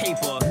to my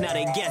paper. Now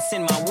they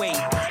guessing my weight.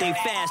 They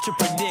fast to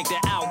predict the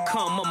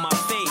outcome of my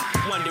fate.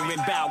 Wondering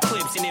about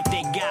clips and if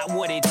they got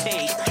what it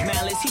takes.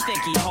 Malice, he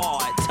think he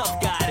hard,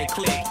 tough guy to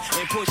click.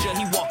 And Pusha,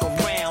 he walk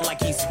around like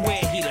he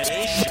swear he the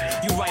ish.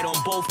 You right on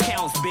both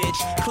counts, bitch.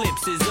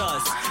 Clips is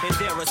us. And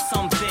there are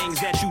some things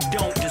that you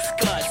don't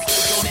discuss.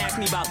 Don't ask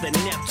me about the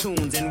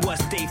Neptunes and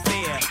what's they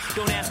fare.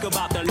 Don't ask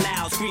about the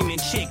loud screaming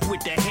chick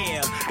with the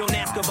hair. Don't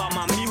ask about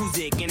my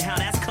music and how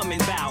that's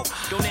coming about.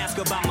 Don't ask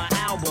about my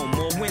album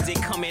or when's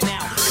it coming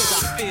out.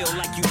 Cause I feel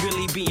like you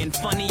really being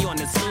funny on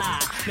the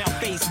slide. Now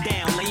face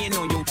down, laying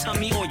on your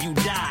tummy or you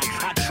die.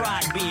 I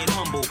tried being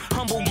humble.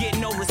 Humble get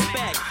no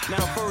respect. Now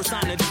the first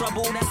sign of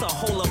trouble, that's a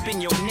hole up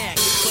in your neck.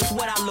 Plus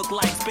what I look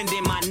like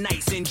spending my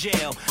nights in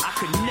jail. I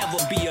could never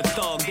be a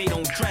thug, they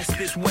don't dress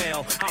this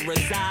well. I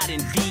reside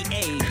in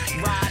VA,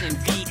 ride in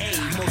VA.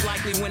 Most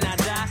likely when I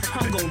die,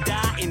 I'm gonna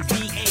die in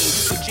VA.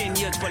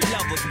 Virginia's for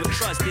lovers, but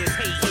trust there's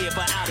hate here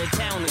for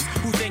out-of-towners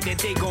who think that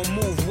they gon'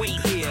 move weight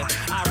here.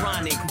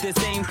 Ironic, the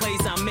same place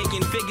I'm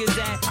making figures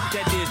at,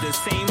 that is the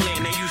same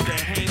land they used to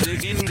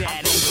hang in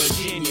that in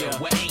Virginia.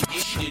 Where ain't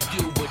this shit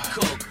do but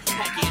cook.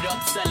 Pack it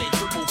up, sell it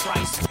triple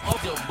price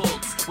of the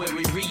books. Where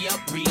we re-up,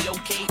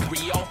 relocate,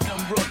 re-off them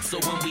rooks. So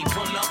when we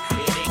pull up,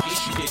 it ain't this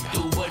shit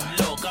do but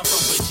look. I'm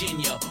from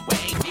Virginia,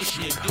 where ain't this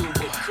shit do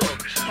but cook.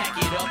 Pack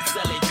it up,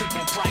 sell it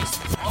triple price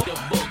of the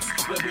books.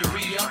 Where we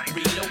re-up,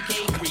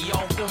 relocate,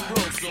 re-off them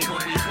rooks. So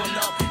when we pull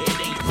up,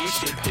 it ain't this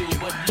shit do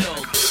but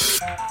look.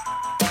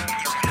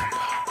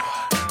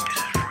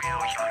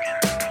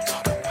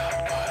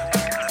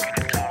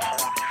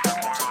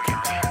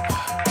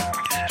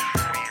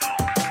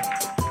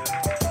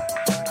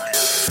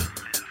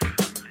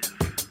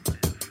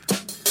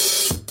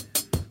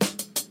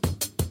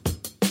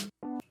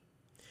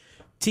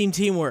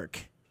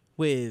 Teamwork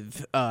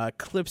with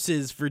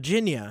Clips's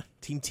Virginia.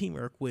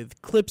 Teamwork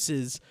with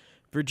Clips's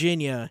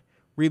Virginia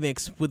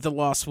remix with the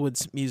Lost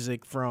Woods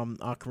music from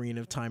Ocarina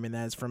of Time, and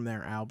that is from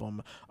their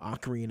album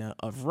Ocarina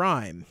of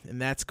Rhyme.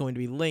 And that's going to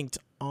be linked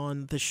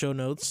on the show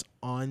notes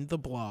on the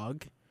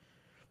blog.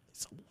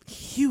 It's a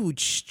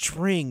huge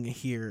string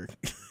here.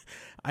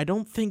 I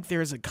don't think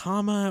there's a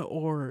comma,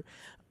 or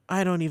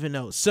I don't even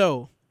know.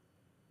 So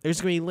there's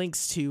going to be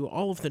links to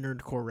all of the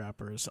Nerdcore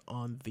rappers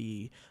on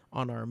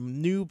our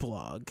new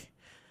blog,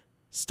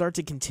 Start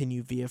to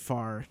Continue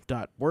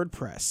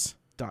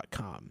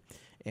VFR.wordpress.com,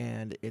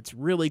 and it's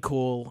really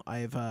cool.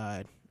 I've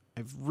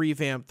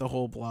revamped the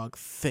whole blog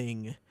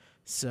thing,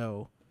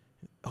 so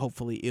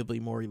hopefully it'll be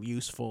more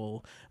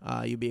useful.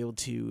 You'll be able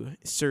to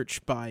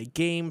search by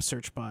game,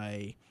 search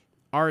by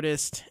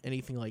artist,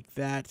 anything like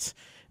that.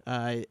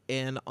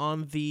 And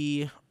on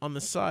the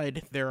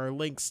side there are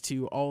links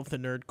to all of the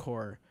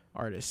Nerdcore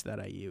artists that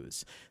I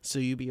use, so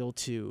you'll be able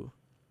to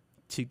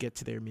get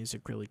to their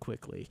music really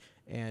quickly,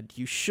 and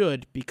you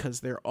should,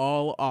 because they're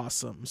all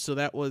awesome. So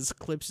that was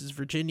Clips's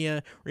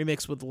Virginia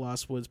remix with the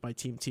Lost Woods by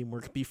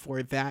Teamwork.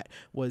 Before that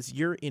was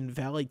You're in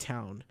Valley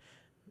Town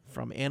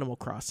from Animal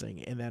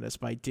Crossing, and that is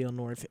by Dale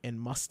North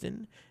and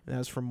Mustin, and that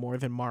was from More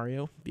Than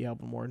Mario, the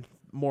album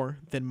More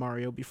Than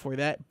Mario. Before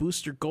that,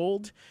 Booster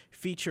Gold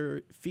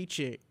featuring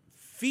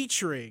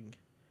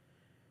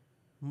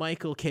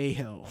Michael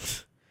Cahill.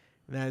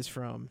 And that is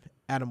from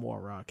Adam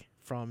Warrock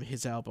from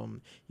his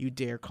album You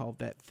Dare Call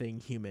That Thing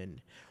Human.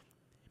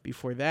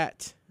 Before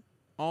that,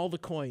 All the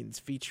Coins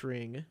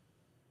featuring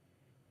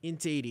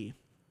Int 80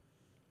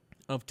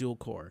 of Dual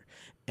Core.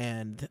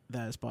 And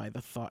that is by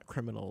the Thought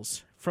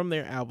Criminals from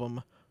their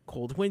album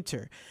Cold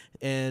Winter.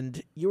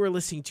 And you are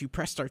listening to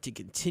Press Start to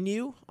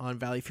Continue on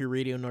Valley Free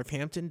Radio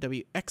Northampton,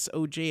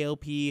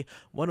 WXOJLP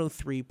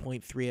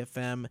 103.3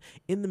 FM,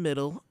 in the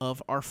middle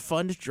of our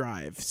fund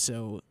drive.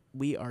 So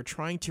we are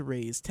trying to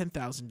raise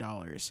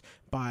 $10,000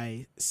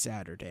 by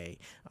Saturday.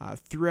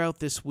 Throughout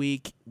this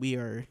week, we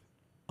are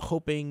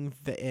hoping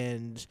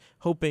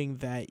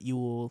that you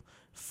will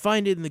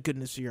find it in the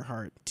goodness of your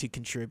heart to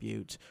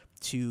contribute,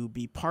 to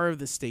be part of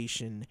the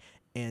station,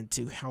 and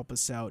to help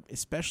us out,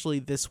 especially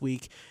this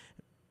week.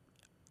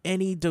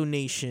 Any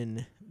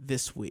donation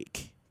this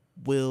week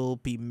will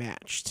be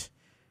matched.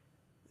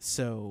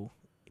 So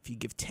if you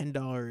give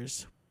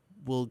 $10,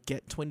 we'll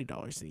get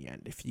 $20 in the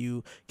end. If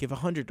you give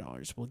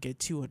 $100, we'll get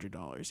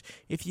 $200.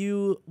 If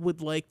you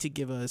would like to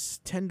give us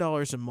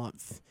 $10 a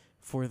month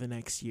for the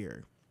next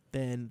year,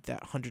 then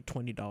that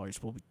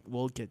 $120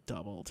 will get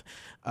doubled.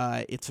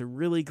 It's a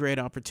really great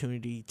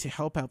opportunity to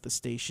help out the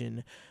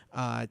station,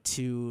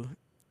 to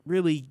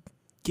really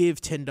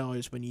give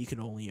 $10 when you can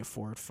only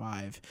afford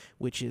 $5,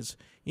 which is,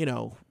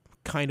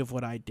 kind of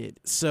what I did.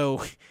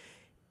 So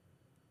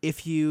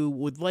if you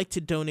would like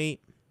to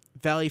donate,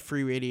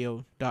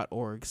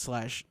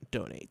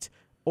 valleyfreeradio.org/donate.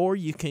 Or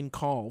you can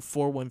call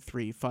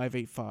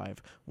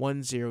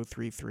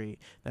 413-585-1033.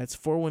 That's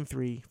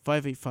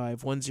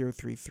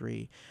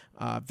 413-585-1033.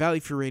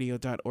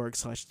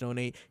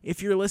 Valleyfreeradio.org/donate.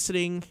 If you're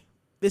listening,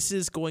 this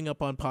is going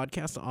up on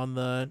podcast on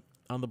the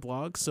on the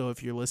blog. So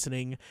if you're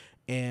listening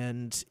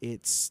and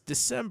it's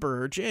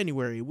December or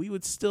January, we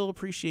would still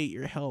appreciate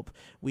your help.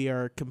 We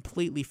are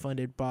completely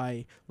funded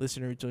by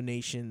listener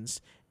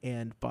donations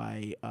and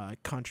by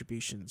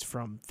contributions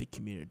from the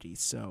community.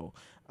 So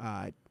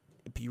it'd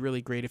be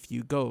really great if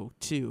you go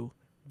to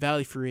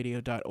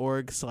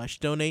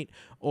valleyfreeradio.org/donate,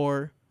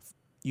 or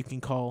you can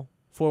call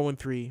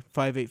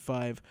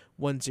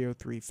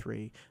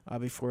 413-585-1033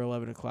 before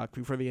 11 o'clock,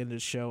 before the end of the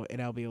show,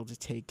 and I'll be able to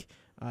take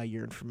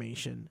your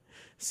information.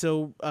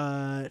 So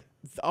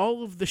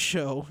all of the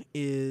show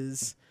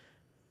is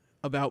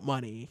about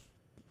money,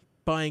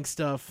 buying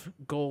stuff,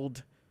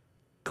 gold,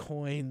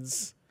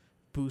 coins,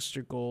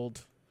 booster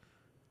gold.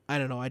 I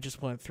don't know, I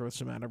just want to throw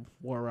some out of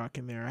Warrock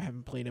in there. I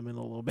haven't played him in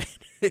a little bit.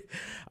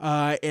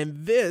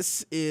 And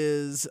this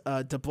is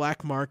The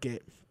Black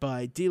Market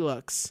by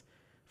Deluxe,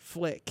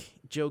 Flick,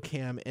 Joe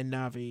Cam, and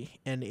Navi,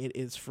 and it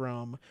is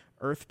from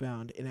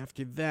Earthbound. And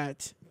after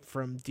that,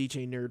 from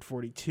DJ Nerd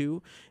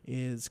 42,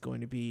 is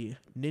going to be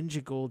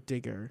Ninja Gold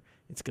Digger.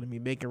 It's going to be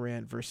Mega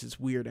Ran versus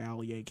Weird Al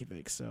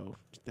Yankovic, so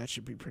that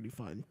should be pretty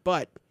fun.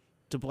 But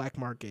The Black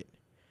Market,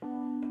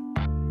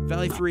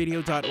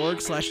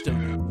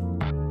 valleyfreeradio.org/donate.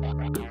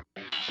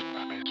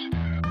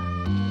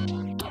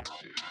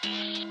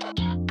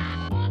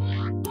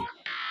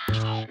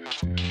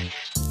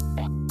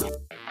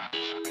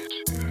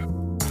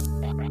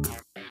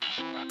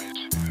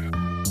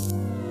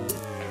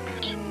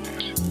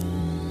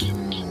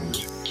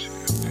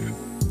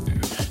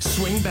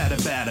 Swing batter.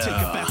 Take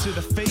it back to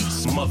the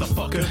face,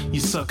 motherfucker, you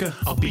sucker.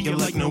 I'll beat you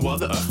like no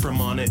other. From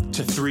on it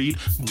to 3,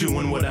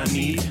 doing what I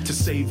need to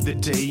save the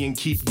day and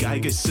keep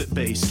Geiger at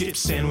bay. Skip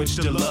sandwich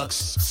deluxe,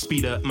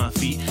 speed up my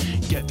feet.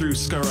 Get through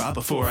Skara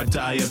before I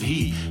die of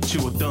heat.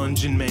 Chill with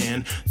Dungeon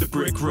Man, the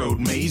Brick Road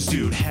Maze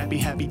Dude. Happy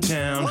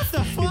town,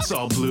 it's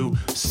all blue.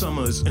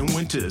 Summers and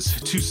winters,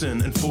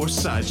 Tucson and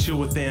Forsyth. Chill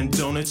with Dan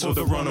Donuts or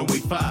the Runaway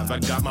 5. I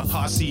got my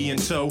posse in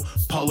tow,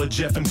 Paula,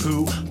 Jeff, and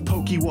Pooh.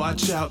 Pokey,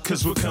 watch out,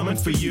 cause we're coming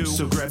for you.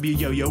 So grab your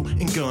yo-yo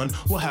and gun,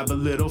 we'll have a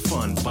little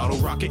fun. Bottle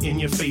rocket in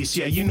your face,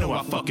 yeah, you know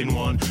I fucking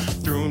won.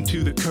 Threw him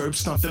to the curb,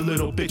 stomped the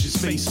little bitch's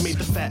face. Made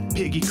the fat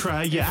piggy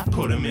cry, yeah, I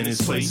put him in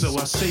his place. So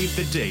I saved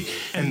the day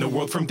and the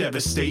world from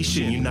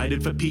devastation.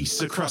 United for peace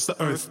across the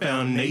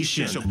earthbound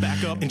nation. So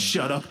back up and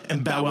shut up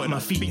and bow at my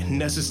feet.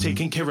 Ness is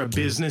taking care of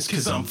business,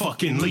 cause I'm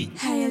fucking elite.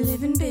 Hey, I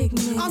live in Big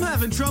Man. I'm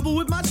having trouble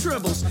with my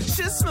tribbles.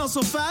 Shit smells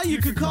so foul, you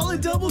could call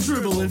it double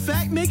dribble. In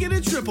fact, make it a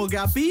triple.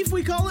 Got beef,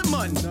 we call it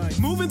mutton.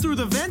 Moving through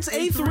the vents,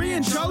 A3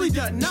 and Charlie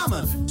Dutton. I'm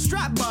a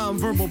strap bomb,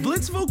 verbal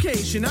blitz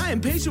vocation. I am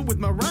patient with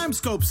my rhyme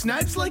scope,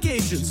 snipes like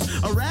Asians.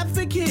 A rap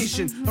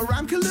vacation, a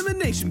rhyme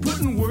elimination.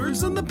 Putting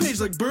words on the page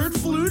like bird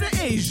flu to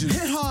Asian.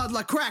 Hit hard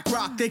like crack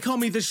rock, they call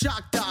me the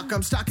shock doc.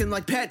 I'm stocking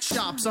like pet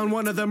shops on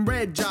one of them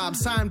red jobs.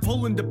 Sign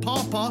Poland to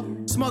Pawpaw,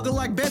 smuggle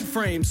like bed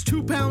frames.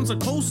 2 pounds of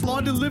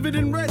coleslaw delivered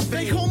in red.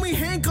 They call me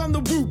Hank on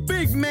the root,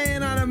 big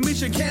man on a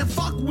mission. Can't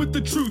fuck with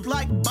the truth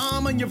like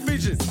bomb on your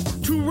vision.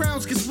 2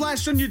 rounds get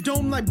splashed on your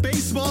dome like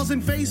baseballs,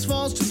 and face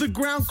falls to the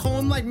ground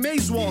calm like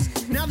maze walls.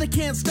 Now they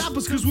can't stop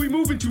us cause we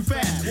moving too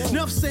fast.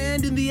 Enough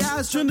sand in the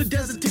eyes, turn the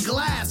desert to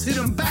glass. Hit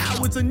 'em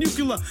bow, it's a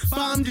nuclear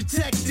bomb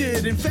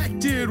detected.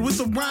 Infected with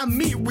the rhyme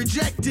meat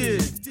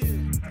rejected.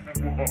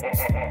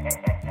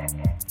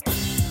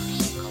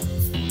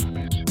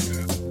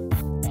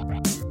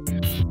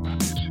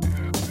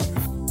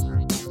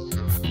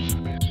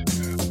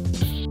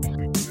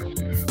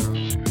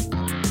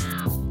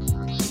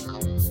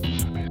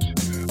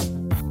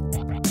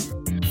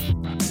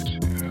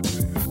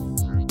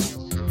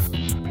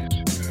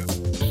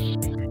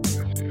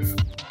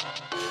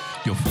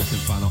 Your fourth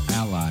and final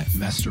ally,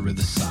 master of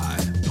the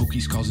side.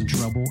 Pokey's causing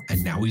trouble,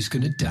 and now he's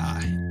gonna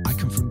die. I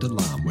come from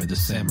Dalam, where the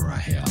samurai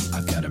hail.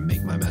 I've gotta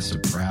make my master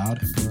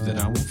proud and prove that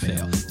I won't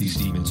fail. These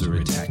demons are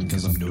attacking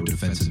cause I'm no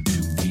defensive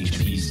dude.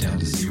 HP's down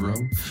to 0,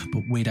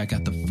 but wait, I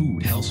got the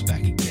food. Hell's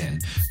back again.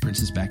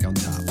 Prince is back on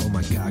top. Oh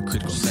my god,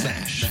 critical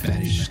smash.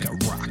 Fatty's just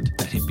got rocked.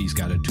 That hippie's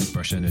got a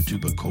toothbrush and a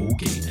tube of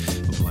Colgate.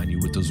 I'll blind you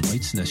with those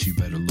white nest, you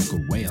better look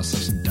away. I'll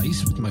slice some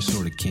dice with my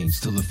sword of kings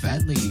till the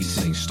fat lady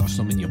sings. Start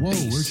some in your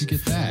face. Where'd you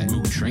get that?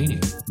 Rogue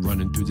training.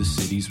 Running through the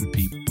cities with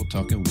people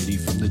talking witty,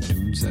 from the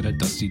dunes that are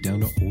dusty down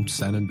to old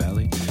Silent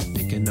Valley.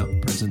 Picking up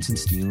presents and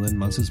stealing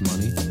monsters'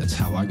 money. That's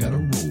how I gotta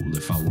roll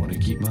if I wanna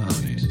keep my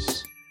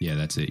honeys. Yeah,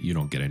 that's it. You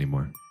don't get any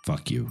more.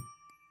 Fuck you.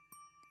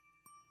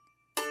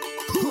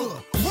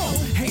 Whoa,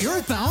 hey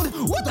Earthbound,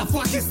 what the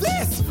fuck is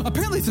this?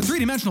 Apparently it's a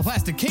 3-dimensional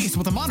plastic case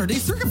with a modern-day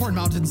circuit board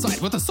mounted inside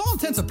with the sole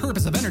intensive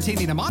purpose of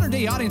entertaining a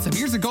modern-day audience of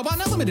years ago but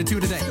not limited to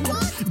today.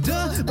 What?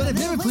 Duh, but I've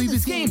never played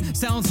this game.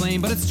 Sounds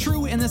lame, but it's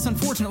true. In this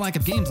unfortunate lack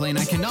of gameplay,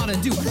 I cannot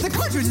undo. The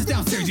cartridge is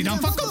downstairs, you dumb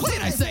fuck. Go play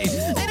it, I say.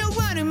 I don't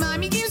want to,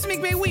 Mommy. Games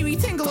make my wee-wee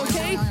tingle,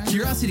 okay?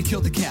 Curiosity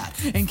killed the cat,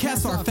 and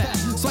cats are fat.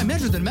 So I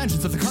measured the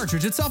dimensions of the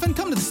cartridge itself and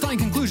come to the stunning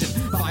conclusion.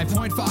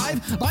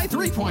 5.5 by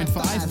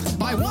 3.5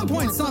 by 1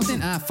 point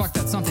something. Fuck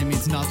that something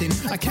means nothing.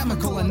 A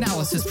chemical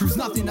analysis proves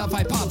nothing of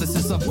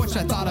hypothesis of which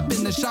I thought up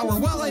in the shower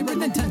while I read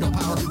Nintendo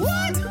Power.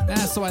 What?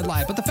 So I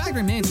lied, but the fact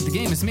remains that the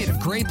game is made of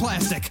gray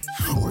plastic.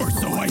 Or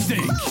so I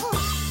think.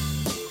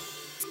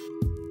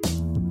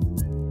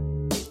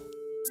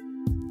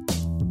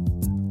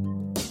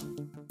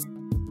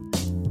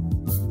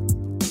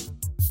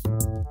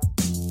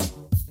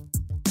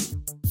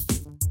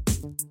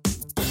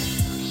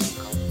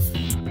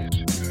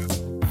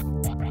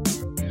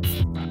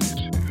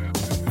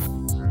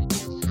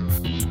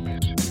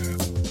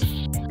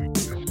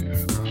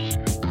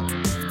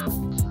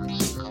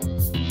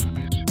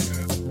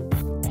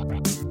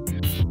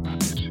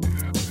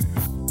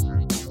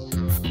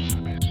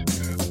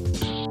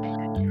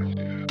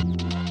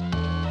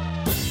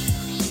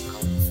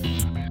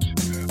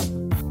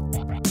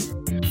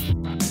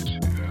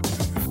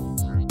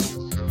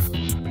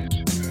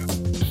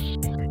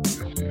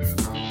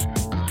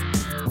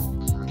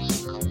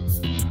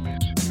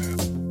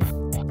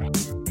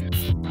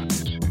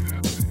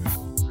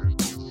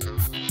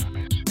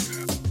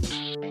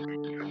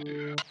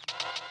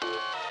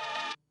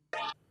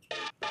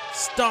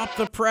 Stop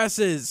the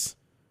presses.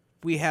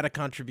 We had a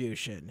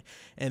contribution,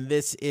 and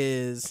this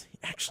is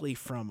actually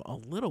from a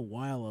little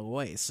while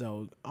away.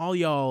 So all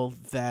y'all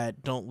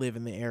that don't live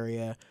in the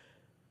area,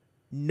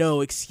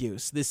 no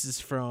excuse. This is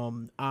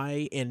from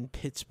I in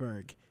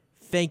Pittsburgh.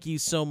 Thank you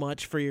so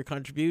much for your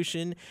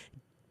contribution.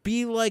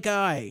 Be like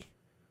I.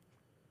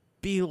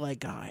 Be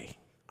like I.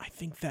 I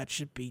think that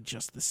should be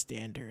just the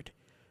standard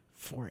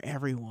for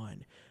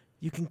everyone.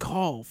 You can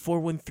call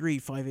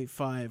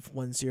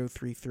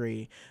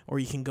 413-585-1033, or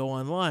you can go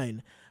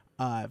online,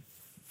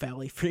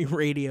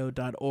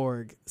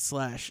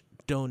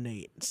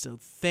 valleyfreeradio.org/donate. So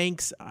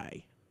thanks,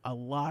 a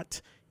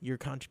lot. Your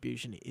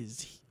contribution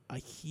is a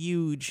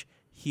huge,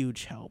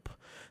 huge help.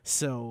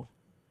 So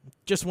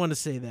just want to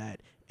say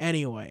that.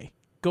 Anyway,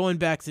 going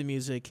back to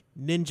music,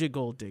 Ninja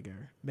Gold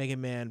Digger, Mega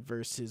Man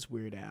versus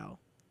Weird Al.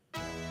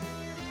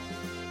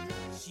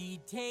 She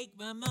take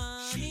my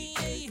money,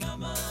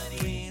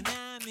 when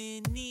I'm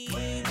in need.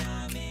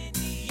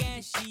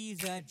 Yeah,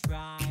 she's a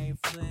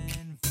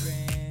trifling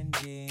friend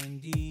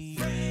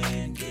indeed.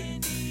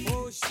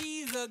 Oh,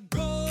 she's a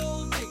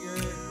gold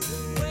digger,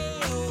 way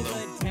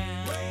over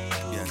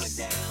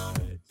town.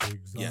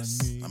 Yes,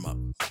 I'm up.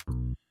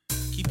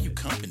 Keep you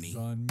company.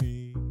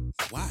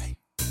 Why?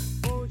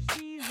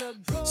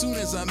 Soon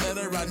as I met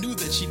her, I knew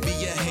that she'd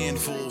be a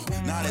handful.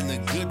 Not in a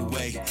good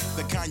way,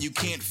 the kind you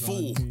can't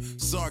fool.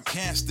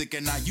 Sarcastic,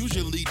 and I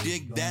usually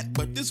dig that.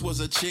 But this was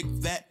a chick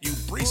that you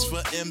brace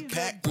for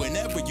impact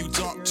whenever you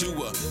talk to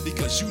her,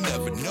 because you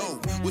never know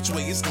which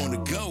way it's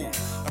gonna go.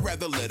 I'd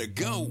rather let her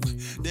go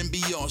than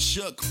be all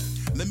shook.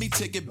 Let me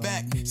take it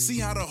back, see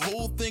how the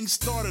whole thing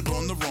started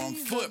on the wrong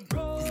foot.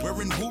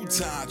 Wearing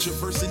Wu-Tai,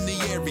 traversing the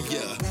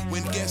area,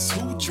 when guess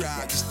who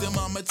tried to steal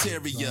my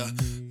materia.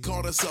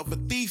 Called herself a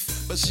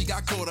thief, but she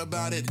got caught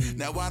about it.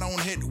 Now I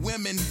don't hit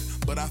women,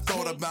 but I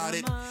thought about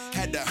it.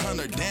 Had to hunt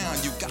her down,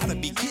 you gotta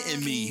be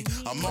kidding me.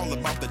 I'm all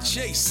about the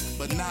chase,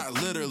 but not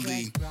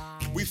literally.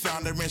 We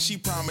found her and she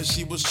promised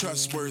she was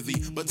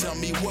trustworthy. But tell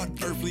me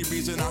what earthly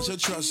reason I should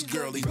trust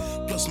girly.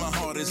 Plus my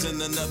heart is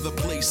in another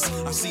place.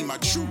 I see my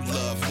true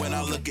love when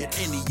I look at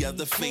any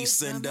other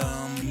face. And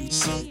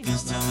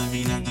something's telling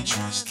me not to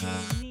trust her,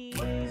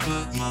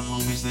 but my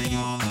homies, they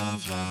all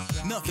love her.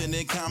 Nothing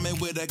in common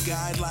with a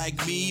guy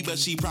like me, but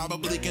she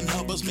probably can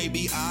help us,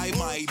 maybe I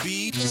might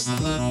be just a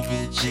little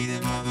bit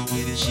jaded by the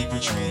way that she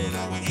portrayed it.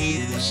 I would hate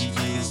it if she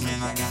played this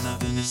man. I got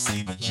nothing to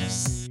say, but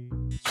just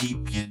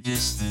keep your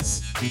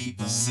distance, be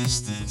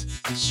persistent,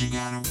 cause you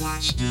gotta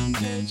watch them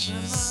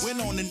ninjas. Went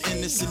on an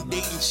innocent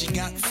date and she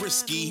got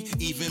frisky,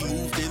 even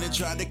moved in and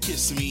tried to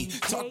kiss me.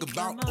 Talk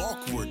about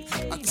awkward,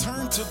 I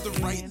turned to the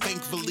right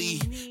thankfully.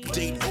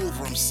 Date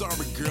over, I'm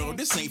sorry girl,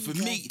 this ain't for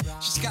me.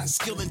 She's got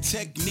skill and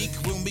technique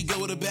when we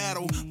go to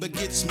battle, but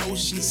gets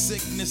motion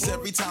sickness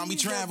every time we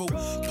travel.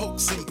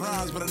 Pokes and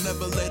prods, but I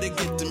never let it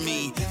get to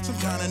me. Some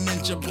kind of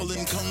ninja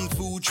pulling kung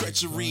fu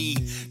treachery.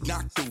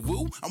 Dr.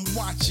 Wu, I'm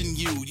watching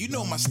you, you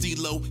know my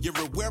stilo, you're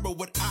aware of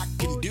what I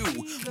can do.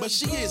 But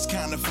she is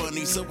kind of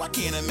funny, so I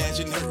can't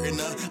imagine hurting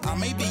her. I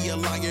may be a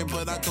liar,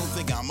 but I don't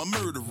think I'm a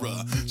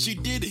murderer. She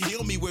did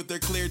heal me with her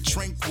clear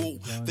tranquil,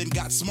 then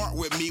got smart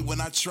with me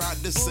when I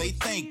tried to say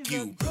thank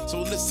you.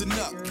 So listen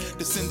up,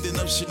 descendant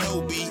of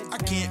Shinobi, I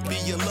can't be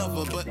your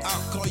lover, but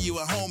I'll call you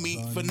a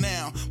homie for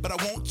now. But I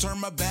won't turn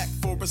my back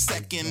for a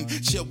second.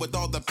 Chill with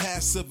all the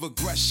passive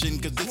aggression,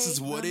 cause this is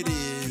what it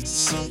is.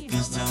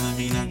 Something's telling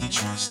me not to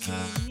trust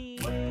her,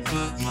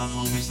 but my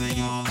homies,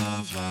 they all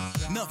love her.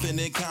 Nothing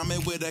in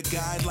common with a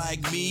guy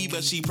like me,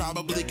 but she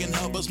probably can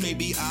help us,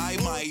 maybe I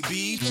might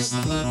be just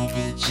a little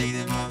bit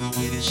jaded by the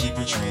way that she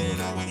portrayed it.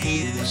 I would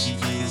hate it if she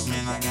played this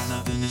man. I got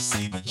nothing to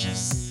say, but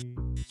just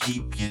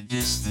keep your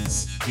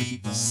distance, be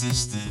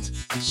persistent,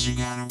 cause you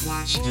gotta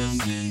watch them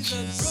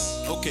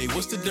ninjas. Okay,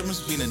 what's the difference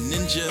between a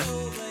ninja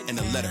and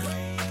a letter?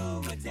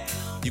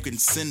 You can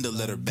send a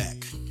letter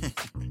back.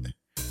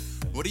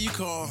 What do you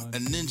call a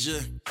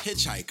ninja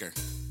hitchhiker?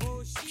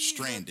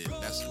 Stranded,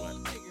 that's what.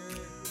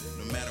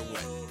 No matter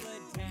what,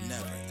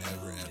 never,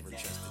 ever, ever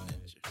trust a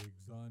ninja.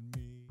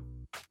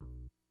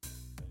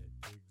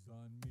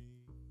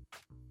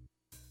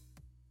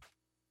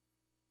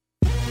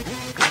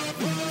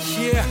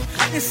 Yeah,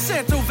 it's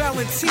Santo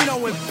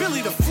Valentino and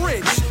Billy the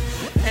Fridge.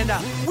 And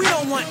we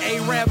don't want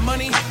A-Rap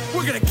money,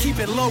 we're gonna keep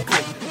it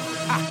local.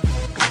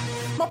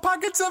 My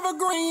pockets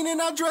evergreen and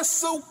I dress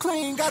so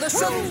clean. Got a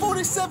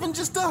 747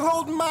 just to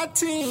hold my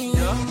team.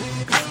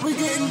 We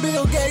getting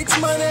Bill Gates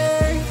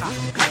money.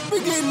 We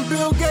getting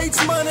Bill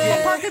Gates money.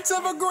 My pockets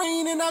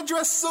evergreen and I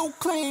dress so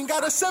clean.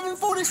 Got a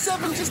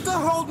 747 just to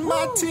hold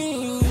my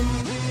team.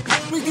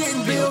 We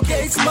getting Bill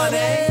Gates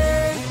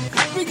money.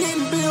 We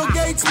getting Bill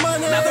Gates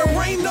money. Now there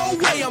ain't no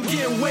way I'm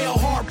getting whale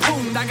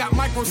harpooned. I got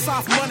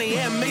Microsoft money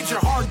and major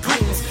hard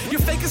goons. Your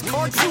fake is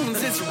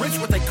cartoons, it's rich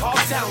what they call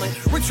talent.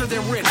 Richer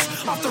than rich,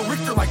 off the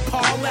Richter like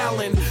Paul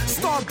Allen.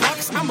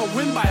 Starbucks, I'ma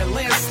win by a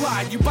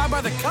landslide. You buy by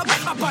the cup,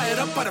 I buy it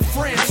up by the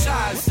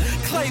franchise.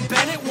 Clay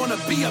Bennett wanna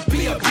be a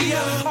beer.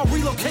 I'll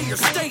relocate your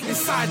state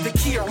inside the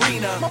Key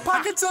Arena. My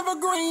pockets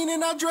evergreen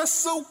and I dress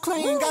so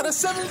clean. Got a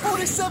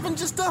 747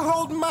 just to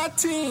hold my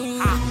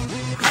team.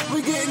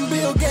 We getting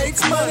Bill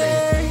Gates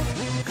money.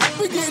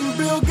 We getting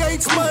Bill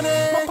Gates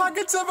money. My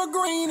pockets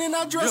evergreen and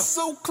I dress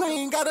so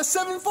clean. Got a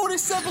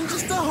 747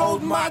 just to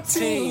hold my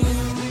team.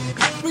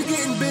 We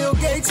getting Bill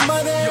Gates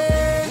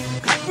money.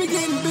 We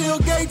getting Bill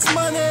Gates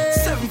money.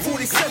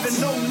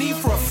 747, no need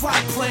for a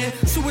flight plan.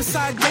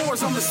 Suicide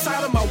doors on the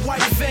side of my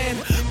white van.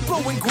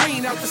 Blowing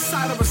green out the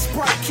side of a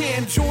Sprite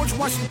can. George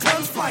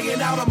Washington's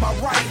flying out on my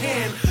right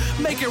hand.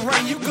 Make it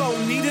rain, you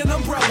gon' need an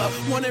umbrella.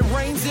 When it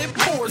rains, it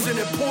pours, and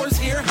it pours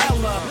here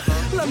hella.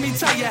 Let me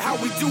tell you how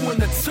we doing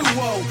the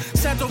 2-0.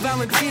 Santo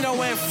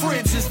Valentino and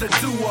Fridge is the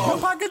duo. My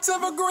pockets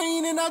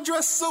evergreen and I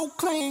dress so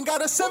clean.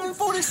 Got a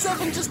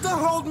 747 just to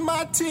hold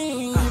my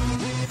team.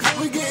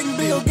 We getting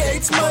Bill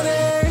Gates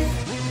money.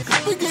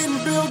 We getting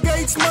Bill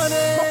Gates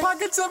money. My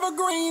pockets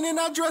evergreen and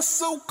I dress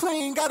so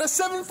clean. Got a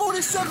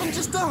 747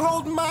 just to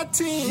hold my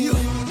team.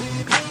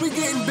 We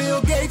getting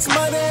Bill Gates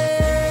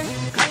money.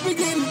 We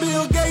getting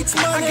Bill Gates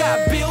money. I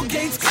got Bill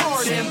Gates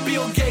card and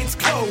Bill Gates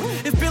code.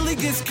 If Billy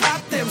gets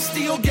caught, them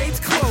steal Gates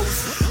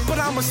clothes. But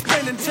I'ma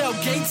spend until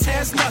Gates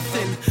has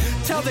nothing.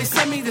 Till they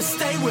send me to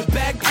stay with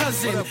bad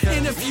cousin.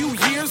 In a few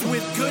years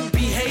with good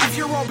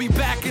behavior, I'll be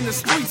back in the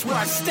streets where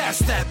I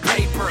stashed that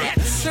paper.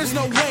 There's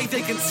no way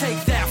they can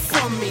take that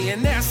from me.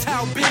 And that's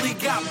how Billy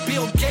got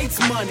Bill Gates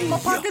money. My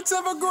pockets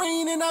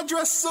evergreen and I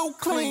dress so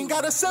clean.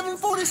 Got a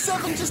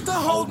 747 just to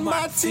hold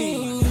my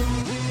team.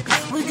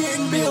 We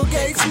getting Bill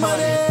Gates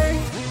money.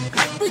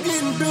 We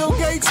getting Bill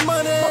Gates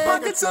money. My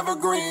pockets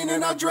evergreen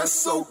and I dress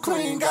so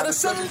clean. Got a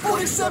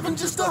 747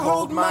 just to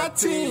hold my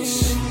team.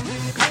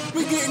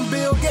 We getting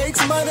Bill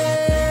Gates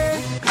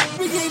money.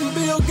 We getting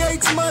Bill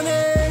Gates money.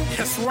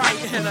 That's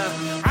right, and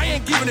I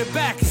ain't giving it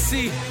back.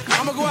 See,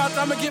 I'ma go out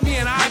there, I'ma get me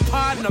an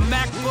iPod and a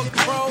MacBook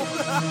Pro.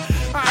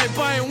 I ain't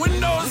buying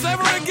Windows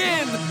ever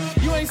again.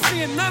 You ain't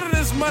seeing none of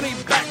this money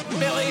back,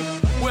 Billy.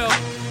 Well,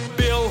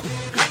 Bill,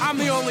 I'm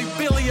the only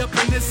Billy up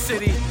in this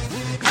city.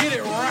 Get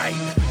it right.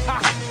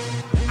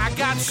 I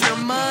got your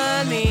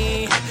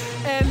money,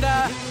 and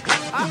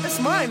it's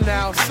mine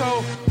now.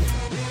 So,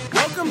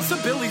 welcome to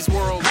Billy's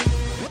world.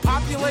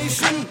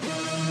 Population,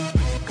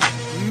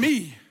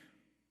 me.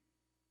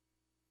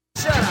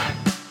 Shut up.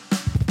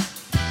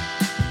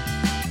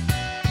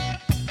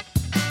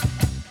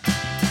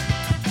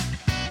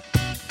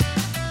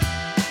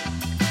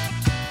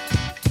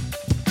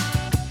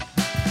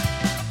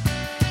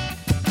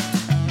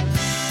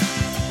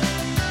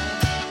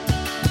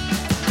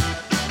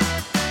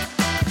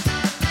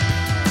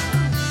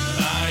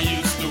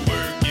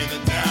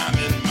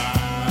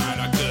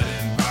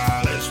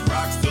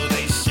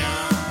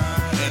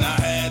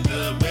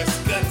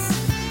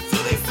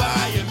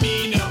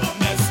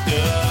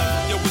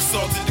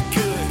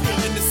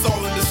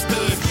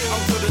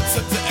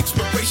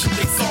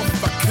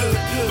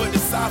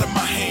 Out of my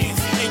hands,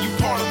 and you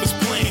part of his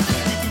plan. You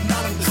do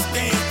not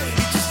understand,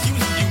 he's just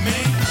using you,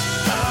 man.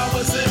 I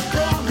wasn't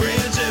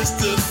programmed just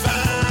to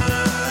find.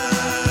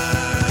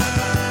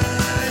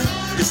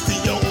 It's the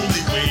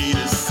only way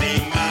to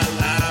save my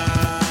life.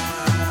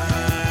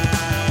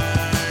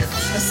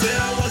 I said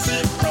I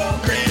wasn't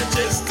programmed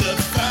just to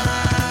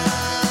find,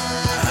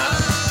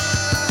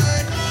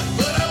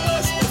 but I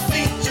must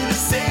defeat you to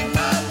save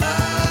my life.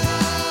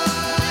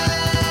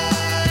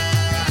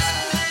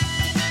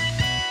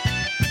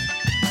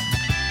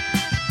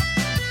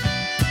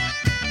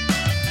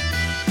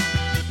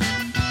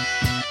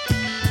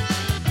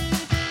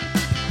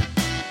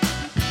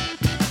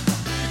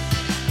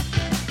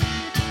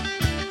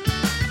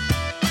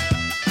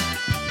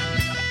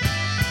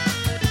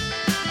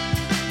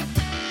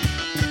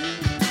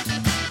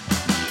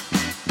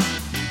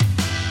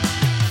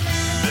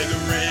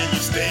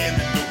 Stand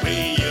in the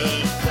way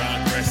of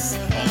progress.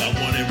 All I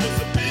wanted was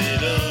a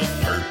bit of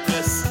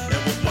purpose,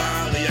 and with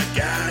Wiley I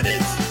got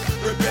it.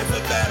 Prepare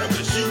for battle,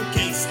 cause you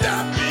can't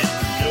stop it.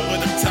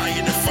 But I'm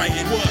tired of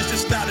fighting, it's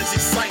just not as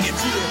exciting.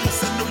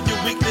 Once I know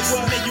your weakness,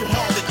 then you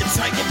hard to get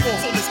tightened.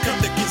 So let's come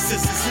to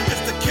consistency.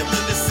 It's the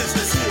killing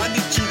assistance. I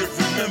need you to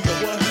remember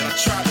that I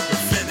tried to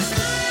prevent it,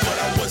 but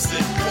I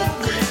wasn't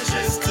programmed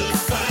just to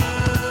fight.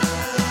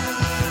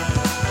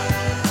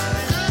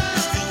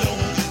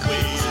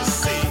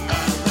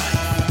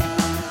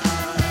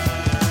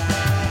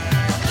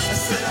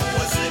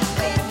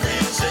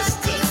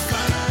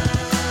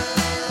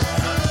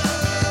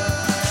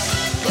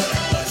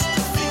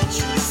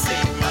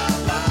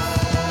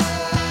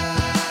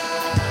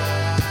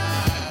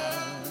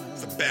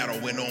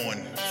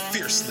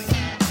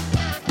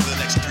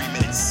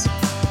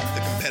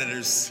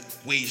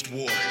 Waged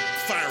war,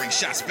 firing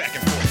shots back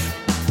and forth.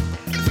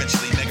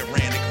 Eventually, Mega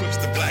Ran equips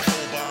the black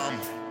hole bomb,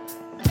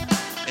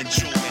 and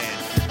Jewel Man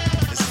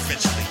is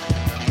eventually,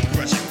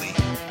 grudgingly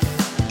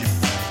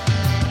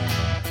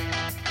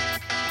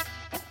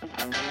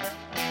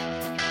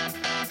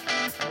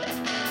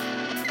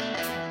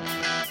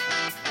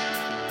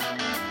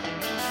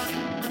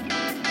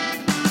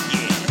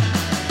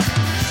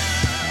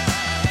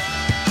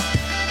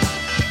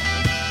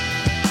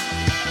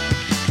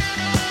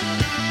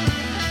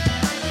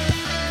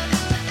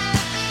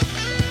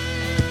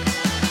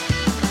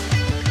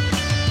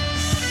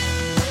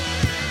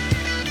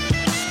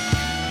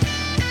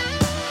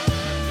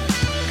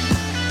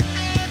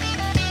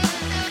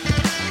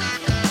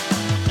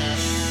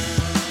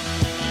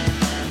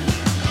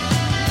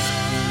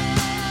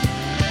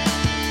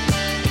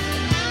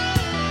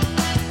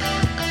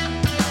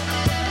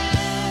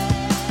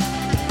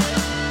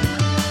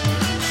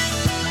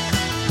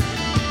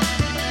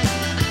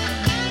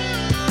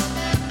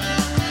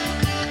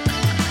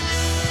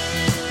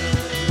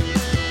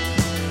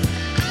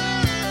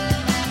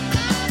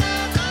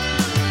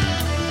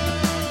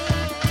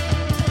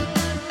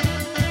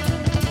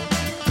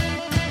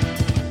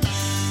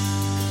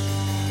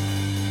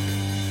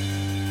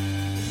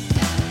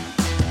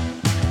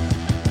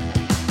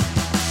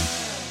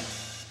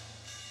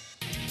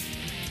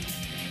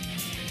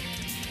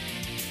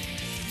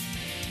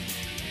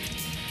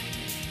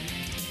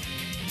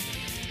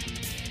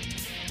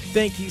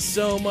Thank you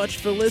so much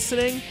for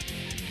listening.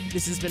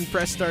 This has been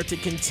Press Start to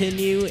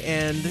Continue,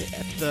 and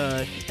at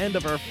the end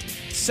of our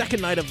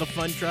second night of the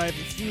fund drive,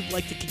 if you'd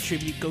like to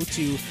contribute, go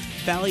to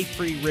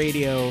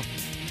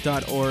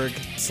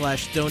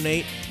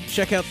valleyfreeradio.org/donate.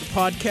 Check out the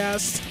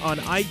podcast on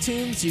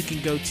iTunes. You can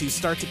go to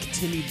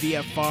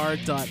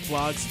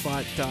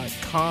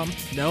starttocontinuevfr.blogspot.com.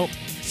 Nope,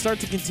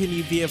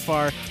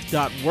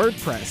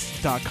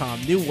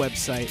 starttocontinuevfr.wordpress.com. New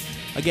website.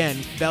 Again,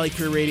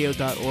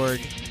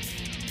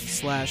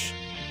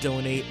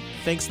 valleyfreeradio.org/donate.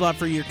 Thanks a lot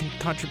for your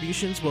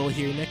contributions. We'll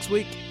hear you next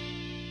week.